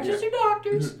 chiropractors are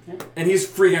doctors. And he's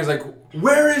freaking out. He's like,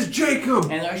 where is Jacob?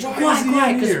 And they're like, Why is he in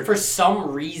quiet, here? because for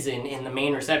some reason in the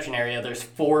main reception area, there's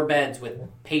 4 beds with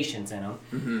patients in them.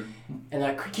 Mm-hmm. And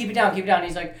they're like, keep it down. And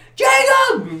he's like,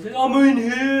 Jacob! He's like, I'm in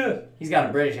here. He's got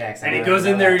a British accent. And he goes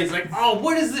in there and he's like, oh,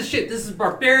 what is this shit? This is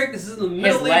barbaric. This is the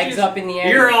Middle His legs Ages. up in the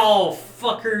air. You're all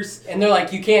fuckers. And they're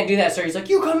like, you can't do that, sir. He's like,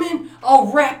 you come in,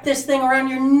 I'll wrap this thing around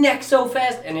your neck so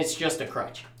fast. And it's just a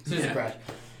crutch. It's just a crutch.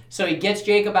 So he gets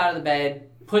Jacob out of the bed,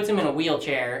 puts him in a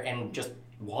wheelchair, and just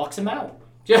walks him out.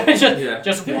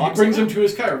 Just He walks brings him to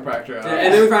his chiropractor.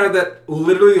 And then we found out that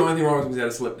literally the only thing wrong with him is he had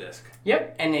a slip disc.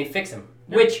 Yep, and they fix him.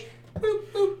 Which, boop,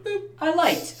 boop, boop, I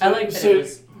liked. I liked that So it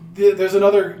was... there's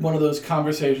another one of those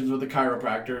conversations with the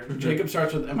chiropractor. Jacob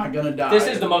starts with, "Am I gonna die?" This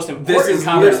is the most important This is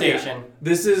conversation.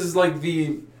 This is like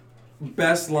the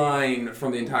best line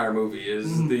from the entire movie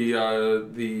is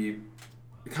the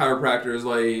chiropractor's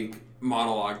like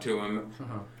monologue to him,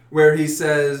 where he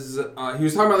says he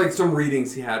was talking about like some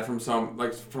readings he had from some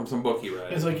book he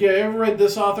read. It's like, yeah, you ever read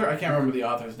this author? I can't remember the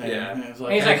author's name. Yeah. And it's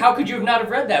And he's like, how could you have not have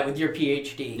read that with your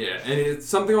PhD? Yeah, and it's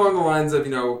something along the lines of,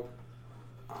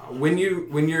 when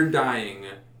you're dying,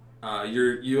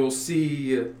 you'll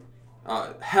see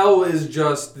hell is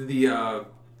just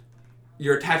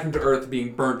your attachment to Earth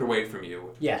being burnt away from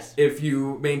you. Yes. If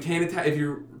you maintain if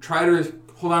you try to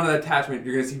hold on to that attachment,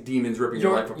 you're gonna see demons ripping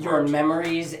your life apart. Your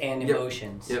memories and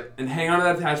emotions. Yep. And hang on to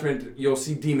that attachment, you'll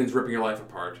see demons ripping your life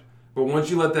apart. But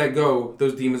once you let that go,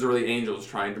 those demons are really angels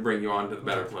trying to bring you on to the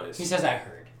better place. He says, I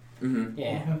heard. Mm-hmm.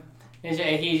 Yeah.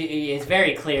 It's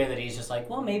very clear that he's just like,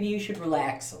 well, maybe you should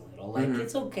relax a little. Like,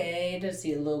 it's okay to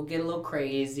get a little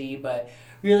crazy, but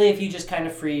really, if you just kind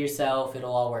of free yourself,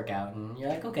 it'll all work out. And you're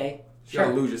like, okay, You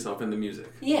gotta sure. lose yourself in the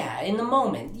music. Yeah, in the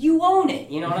moment. You own it.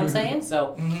 You know what I'm saying?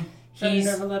 So, he's...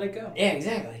 never let it go. Yeah,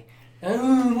 exactly.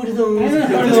 What are those?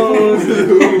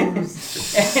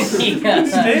 And he,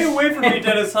 Stay away from me,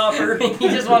 Dennis Hopper. he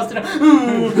just wants to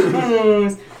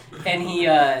know. And he,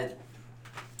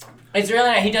 it's really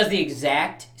nice. He does the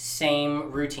exact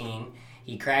same routine.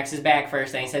 He cracks his back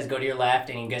first, then he says, go to your left,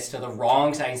 and he gets to the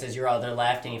wrong side, he says, your other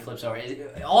left, and he flips over.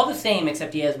 All the same,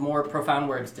 except he has more profound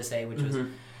words to say, which was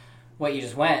what you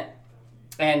just went.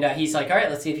 And he's like, all right,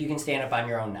 let's see if you can stand up on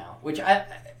your own now. Which I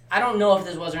don't know if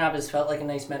this was or not, but this felt like a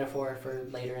nice metaphor for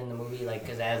later in the movie, like,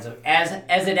 because as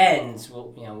it ends,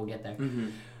 we'll get there.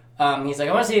 He's like,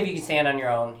 I want to see if you can stand on your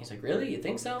own. He's like, really? You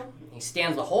think so? He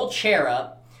stands the whole chair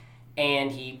up.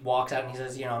 And he walks out and he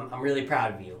says, I'm really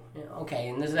proud of you. Okay,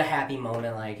 and this is a happy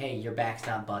moment, like, hey, your back's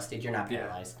not busted, you're not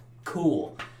paralyzed.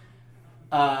 Cool.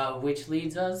 Which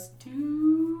leads us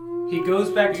to... He goes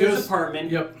back to his Yes.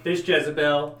 apartment. Yep. There's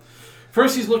Jezebel.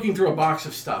 First, he's looking through a box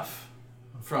of stuff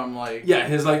from like. Yeah,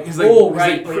 his Oh,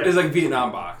 right. his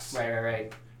Vietnam box.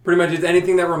 Right. Pretty much it's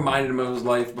anything that reminded him of his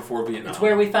life before Vietnam. It's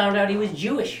where we found out he was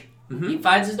Jewish. He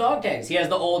finds his dog tags. He has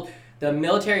the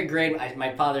military grade,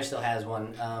 my father still has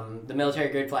one, the military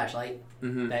grade flashlight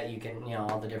that you can,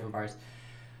 all the different parts.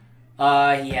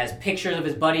 He has pictures of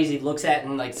his buddies he looks at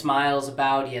and like smiles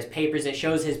about. He has papers that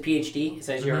shows his PhD. It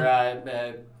says your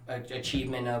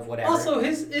achievement of whatever. Also,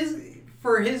 his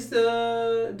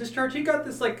discharge, he got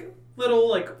this like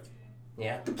little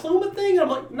diploma thing. I'm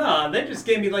like, nah, they just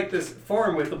gave me like this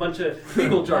form with a bunch of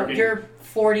legal jargon. You're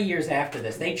 40 years after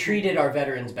this. They treated our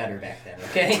veterans better back then,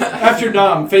 okay? After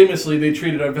Nam, famously, they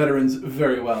treated our veterans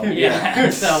very well. Yeah.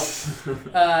 So,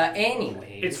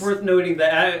 anyways. It's worth noting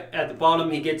that at the bottom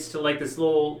he gets to like this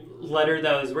little letter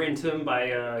that was written to him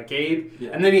by Gabe,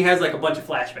 and then he has like a bunch of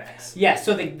flashbacks. Yeah,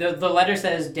 so the letter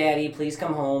says, Daddy, please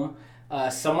come home.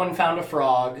 Someone found a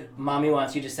frog. Mommy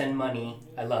wants you to send money.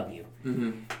 I love you.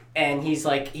 And he's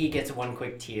like, he gets one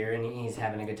quick tear and he's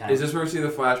having a good time. Is this where we see the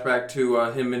flashback to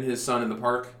him and his son in the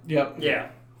park? Yep. Yeah.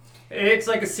 It's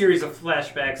like a series of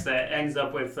flashbacks that ends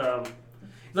up with,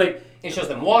 like... It shows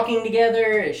them walking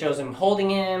together, it shows him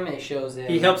holding him, it shows him...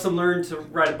 He helps him learn to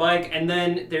ride a bike, and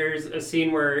then there's a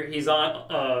scene where he's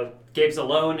on, Gabe's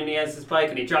alone and he has his bike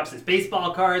and he drops his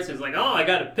baseball cards. So he's like, oh, I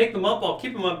gotta pick them up, I'll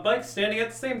keep them on bike standing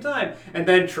at the same time. And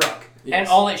then truck. Yes. And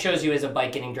all it shows you is a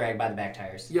bike getting dragged by the back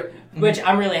tires. Yep. Which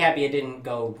I'm really happy it didn't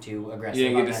go too aggressive. You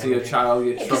didn't get to see a child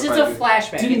get struck Because it's by a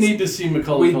flashback. Didn't It's- need to see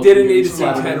Macaulay. We Culkin didn't get need to see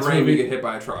slapped in Ted this Raimi movie. get hit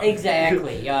by a truck.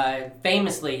 Exactly.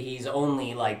 Famously, he's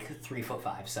only like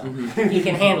 3'5", so he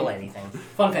can handle anything.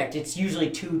 Fun fact: it's usually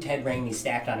 2 Ted Raimis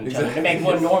stacked on each other to make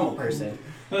one normal person.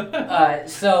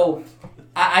 So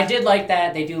I did like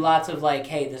that. They do lots of like,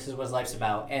 hey, this is what life's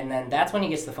about, and then that's when he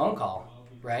gets the phone call.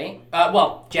 right?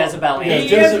 Well, Jezebel. Yeah, He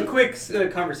is. has a quick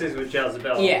conversation with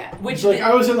Jezebel. Yeah, which It's like,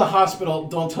 I was in the hospital.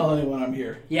 Don't tell anyone I'm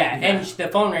here. yeah, and the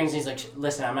phone rings. And he's like,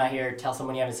 "Listen, I'm not here. Tell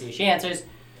someone you haven't seen." She answers,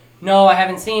 "No, I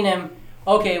haven't seen him."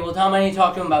 Okay, well, tell him I need to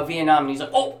talk to him about Vietnam. And he's like,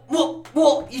 "Oh,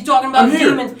 well, you talking about I'm here.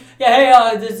 demons?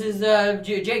 Yeah, hey, this is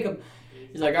Jacob."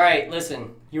 He's like, "All right,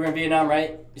 listen, you were in Vietnam,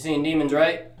 right? You seen demons,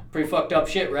 right? Pretty fucked up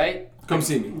shit, right? Come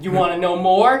see me. You want to know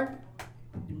more?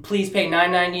 Please pay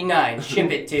 $9.99. Ship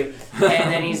it to."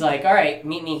 And then he's like, "All right,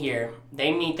 meet me here."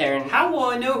 They meet there, and How will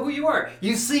I know who you are?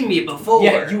 You've seen me before.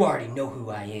 yeah, you already know who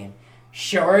I am.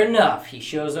 Sure enough, he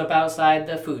shows up outside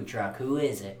the food truck. Who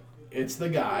is it? It's the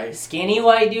guy. Skinny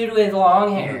white dude with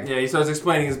long hair. Yeah, he starts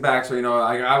explaining his backstory. You know,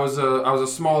 I was a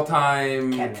small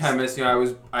time chemist. You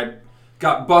know, I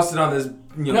got busted on this.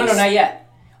 You know, No, not yet.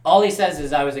 All he says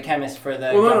is, "I was a chemist for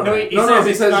the." Well, No, he No, says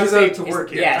he it's says not he's safe a- to work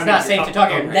here. Yeah, it's I not mean, safe to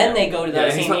talk here. Then they go to the Yeah,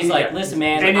 other he's scene. He's like- like, yeah. "Listen,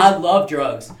 man, And his- I love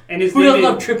drugs. And his Who name doesn't is,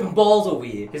 love tripping balls over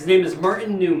you?" his name is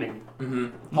Martin Newman.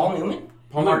 Paul Newman?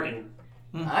 Paul Martin.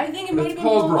 I think it might have been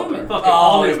Paul's Paul brother. Newman. Fucking Oh,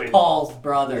 Paul it's Newman. Paul's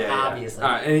brother, Yeah, yeah. obviously.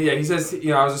 And yeah, he says,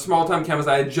 you know, I was a small time chemist.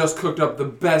 I had just cooked up the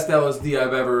best LSD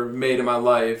I've ever made in my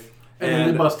life. And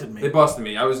then they busted me. They busted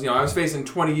me. I was facing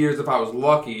 20 years if I was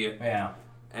lucky. Yeah.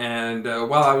 And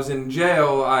while I was in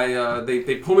jail,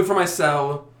 they pulled me from my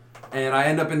cell, and I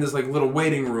end up in this like little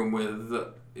waiting room with,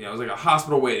 it was like a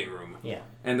hospital waiting room. Yeah.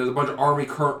 And there's a bunch of army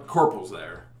corporals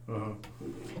there.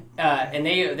 And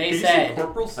they Did you say said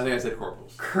corporals? I think I said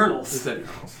corporals. I Colonels. said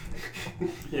colonels.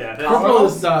 Yeah. Corporal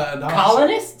is not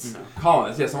colonists?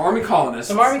 Colonists, yeah, some army colonists.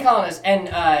 Some army colonists,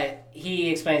 and he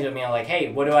explains to me, like,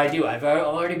 "Hey, what do I do? I've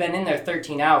already been in there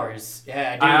 13 hours.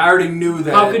 Yeah, dude. I already knew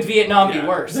that. How could Vietnam be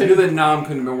worse?" I knew that Nam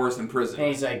couldn't have been worse in And prison.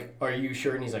 he's like, "Are you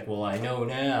sure?" And he's like, "Well, I know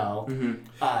now."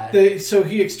 So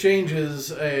he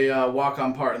exchanges a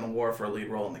walk-on part in the war for a lead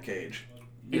role in The Cage.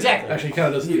 Exactly. Actually, he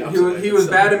kind of does. He, the he opposite was, way, he was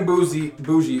so- bad and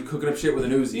bougie, cooking up shit with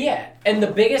an Uzi. Yeah, and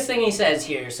the biggest thing he says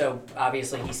here, so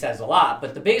obviously he says a lot,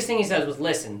 but the biggest thing he says was,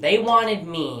 "Listen, they wanted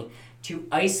me to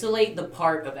isolate the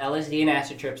part of LSD and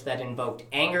acid trips that invoked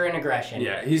anger and aggression."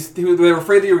 Yeah, they were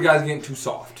afraid that you guys were getting too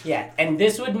soft. Yeah, and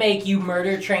this would make you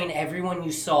murder train everyone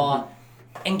you saw,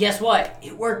 and guess what?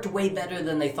 It worked way better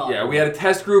than they thought. Yeah, we had a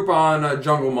test group on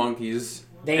jungle monkeys,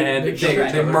 and they killed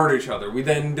each they other. murdered each other. We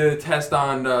then did a test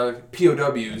on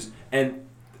POWs, and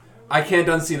I can't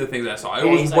unsee the things I saw. It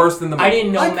Yeah, was he's worse like, than the I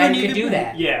didn't know I men couldn't could even do be-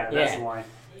 that. Yeah, that's why.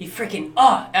 He freaking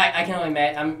I can only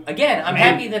imagine. I'm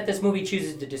happy that this movie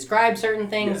chooses to describe certain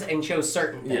things and show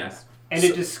certain things. Yeah. And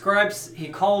it describes, he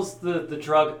calls the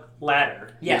drug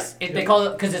ladder. Yes, they call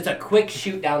it because it's a quick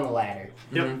shoot down the ladder.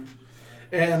 Yep.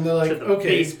 And they're like, To the okay,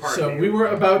 base part, so maybe. we were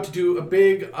about to do a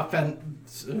big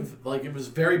offensive, like it was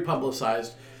very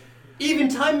publicized. Even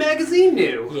Time Magazine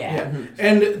knew. Yeah.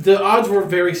 And the odds were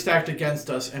very stacked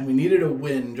against us, and we needed a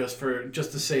win just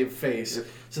to save face.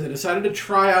 So they decided to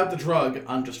try out the drug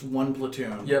on just one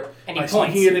platoon. Yep. And he By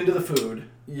points. sneaking it into the food.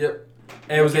 Yep.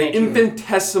 And it was an Looking at you.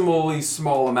 infinitesimally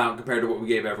small amount compared to what we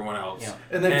gave everyone else. Yeah.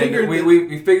 And they figured that-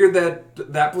 we figured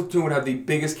that platoon would have the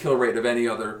biggest kill rate of any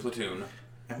other platoon.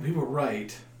 And we were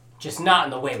right. Just not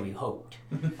in the way we hoped.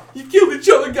 You killed each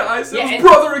other, guys. It Yeah, was and-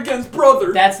 brother against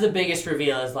brother. That's the biggest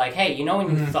reveal is like, hey, you know when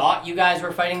you thought you guys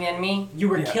were fighting the enemy? You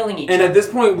were killing each And other. at this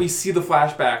point, we see the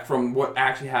flashback from what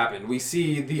actually happened. We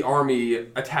see the army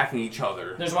attacking each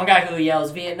other. There's one guy who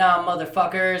yells, "Vietnam,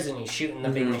 motherfuckers," and he's shooting the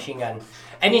big machine gun.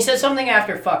 And he says something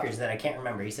after fuckers that I can't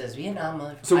remember. He says, "Vietnam,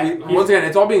 motherfuckers." So once again,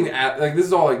 it's all being like this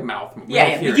is all like mouth. Yeah,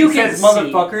 mouth yeah, hearing. you He can says see.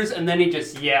 motherfuckers, and then he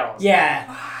just yells.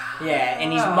 Yeah, yeah,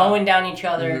 and he's mowing down each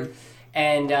other,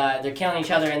 and they're killing each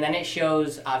other, and then it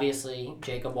shows, obviously,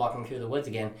 Jacob walking through the woods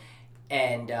again,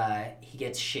 and he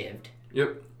gets shivved.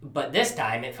 Yep. But this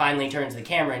time, it finally turns the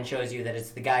camera and shows you that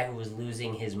it's the guy who was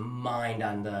losing his mind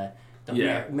on the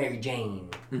Yeah. Mary Jane.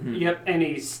 Yep, and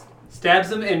he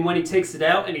stabs him, and when he takes it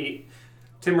out, and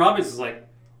Tim Robbins is like,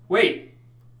 "Wait,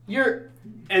 You're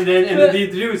and then the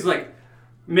dude's like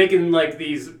making like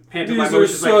these pantomime These are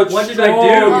motions, like, such "What did I strong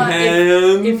do?"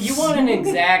 hands. If you want an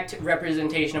exact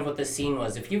representation of what the scene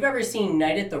was, if you've ever seen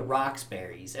Night at the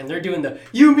Roxbury's and they're doing the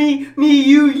you, me,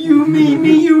 you,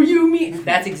 me, you, me,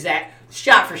 that's exact,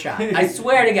 shot for shot. I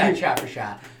swear to God, shot for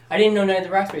shot. I didn't know Night at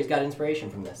the Roxbury's got inspiration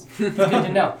from this. It's good to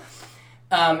know.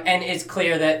 And it's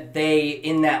clear that they,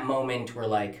 in that moment, were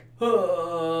like, okay,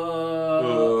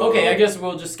 I guess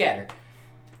we'll just scatter.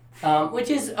 Which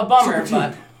is a bummer,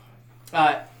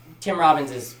 but Tim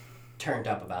Robbins is turned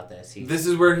up about this. This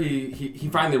is where he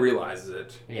finally realizes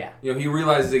it. Yeah. You know, he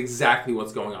realizes exactly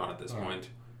what's going on at this point.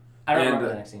 I don't And, remember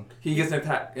the next scene. He gets in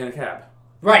a cab.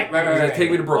 Right. He's like, take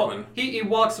me to Brooklyn. Well, he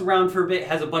walks around for a bit,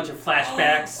 has a bunch of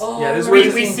flashbacks. Yeah, this is we,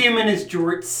 where we see him in his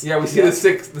jorts. Yeah, we see the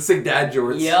sick dad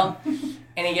jorts. Yep.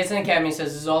 And he gets in the cab and he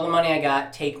says, "This is all the money I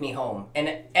got. Take me home."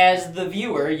 And as the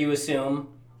viewer, you assume,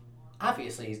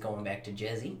 obviously, he's going back to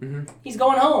Jersey. Mm-hmm. He's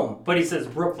going home. But he says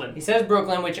Brooklyn. He says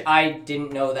Brooklyn, which I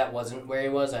didn't know that wasn't where he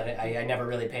was. I never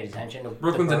really paid attention to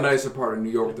Brooklyn's the a boroughs. nicer part of New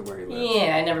York than where he lives.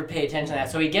 Yeah, I never paid attention to that.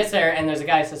 So he gets there, and there's a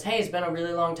guy who says, "Hey, it's been a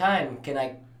really long time. Can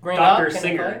I ring Dr. up? Can I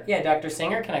Singer. call-" Yeah, Dr.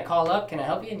 Singer. Can I call up? Can I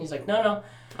help you? And he's like, No,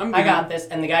 I'm I good. got this.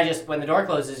 And the guy just, when the door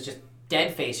closes, just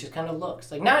dead face, just kind of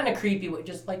looks. Like, not in a creepy way,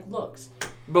 just like looks.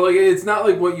 But like, it's not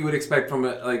like what you would expect from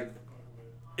it. Like,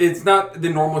 it's not the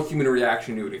normal human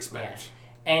reaction you would expect.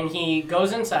 And he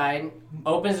goes inside,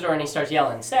 opens the door, and he starts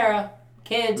yelling, "Sarah,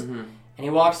 kids." Mm-hmm. And he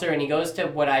walks through, and he goes to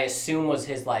what I assume was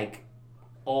his, like,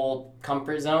 old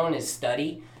comfort zone, his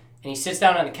study. And he sits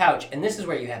down on the couch, and this is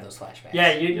where you have those flashbacks.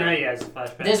 Yeah, you know he has a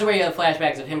flashback. This is where you have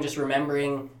flashbacks of him just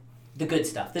remembering the good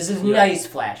stuff. This is Yeah. nice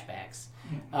flashbacks.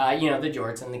 The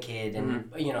jorts and the kid and,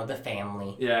 the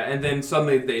family. Yeah, and then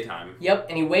suddenly it's daytime. Yep,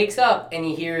 and he wakes up and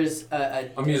he hears A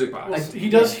music box. He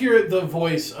does hear the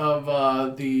voice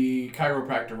of the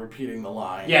chiropractor repeating the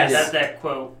line. yeah, Yes. that's that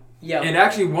quote. Yep. And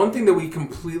actually, one thing that we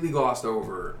completely glossed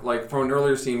over, like from an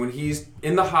earlier scene, when he's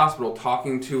in the hospital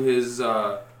talking to his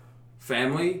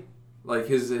family, like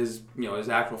his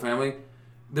actual family,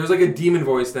 there's like a demon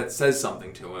voice that says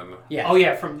something to him. Yeah. Oh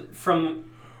yeah, from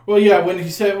Well, yeah, when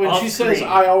she Off says, screen.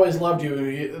 "I always loved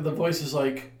you," the voice is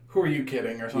like, "Who are you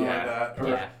kidding?" or something Yeah. like that. Or,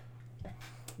 Yeah.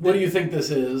 What do you think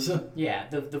this is? Yeah.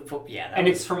 That and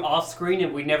was- it's from off screen,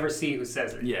 and we never see who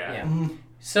says it. Yeah. Yeah.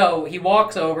 So he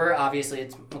walks over. Obviously,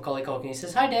 it's Macaulay Culkin. He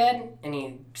says, "Hi, Dad," and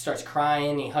he starts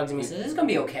crying. He hugs him. He says, "This is gonna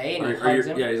be okay," and he hugs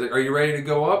him. Yeah, he's like, "Are you ready to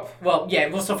go up?" Well, yeah.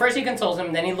 Well, so first he consoles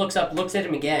him, then he looks up, looks at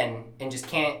him again, and just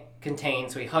can't contain.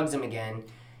 So he hugs him again.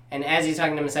 And as he's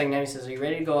talking to him a second time, he says, "Are you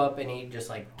ready to go up?" And he just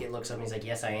looks up and he's like,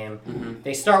 "Yes, I am." Mm-hmm.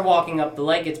 They start walking up. The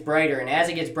light gets brighter, and as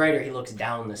it gets brighter, he looks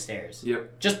down the stairs.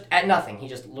 Yep. Just at nothing. He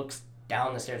just looks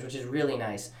down the stairs, which is really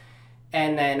nice.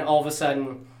 And then all of a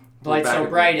sudden, the light's back so up.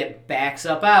 bright it backs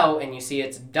up out, and you see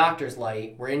it's doctor's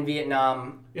light. We're in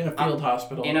Vietnam, In a field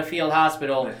hospital. in a field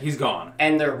hospital. He's gone.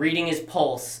 And they're reading his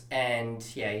pulse, and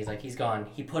yeah, he's gone.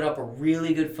 He put up a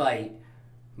really good fight,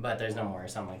 but there's no more, or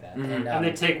something like that. Mm-hmm. And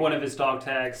they take one of his dog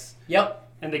tags, Yep.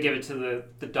 and they give it to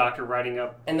the doctor writing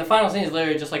up. And the final scene is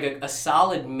literally just like a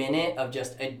solid minute of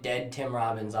just a dead Tim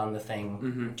Robbins on the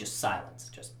thing, just silence.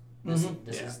 Just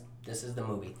this is the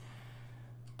movie.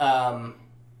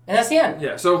 And that's the end.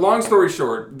 Yeah. So long story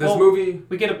short, this Well, movie.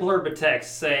 We get a blurb of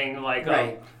text saying like,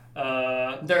 Right.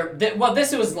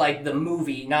 This was like the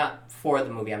movie, not for the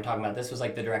movie I'm talking about. This was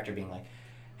like the director being like,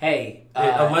 "Hey,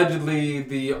 Allegedly,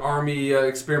 the army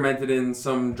experimented in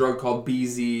some drug called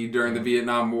BZ during the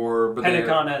Vietnam War, but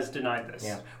Pentagon has denied this.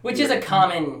 yeah," which is a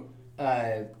common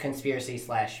conspiracy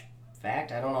 /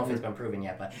 fact. I don't know if it's been proven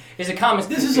yet, but it's a common.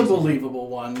 This is a conspiracy. believable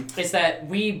one. It's that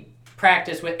we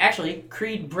practice with. Actually,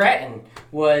 Creed Bratton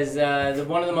was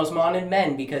one of the most wanted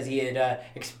men because he had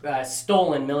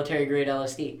stolen military-grade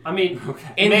LSD I mean,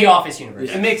 in the Office universe.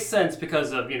 it makes sense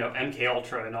because of MK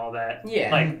Ultra and all that.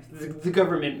 Yeah. Like the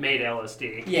government made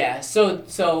LSD. Yeah, so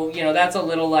that's a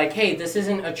little like, hey, this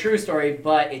isn't a true story,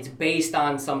 but it's based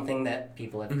on something that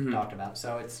people have talked about,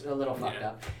 so it's a little fucked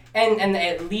up, and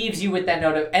it leaves you with that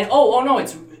note of, and oh no,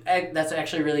 that's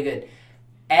actually really good.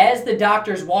 As the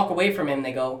doctors walk away from him,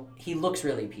 they go, "He looks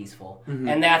really peaceful,"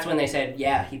 and that's when they said,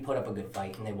 "Yeah, he put up a good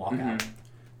fight," and they walk out.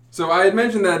 So I had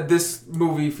mentioned that this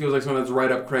movie feels like something that's right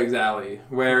up Craig's alley,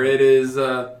 where it is,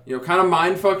 kind of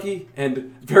mindfucky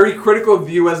and very critical of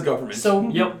the U.S. government. So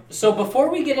Yep. So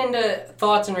before we get into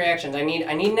thoughts and reactions, I need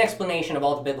an explanation of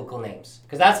all the biblical names,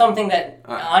 because that's something that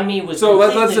on me was. So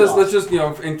let's completely just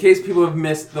lost. in case people have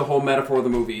missed the whole metaphor of the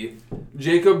movie,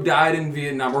 Jacob died in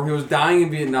Vietnam, or he was dying in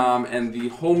Vietnam, and the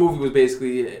whole movie was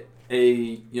basically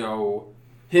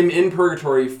him in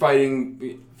purgatory fighting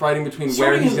between where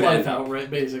Sorting he's his going life to out, right,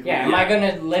 basically. Yeah, am I going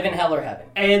to live in hell or heaven?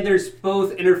 And there's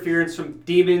both interference from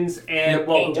demons and Yep.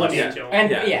 one Angels. angel. And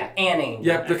Yeah. and angel.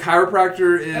 Yep, the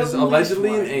chiropractor is At least allegedly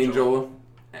one an angel,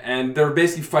 and they're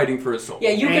basically fighting for his soul.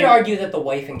 Yeah, you could And- argue that the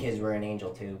wife and kids were an angel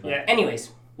too. But Yeah.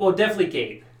 anyways, Well, definitely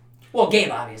Gabe. well, Gabe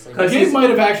obviously. 'Cause Gabe he's- might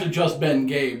have actually just been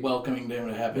Gabe welcoming him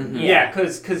to heaven. Yeah,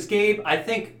 because Gabe, I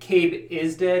think Gabe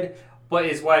is dead, but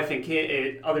his wife and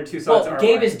other two sons are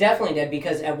Gabe alive. is definitely dead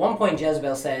because at one point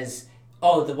Jezebel says,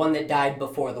 "Oh, the one that died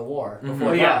before the war,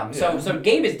 before Yeah. Nam." So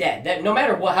Gabe is dead. That no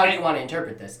matter how you want to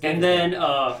interpret this. Gabe And is then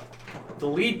dead. the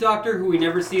lead doctor, who we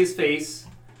never see his face,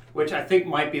 which I think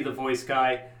might be the voice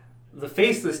guy, the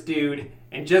faceless dude,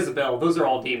 and Jezebel, those are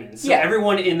all demons. So Yeah.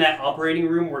 everyone in that operating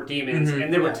room were demons,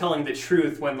 and they were telling the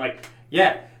truth when, like,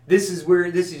 yeah, this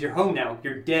is your home now.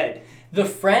 You're dead. The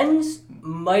friends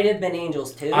might have been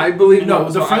angels too. I believe No, no.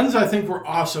 the so friends I think were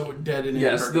also dead in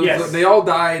Yes, purgatory. Yes. they all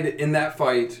died in that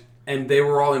fight, and they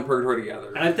were all in purgatory together.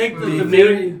 And I think the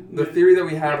The theory that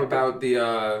we have about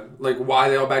the like why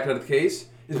they all backed out of the case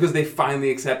is because they finally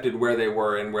accepted where they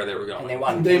were and where they were going. and they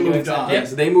wanted They to moved accept on. it. Yeah,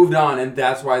 so they moved on, and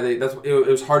that's why it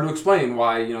was hard to explain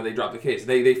why they dropped the case.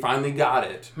 They finally got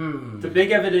it. The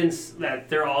big evidence that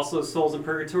there are also souls in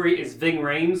purgatory is Ving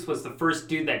Rhames was the first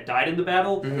dude that died in the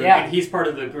battle, Yeah. and he's part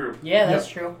of the group. Yeah, that's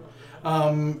true.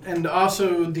 And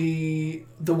also the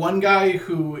one guy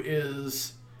who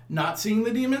is not seeing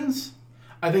the demons,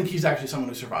 I think he's actually someone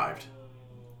who survived.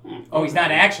 Oh, he's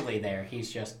not actually there. He's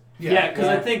just Yeah, because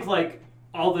Yeah. I think like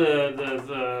all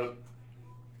the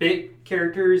big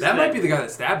characters. That might be the guy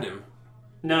that stabbed him.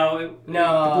 No. the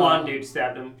blonde dude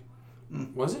stabbed him.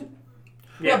 Was it?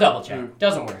 We'll double check.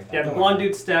 Doesn't worry. Yeah, the blonde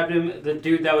dude stabbed him. The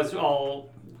dude that was all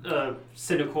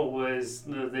cynical was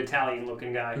the Italian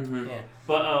looking guy. Yeah.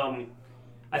 But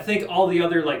I think all the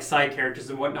other like side characters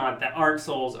and whatnot that aren't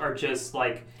souls are just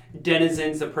like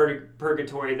denizens of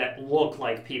purgatory that look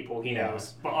like people he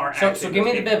knows, but aren't. So actually give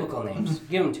me the people. biblical names.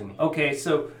 Give them to me. Okay,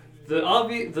 so the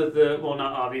obvious, well,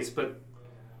 not obvious, but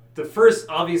the first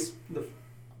obvious.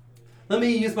 Let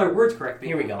me use my words correctly.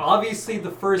 Here we go. Obviously,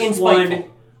 the first Insightful. one.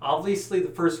 Obviously,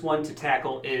 the first one to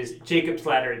tackle is Jacob's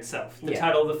ladder itself. The Yeah.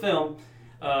 title of the film.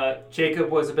 Jacob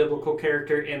was a biblical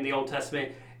character in the Old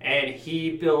Testament, and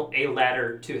he built a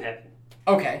ladder to heaven.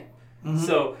 Okay.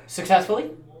 So,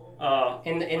 Successfully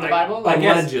in the Bible. I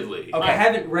guess- Allegedly. Okay. I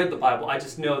haven't read the Bible. I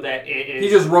just know that it is. He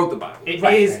just wrote the Bible. It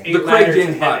Right. is a The Craig ladder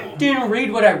James to heaven. Bible. Didn't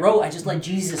read what I wrote. I just let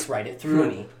Jesus write it through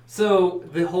me. So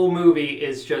the whole movie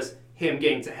is just him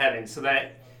getting to heaven. So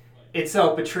that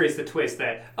itself betrays the twist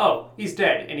that, oh, he's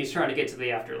dead and he's trying to get to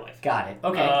the afterlife. Got it.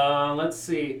 Okay. Let's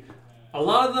see. A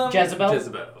lot of them. Jezebel.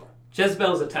 Jezebel.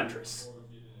 Jezebel's a temptress.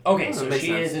 Okay, Oh, so that makes she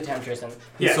sense. is a temptress. And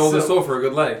He Yeah, sold his so- soul for a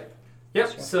good lay.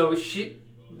 Yep. So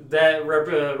that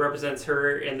represents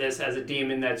her in this as a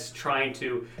demon that's trying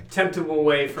to tempt him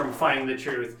away from finding the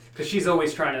truth because she's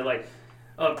always trying to like,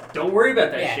 don't worry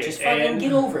about that Yeah, shit. just fucking and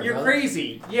get over it, You're brother.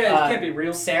 crazy. Yeah, it can't be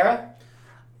real. Sarah.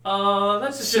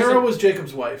 That's just Sarah was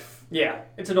Jacob's wife. yeah,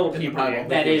 it's an old In the Hebrew Bible. name.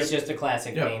 That is just a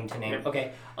classic Yeah. name to name.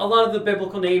 Okay. A lot of the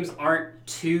biblical names aren't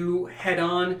too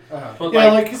head-on, Uh-huh. but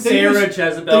Yeah, like they Sarah, use-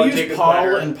 Jezebel, They and use Jacob's Paul,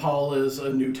 ladder. and Paul is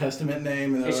a New Testament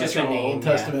name, and It's the just rest a are all name, Old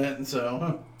yeah. Testament, and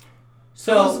so.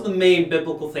 So those So are the main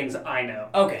biblical things I know.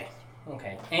 okay.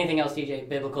 Anything else, DJ,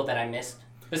 biblical that I missed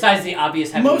besides the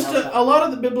obvious heaven and hell stuff? A lot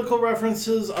of the biblical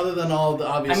references, other than all the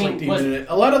obvious I mean, like demon,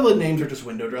 a lot of the names are just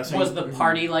window dressing. Was the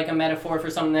party like a metaphor for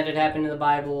something that had happened in the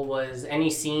Bible? Was any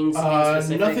scenes in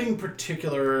specific? nothing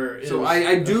particular. Is, So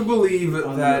I do believe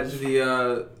on that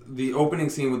those. the opening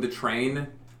scene with the train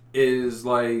is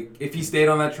like if he stayed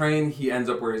on that train, he ends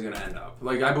up where he's gonna end up.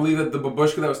 Like I believe that the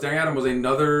babushka that was staring at him was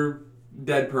another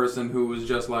dead person who was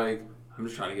just like, I'm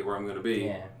just trying to get where I'm gonna be.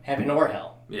 Yeah, heaven or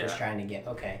hell. Yeah. Just trying to get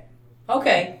okay.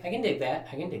 I can dig that.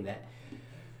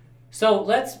 So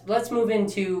let's move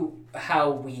into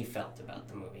how we felt about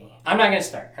the movie. I'm not gonna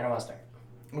start. I don't want to start.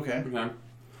 Okay. Okay.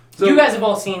 So, You guys have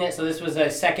all seen it, so this was a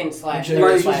second slash Jay,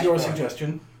 third this was slash your fourth.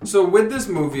 suggestion. so with this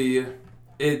movie,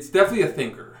 it's definitely a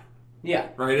thinker. Yeah.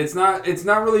 Right? It's not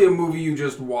really a movie you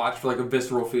just watch for like a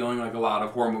visceral feeling like a lot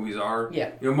of horror movies are.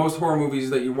 Yeah. You know, most horror movies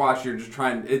that you watch it's just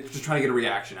trying to get a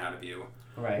reaction out of you.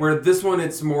 Right. Where this one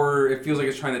it feels like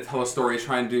it's trying to tell a story, it's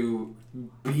trying to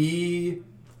be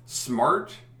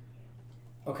smart.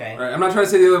 Okay. Right? I'm not trying to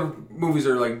say the other movies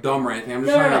are like dumb or anything. I'm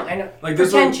just No, trying to I know. like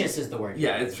this one, Pretentious is the word.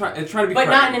 yeah, it's trying to be But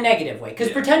not in a credible. negative way. Because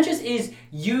Yeah. pretentious is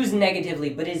used negatively,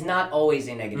 but is not always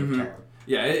a negative Mm-hmm. term.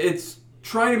 Yeah, it's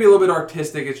trying to be a little bit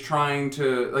artistic. It's trying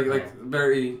to like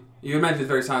very. You mentioned it's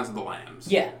very Silence of the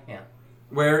Lambs. Yeah.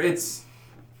 Where it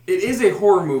is a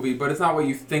horror movie, but it's not what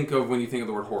you think of when you think of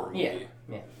the word horror movie.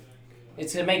 Yeah.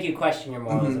 It's to make you question your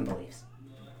morals and beliefs.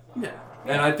 Yeah.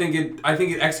 And I think it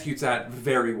executes that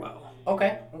very well.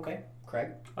 Okay. Craig.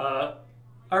 I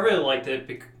really liked it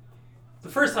because the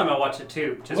first time I watched it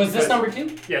too. Just Was this because- number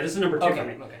 2? Yeah, this is number 2 Okay, for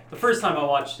me. okay. The first time I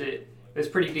watched it, it was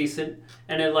pretty decent,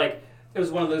 and it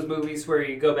was one of those movies where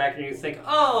you go back and you think,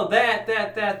 oh, that.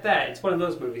 It's one of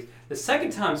those movies. The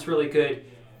second time's really good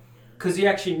because you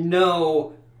actually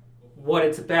know what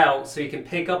it's about, so you can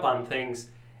pick up on things.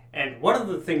 And one of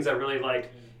the things I really liked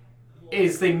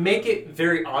is they make it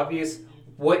very obvious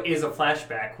what is a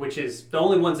flashback, which is the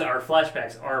only ones that are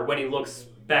flashbacks are when he looks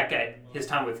back at his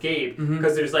time with Gabe,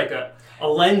 because there's like a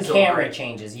lens over Camera it.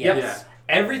 changes. Yep. Yes.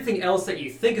 Yeah. Everything else that you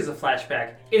think is a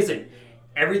flashback isn't.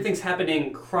 everything's happening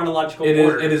in chronological It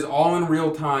order. is all in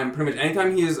real time. Pretty much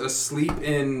anytime he is asleep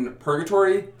in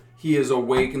purgatory, he is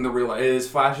awake in the real life. It is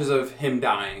flashes of him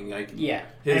dying. Like Yeah.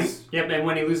 his And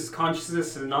when he loses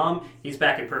consciousness in Nam, he's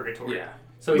back in purgatory. yeah.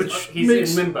 So Which he's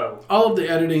makes- in limbo. All of the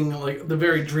editing, like the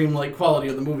very dreamlike quality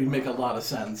of the movie, make a lot of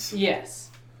sense.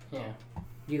 Yes. Yeah.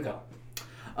 You go.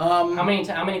 Um, How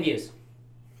many views?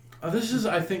 This is,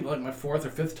 I think, like my 4th or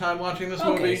 5th time watching this Okay,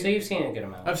 movie. so you've seen a good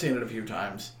amount. I've seen it a few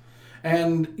times.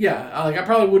 And yeah, like I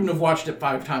probably wouldn't have watched it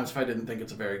 5 times if I didn't think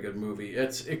it's a very good movie.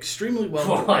 It's extremely well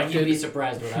Well, directed. you'd be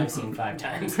surprised what I've seen 5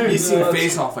 times. He's seen Well,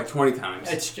 Face Off like 20 times.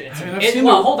 It's I mean, I've seen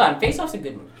well, the- hold on. Face Off's a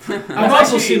good movie. I've also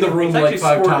actually- seen The Room it's like actually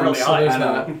 5 scored times, really so high. there's I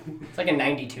know. that. It's like a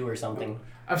 92 or something.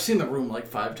 I've seen The Room like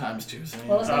 5 times too. So,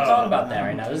 Well, let's not talk about that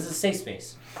right now. This is a safe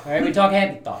space. All right, we talk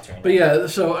head thoughts right now. But yeah,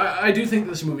 so I do think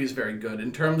this movie is very good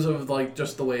in terms of like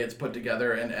just the way it's put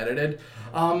together and edited.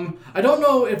 I don't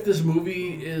know if this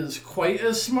movie is quite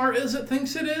as smart as it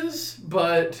thinks it is,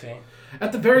 but Okay.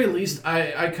 at the very least,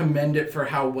 I commend it for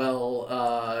how well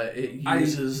it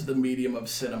uses the medium of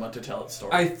cinema to tell its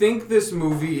story. I think this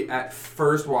movie, at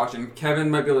first watching, Kevin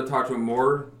might be able to talk to him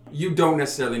more. You don't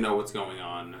necessarily know what's going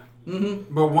on.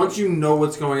 Mm-hmm. But once you know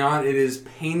what's going on, it is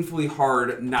painfully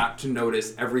hard not to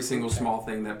notice every single small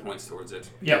thing that points towards it.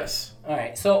 Yes. All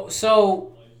right,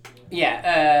 so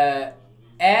yeah,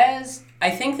 as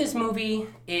I think this movie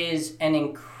is an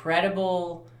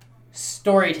incredible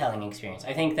storytelling experience.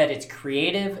 I think that it's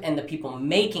creative and the people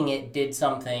making it did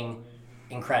something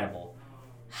incredible.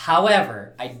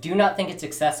 However, I do not think it's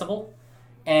accessible,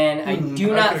 and I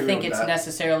do I not could agree think with it's that.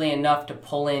 necessarily enough to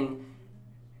pull in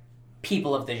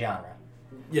people of the genre.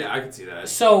 Yeah, I can see that.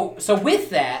 So with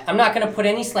that, I'm not going to put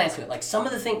any slants to it. Like some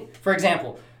of the things, for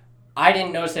example, I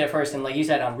didn't notice it at first, and like you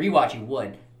said on rewatch, you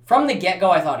would. From the get-go,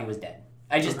 I thought he was dead.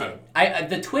 I just did.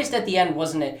 The twist at the end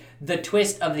wasn't it. The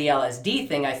twist of the LSD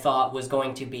thing I thought was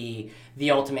going to be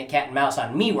the ultimate cat and mouse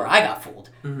on me, where I got fooled.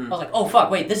 I was like, oh fuck,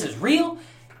 wait, this is real.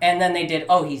 And then they did,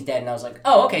 oh, he's dead, and I was like,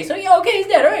 oh, okay, so yeah, okay, he's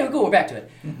dead. All right, cool, we're back to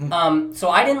it. So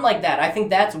I didn't like that. I think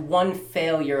that's one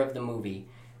failure of the movie.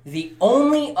 The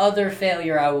only other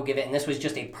failure I will give it, and this was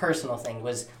just a personal thing,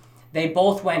 was they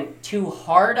both went too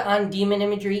hard on demon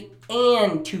imagery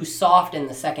and too soft in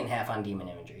the second half on demon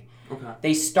imagery. Okay.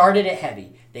 They started it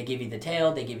heavy. They give you the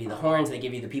tail, they give you the horns, they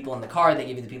give you the people in the car, they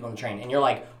give you the people in the train. And you're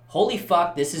like, holy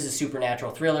fuck, this is a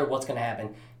supernatural thriller, what's going to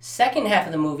happen? Second half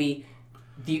of the movie,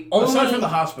 the only... Aside from the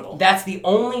hospital. That's the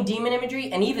only demon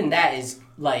imagery, and even that is,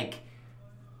 like,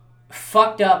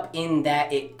 fucked up in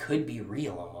that it could be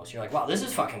real almost. You're like, wow, this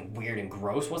is fucking weird and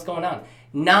gross. What's going on?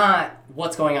 Not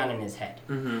what's going on in his head.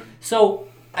 Mm-hmm. So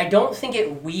I don't think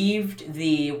it weaved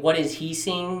the what is he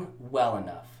seeing well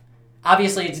enough.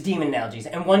 Obviously, it's demon analogies,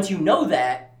 and once you know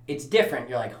that, it's different.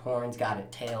 You're like, horns got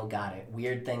it, tail got it,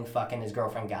 weird thing fucking his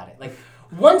girlfriend got it. Like,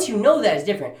 once you know that, it's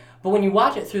different. But when you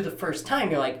watch it through the first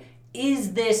time, you're like,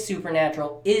 is this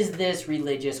supernatural? Is this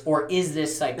religious? Or is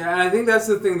this psychic? Yeah, and I think that's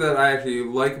the thing that I actually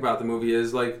like about the movie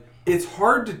is, like, it's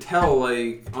hard to tell,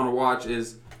 like, on a watch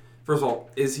is, first of all,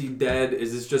 is he dead?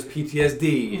 Is this just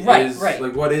PTSD? Right, right.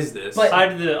 Like, what is this? But- I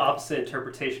did the opposite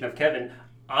interpretation of Kevin.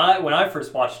 When I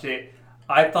first watched it,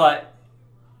 I thought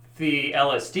the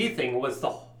LSD thing was the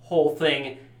whole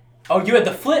thing, Oh, you had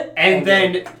the flip. and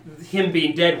angle. then him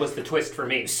being dead was the twist for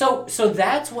me. So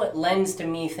that's what lends to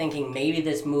me thinking maybe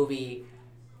this movie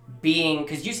being,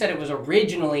 because you said it was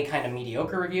originally kind of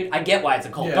mediocre reviewed. I get why it's a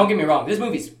cult. Yeah. Don't get me wrong. This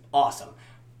movie's awesome.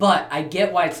 But I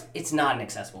get why it's not an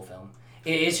accessible film.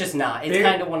 It's just not. It's There-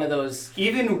 kind of one of those...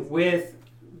 Even with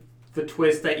the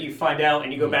twist that you find out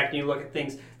and you go back and you look at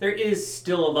things, there is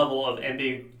still a level of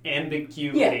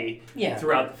ambiguity Yeah.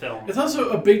 throughout the film. It's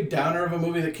also a big downer of a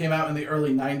movie that came out in the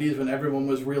early 90s when everyone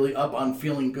was really up on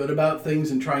feeling good about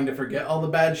things and trying to forget all the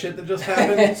bad shit that just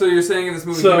happened. So you're saying if this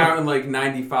movie So- came out in, like,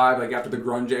 95, like, after the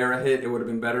grunge era hit, it would have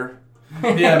been better?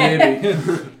 Yeah,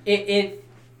 maybe.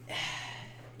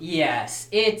 Yes,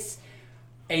 it's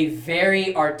a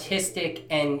very artistic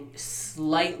and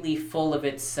slightly full of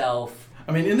itself.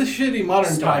 I mean, in the shitty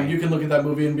modern Story. time, you can look at that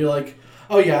movie and be like,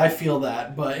 oh yeah, I feel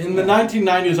that. But in the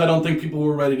 1990s, I don't think people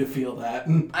were ready to feel that.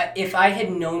 If I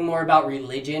had known more about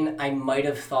religion, I might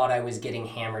have thought I was getting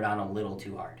hammered on a little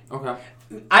too hard. Okay.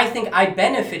 I think I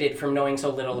benefited from knowing so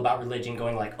little about religion,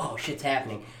 going like, oh, shit's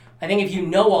happening. I think if you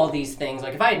know all these things,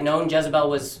 like if I had known Jezebel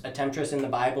was a temptress in the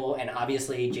Bible, and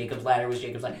obviously Jacob's Ladder was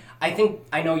Jacob's Ladder,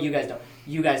 I know you guys don't.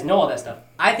 You guys know all that stuff.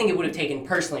 I think it would have taken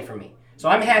personally from me. So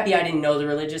I'm happy I didn't know the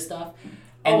religious stuff.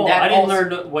 And I didn't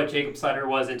also- learn what Jacob's Ladder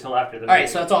was until after the movie. All right,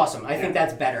 so that's awesome. I think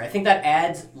that's better. I think that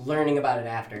adds learning about it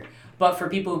after. But for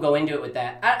people who go into it with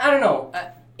that, I don't know.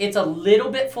 It's a little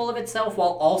bit full of itself while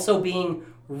also being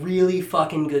really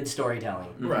fucking good storytelling.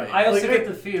 Right. I also Like, get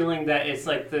the feeling that it's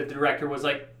like the director was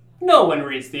like, no one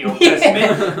reads the Old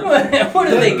Testament. What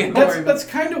are they going to worry about? That's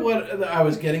kind of what I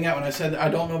was getting at when I said I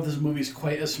don't know if this movie's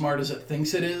quite as smart as it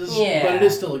thinks it is, Yeah. but it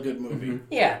is still a good movie.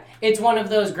 Yeah, it's one of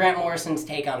those Grant Morrison's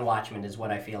take on Watchmen is what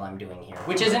I feel I'm doing here,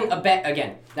 which isn't a bet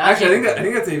again. Not Actually, I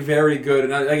think that's a very good,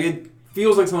 and like it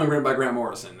feels like something written by Grant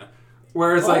Morrison,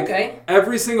 where it's like Okay.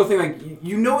 every single thing, like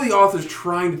you know the author's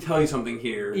trying to tell you something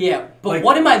here. Yeah, but Like-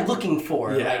 what am I looking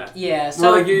for? Yeah. So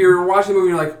So like you're watching the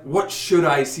movie, and you're like, what should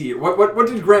I see? What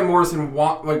did Grant Morrison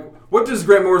want? Like, what does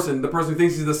Grant Morrison, the person who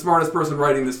thinks he's the smartest person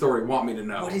writing the story, want me to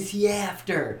know? what is he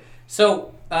after?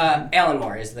 So Alan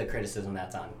Moore is the criticism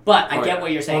that's on, but I get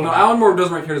what you're saying. Well, no, about Alan Moore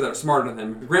doesn't write characters that are smarter than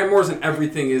him. Grant Morrison,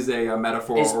 everything is a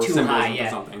metaphor is or too symbolism high, or yeah.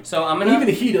 something. So I'm And gonna.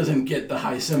 even he doesn't get the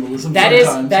high symbolism That is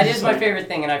sometimes. my favorite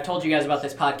thing, and I've told you guys about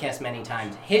this podcast many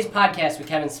times. His podcast with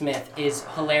Kevin Smith is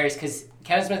hilarious because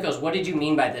Kevin Smith goes, "What did you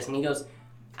mean by this?" And he goes,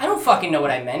 "I don't fucking know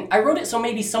what I meant. I wrote it so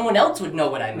maybe someone else would know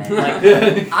what I meant.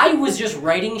 Like, I was just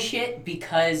writing shit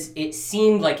because it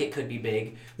seemed like it could be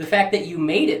big. The fact that you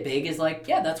made it big is like,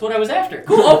 yeah, that's what I was after.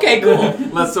 Cool, okay, cool."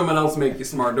 Let someone else make you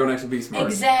smart. Don't actually be smart.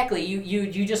 Exactly. You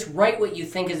just write what you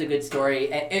think is a good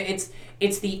story. And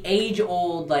it's the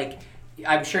age-old, like,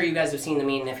 I'm sure you guys have seen the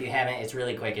meme, and if you haven't, it's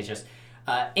really quick. It's just,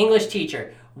 English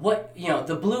teacher,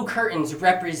 the blue curtains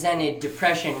represented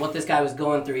depression, what this guy was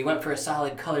going through. He went for a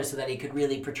solid color so that he could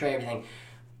really portray everything.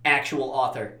 Actual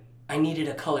author, I needed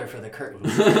a color for the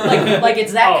curtains. like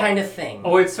it's that kind of thing.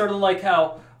 Oh, it's sort of like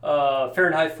how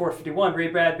Fahrenheit 451, Ray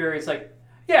Bradbury's like,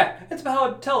 yeah, it's about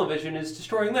how television is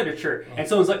destroying literature. And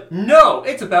someone's like, no,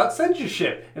 it's about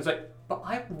censorship. And it's like, but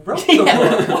I wrote the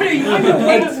book. What are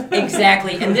you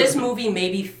Exactly. And this movie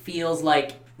maybe feels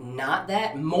like not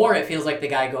that. More it feels like the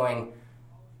guy going,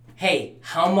 hey,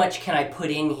 how much can I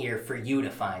put in here for you to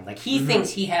find? Like, he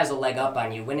thinks he has a leg up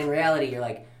on you, when in reality you're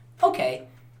like, okay,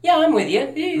 yeah, I'm with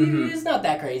you. It's not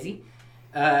that crazy.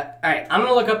 All right, I'm going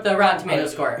to look up the Rotten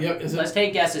Tomatoes score. Yep, Let's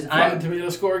take guesses. Rotten Tomato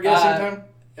score guessing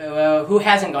time? Who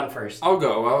hasn't gone first? I'll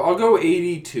go. I'll go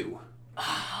 82.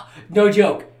 No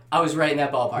joke. I was right in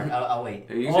that ballpark. I'll wait.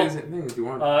 Yeah, you say the same thing if you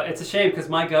want. It's a shame because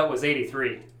my gut was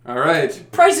 83. All right.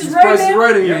 Price is This right, Price is man.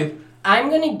 writing Yep. me. I'm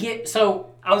going to get... So...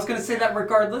 I was going to say that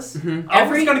regardless. I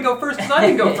Every- was going to go first because I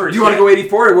didn't go first. Do you want to go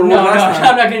 84? Or what No, last I'm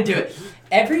time? not going to do it.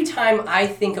 Every time I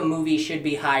think a movie should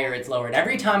be higher, it's lowered.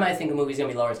 Every time I think a movie's going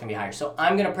to be lower, it's going to be higher. So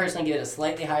I'm going to personally give it a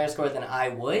slightly higher score than I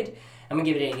would. I'm going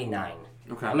to give it 89.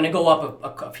 Okay. I'm going to go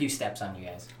up a few steps on you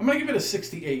guys. I'm going to give it a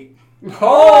 68.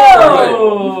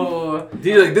 Oh!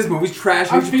 Dude, like, this movie's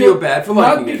trash. I You should feel bad for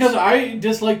liking Not because it. I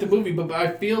dislike the movie, but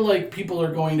I feel like people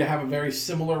are going to have a very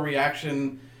similar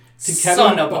reaction to Kevin,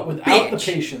 Son of a but without the bitch.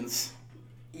 patience.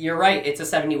 You're right. It's a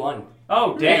 71.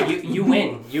 Oh, Yeah, damn. you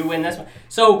win. You win this one.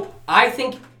 So I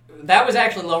think that was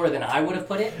actually lower than I would have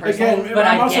put it, personally. Again, but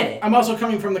I'm I also, get it. I'm also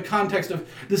coming from the context of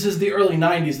this is the early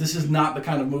 90s. This is not the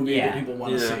kind of movie Yeah. that people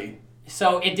want to Yeah. see.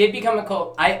 So it did become a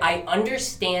cult. I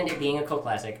understand it being a cult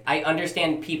classic. I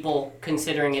understand people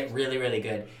considering it really, really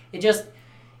good. It just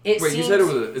Wait, seems, you said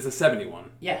it's a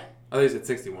 71. yeah. I thought you said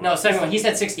 61. No, 71. He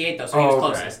said 68 though, so he Oh, was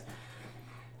okay. closest.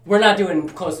 We're not doing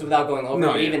closest without going over.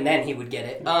 No, but yeah. Even then, he would get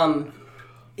it.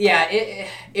 Yeah,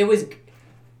 it was.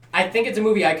 I think it's a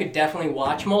movie I could definitely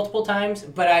watch multiple times,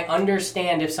 but I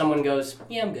understand if someone goes,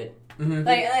 "Yeah, I'm good."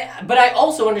 Mm-hmm. But I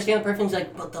also understand the person's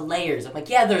like, "But the layers." I'm like,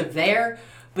 "Yeah, they're there,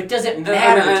 but does it And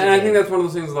matter?" to I me? think that's one of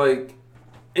those things, like,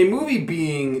 a movie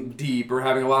being deep or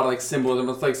having a lot of, like, symbolism,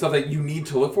 it's like stuff that you need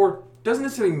to look for, doesn't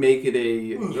necessarily make it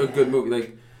a good movie.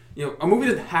 Like, you know, a movie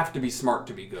doesn't have to be smart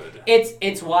to be good.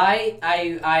 It's why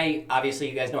I obviously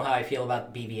you guys know how I feel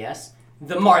about BVS,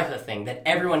 the Martha thing that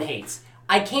everyone hates.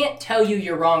 I can't tell you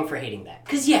you're wrong for hating that,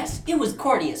 because yes, it was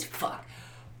corny as fuck.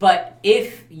 But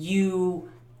if you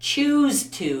choose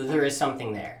to, there is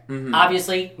something there.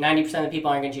 Obviously, 90% of the people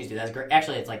aren't going to choose to. That's great.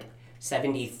 Actually, it's like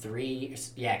 73.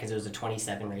 Yeah, because it was a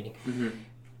 27 rating.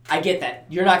 I get that.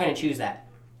 You're not going to choose that.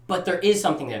 But there is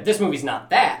something there. This movie's not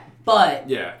that. But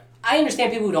Yeah. I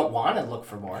understand people who don't want to look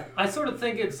for more. I sort of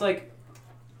think it's like,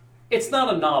 it's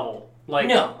not a novel. Like,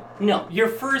 No. your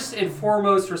first and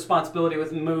foremost responsibility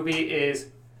with a movie is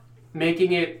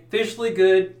making it visually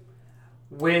good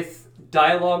with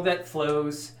dialogue that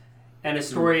flows and a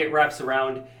story it wraps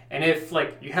around. And if,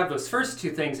 like, you have those first two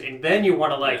things and then you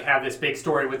want to, like, have this big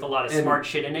story with a lot of And- smart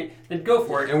shit in it, then go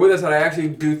for it. And with that said, I actually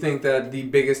do think that the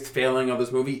biggest failing of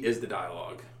this movie is the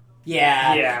dialogue.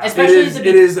 Yeah. Yeah. Especially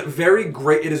It is very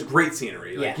great. It is great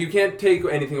scenery. Like, Yeah. you can't take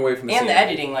anything away from the And the scenery.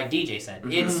 editing, like DJ said.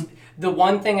 It's the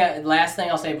one thing, last thing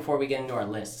I'll say before we get into our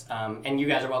lists, and you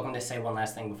guys are welcome to say one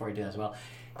last thing before we do that as well,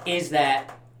 is that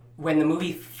when the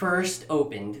movie first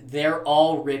opened, they're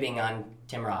all ribbing on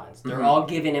Tim Robbins. They're all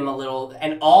giving him a little,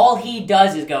 and all he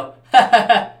does is go, ha ha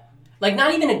ha. Like,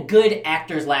 not even a good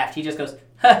actor's laugh. He just goes,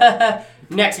 ha ha ha.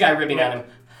 Next guy ribbing on him.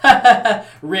 Ha ha ha.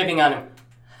 Ribbing on him.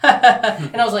 Ha ha ha.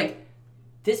 And I was like,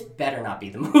 this better not be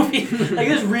the movie. Like,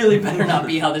 this really better not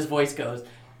be how this voice goes.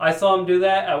 I saw him do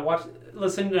that. I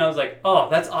listened, and I was like, oh,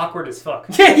 that's awkward as fuck.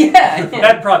 Yeah.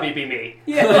 That'd probably be me.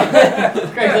 Yeah.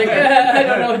 Craig's like, I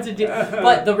don't know what to do.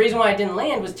 But the reason why it didn't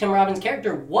land was Tim Robbins'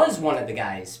 character was one of the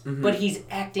guys, but he's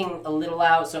acting a little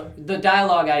out. So the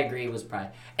dialogue, I agree, was probably.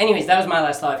 Anyways, that was my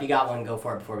last thought. If you got one, go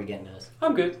for it before we get into this.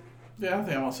 I'm good. Yeah, I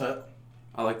think I'm all set.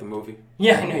 I like the movie.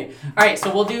 Yeah, I know you. All right,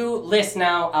 so we'll do lists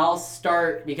now. I'll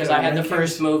start because I had the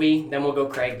first movie. Then we'll go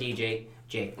Craig, DJ,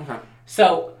 Jake. Okay.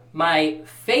 So my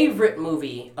favorite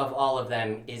movie of all of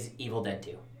them is Evil Dead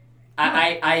 2.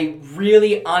 I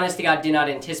really, honest to God, did not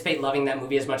anticipate loving that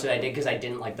movie as much as I did because I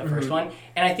didn't like the first one.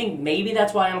 And I think maybe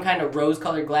that's why I'm kind of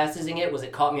rose-colored glassesing it, was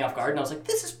it caught me off guard. And I was like,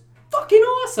 this is fucking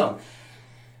awesome.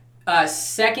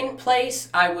 Second place,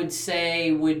 I would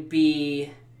say, would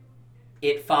be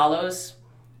It Follows.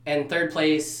 And third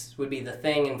place would be The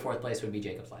Thing. And fourth place would be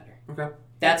Jacob's Ladder. Okay.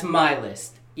 That's my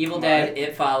list. Evil Dead,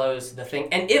 It Follows, The Thing.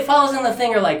 And It Follows and The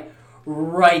Thing are like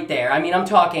right there. I mean, I'm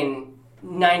talking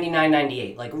 99,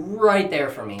 98. Like right there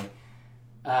for me.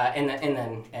 And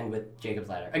then end with Jacob's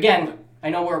Ladder. Again,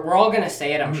 I know we're all going to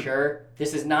say it, I'm sure.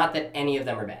 This is not that any of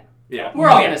them are bad. Yeah. We're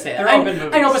all going to say that. They're all good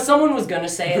movies. I know, but someone was going to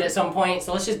say it at some point,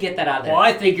 so let's just get that out of there. Well,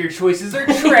 I think your choices are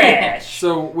trash.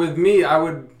 So with me, I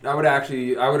would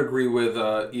agree with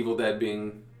Evil Dead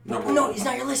being number one. No, it's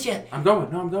not your list yet. I'm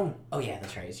going. Oh, yeah,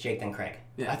 that's right. It's Jake, then Craig.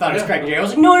 Yeah. I thought it was Craig and Jake. I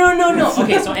was like, no.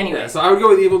 Okay, so Yeah, anyways. so I would go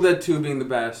with Evil Dead 2 being the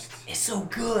best. It's so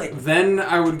good. Then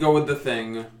I would go with The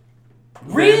Thing.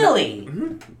 Really?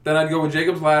 Then I'd go with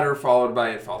Jacob's Ladder, followed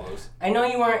by It Follows. I know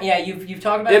you weren't. Yeah, you've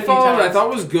talked about it a It few Follows times. I thought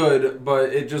was good,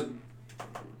 but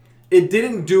it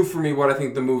didn't do for me what I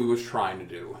think the movie was trying to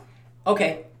do.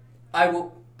 Okay, I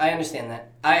understand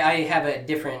that. I have a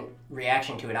different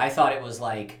reaction to it. I thought it was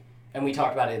like, and we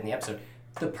talked about it in the episode,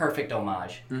 the perfect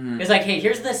homage. It's like, hey,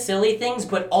 here's the silly things,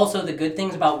 but also the good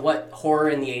things about what horror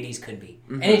in the 80s could be.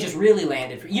 And it just really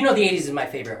landed. The 80s is my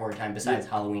favorite horror time besides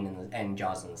Halloween and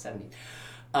Jaws in the 70s.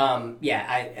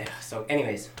 So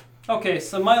anyways. Okay,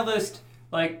 so my list,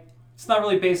 like, it's not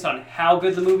really based on how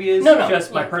good the movie is. No,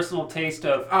 just my personal taste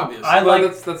of. Obviously.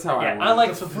 That's how I I like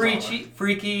That's what it's all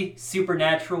freaky,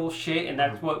 supernatural shit, and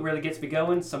that's what really gets me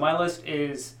going. So my list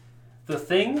is The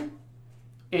Thing,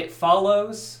 It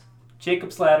Follows,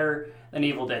 Jacob's Ladder, and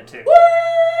Evil Dead 2.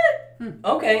 What?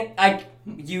 Okay, I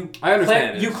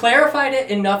understand. You clarified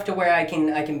it enough to where I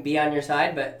can be on your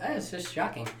side, but it's just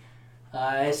shocking.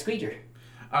 Squeeger.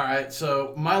 All right,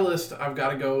 so my list, I've got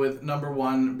to go with number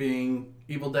one being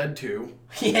Evil Dead 2.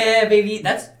 Yeah, baby.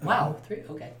 That's wow. 3.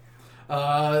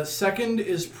 Okay. Second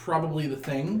is probably The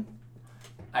Thing.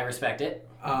 I respect it.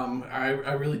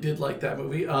 I really did like that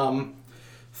movie.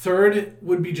 Third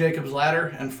would be Jacob's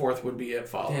Ladder, and fourth would be It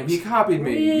Follows. Damn, he copied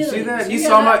me. Really? You see that? See You that?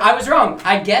 saw my... I was wrong.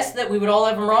 I guessed that we would all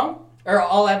have them wrong, or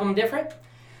all have them different.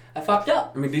 I fucked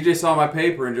up. I mean, DJ saw my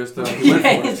paper and just he went for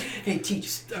it. Hey,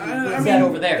 teach. I What's mean, that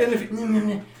over there?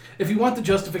 and if you want the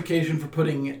justification for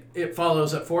putting It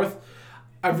Follows at fourth,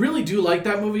 I really do like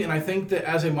that movie, and I think that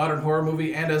as a modern horror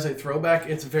movie and as a throwback,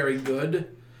 it's very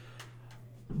good.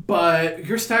 But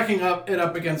you're stacking it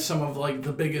up against some of like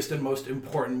the biggest and most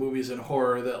important movies in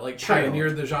horror that like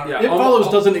pioneered the genre. Yeah, It Follows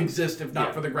doesn't exist if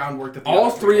not for the groundwork that the all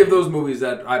others three did. of those movies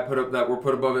that I put up that were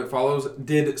put above It Follows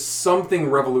did something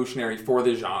revolutionary for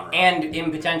the genre. And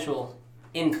in potential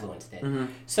influenced it.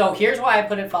 So here's why I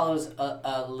put It Follows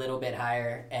a little bit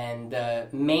higher, and the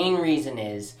main reason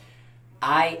is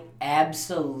I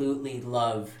absolutely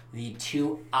love the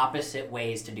two opposite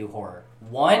ways to do horror.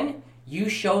 One, you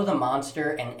show the monster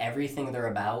and everything they're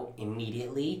about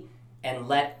immediately and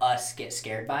let us get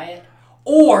scared by it,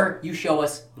 or you show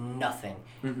us nothing.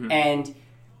 And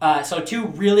so two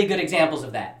really good examples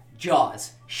of that.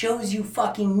 Jaws shows you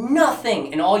fucking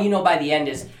nothing, and all you know by the end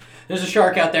is there's a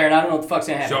shark out there and I don't know what the fuck's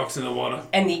gonna happen. Sharks in the water.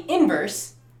 And the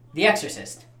inverse, The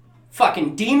Exorcist.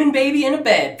 Fucking demon baby in a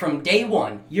bed from day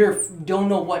one. Don't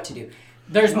know what to do.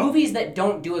 There's movies that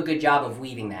don't do a good job of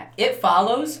weaving that. It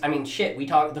Follows, I mean, shit,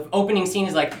 the opening scene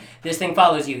is like, this thing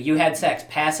follows you, you had sex,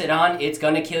 pass it on, it's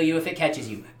gonna kill you if it catches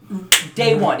you.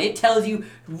 Day one, it tells you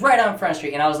right on Front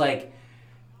Street. And I was like,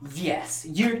 Yes,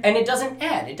 and it doesn't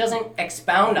add. It doesn't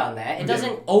expound on that. It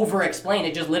doesn't over-explain.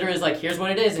 It just literally is like, here's what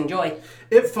it is. Enjoy.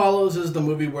 It Follows is the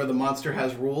movie where the monster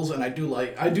has rules, and I do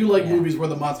like movies where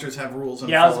the monsters have rules. And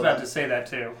Yeah, I was follow about them. to say that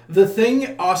too. The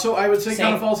Thing also, I would say, Same.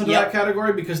 kind of falls into Yep. that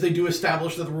category because they do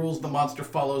establish that the rules the monster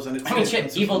follows, and it's. I mean,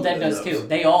 shit, Evil Dead does too.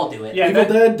 They all do it.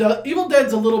 Yeah, Evil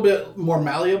Dead's a little bit more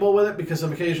malleable with it because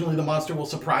occasionally the monster will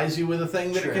surprise you with a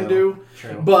thing that it can do.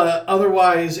 True. But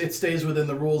otherwise, it stays within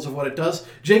the rules of what it does.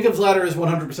 Jacob's Ladder is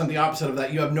 100% the opposite of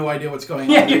that. You have no idea what's going on.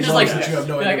 Yeah, you're As just long like, as you have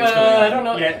no you're idea like, what's going on. I don't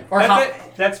know. Yeah, Or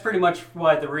that's pretty much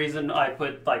why the reason I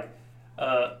put like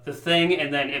The Thing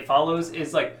and then It Follows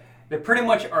is like they pretty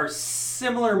much are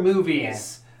similar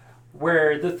movies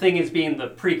where The Thing is being the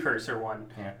precursor one.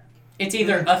 Yeah. It's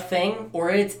either a thing or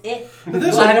it's it.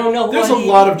 There's Well, I don't know. There's a what it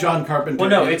lot is. of John Carpenter. Well,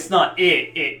 no, in- it's not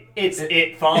it's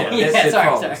It Follows. Yeah, It sorry,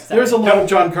 follows. sorry. There's a lot of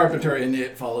John Carpenter in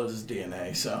It Follows'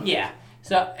 DNA. So Yeah.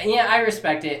 So, yeah, I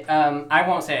respect it. I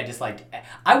won't say I disliked it.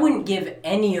 I wouldn't give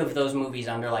any of those movies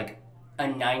under, like, a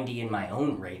 90 in my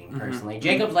own rating, personally.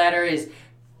 Jacob's Ladder is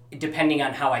depending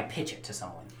on how I pitch it to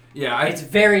someone. Yeah, It's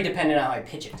very dependent on how I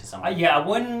pitch it to someone. Yeah, I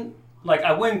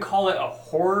wouldn't call it a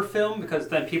horror film because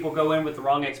then people go in with the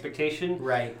wrong expectation.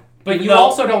 Right. But Even you though-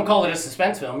 also don't call it a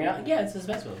suspense film. You're like, yeah, it's a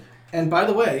suspense film. And by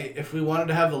the way, if we wanted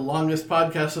to have the longest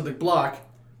podcast of the block,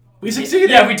 we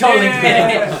succeeded. Yeah, we totally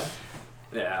did.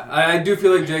 yeah. I do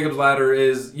feel like Jacob's Ladder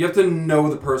is you have to know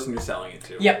the person you're selling it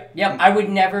to. Yep. I would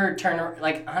never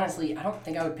like, honestly, I don't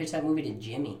think I would pitch that movie to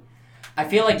Jimmy. I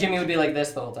feel like Jimmy would be like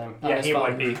this the whole time. on Yeah, his he phone.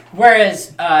 would be.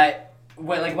 Whereas, like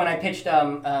when I pitched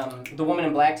The Woman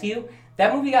in Black to you,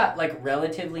 that movie got like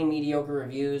relatively mediocre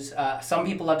reviews. Some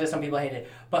people loved it, some people hated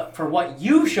it. But for what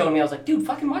you showed me, I was like, dude,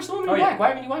 fucking watch The Woman in yeah. Black. Why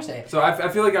haven't you watched that? So I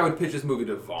feel like I would pitch this movie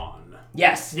to Vaughn.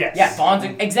 Yes. Yes. Yeah, Vaughn's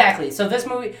exactly. So this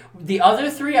movie, the other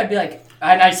three, I'd be like,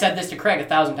 and I said this to Craig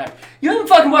 1,000 times. You haven't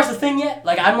fucking watched The Thing yet?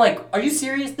 Like, I'm like, are you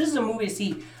serious? This is a movie to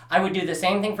see. I would do the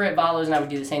same thing for It Follows, and I would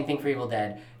do the same thing for Evil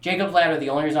Dead. Jacob's Ladder, the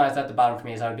only reason why it's at the bottom for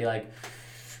me is I would be like,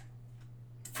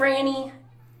 Franny,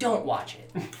 don't watch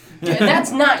it.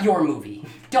 That's not your movie.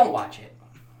 Don't watch it.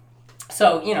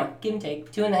 So, give and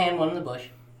take. 2 in the hand, 1 in the bush.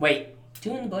 Wait,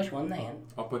 2 in the bush, 1 in the hand.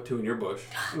 I'll put 2 in your bush.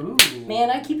 Ooh. Man,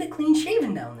 I keep it clean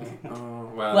shaven down there.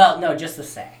 Well. Well, no, just the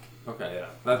sack. Okay, yeah.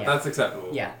 Yeah. That's acceptable.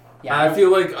 Yeah. I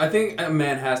think a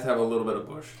man has to have a little bit of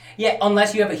bush. Yeah,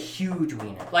 unless you have a huge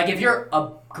wiener. Like, if you're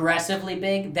aggressively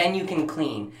big, then you can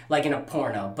clean, like in a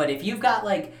porno. But if you've got,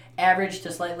 like, average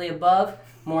to slightly above,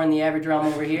 more in the average realm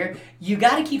over here, you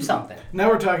gotta keep something. Now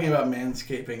we're talking about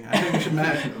manscaping. I think we should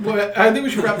I think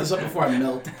we should wrap this up before I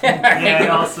melt. And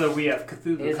also we have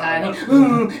Cthulhu It's coming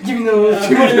hiding. up. Give me those.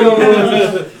 Give me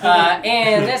those.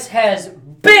 And this has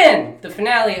been the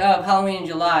finale of Halloween in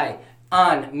July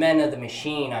on Men of the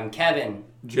Machine. I'm Kevin.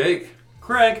 Jake.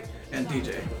 Craig. And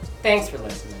DJ. Thanks for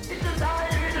listening.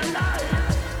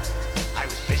 I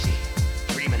was busy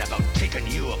dreaming about taking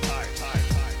you apart.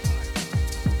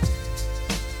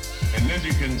 And as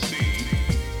you can see,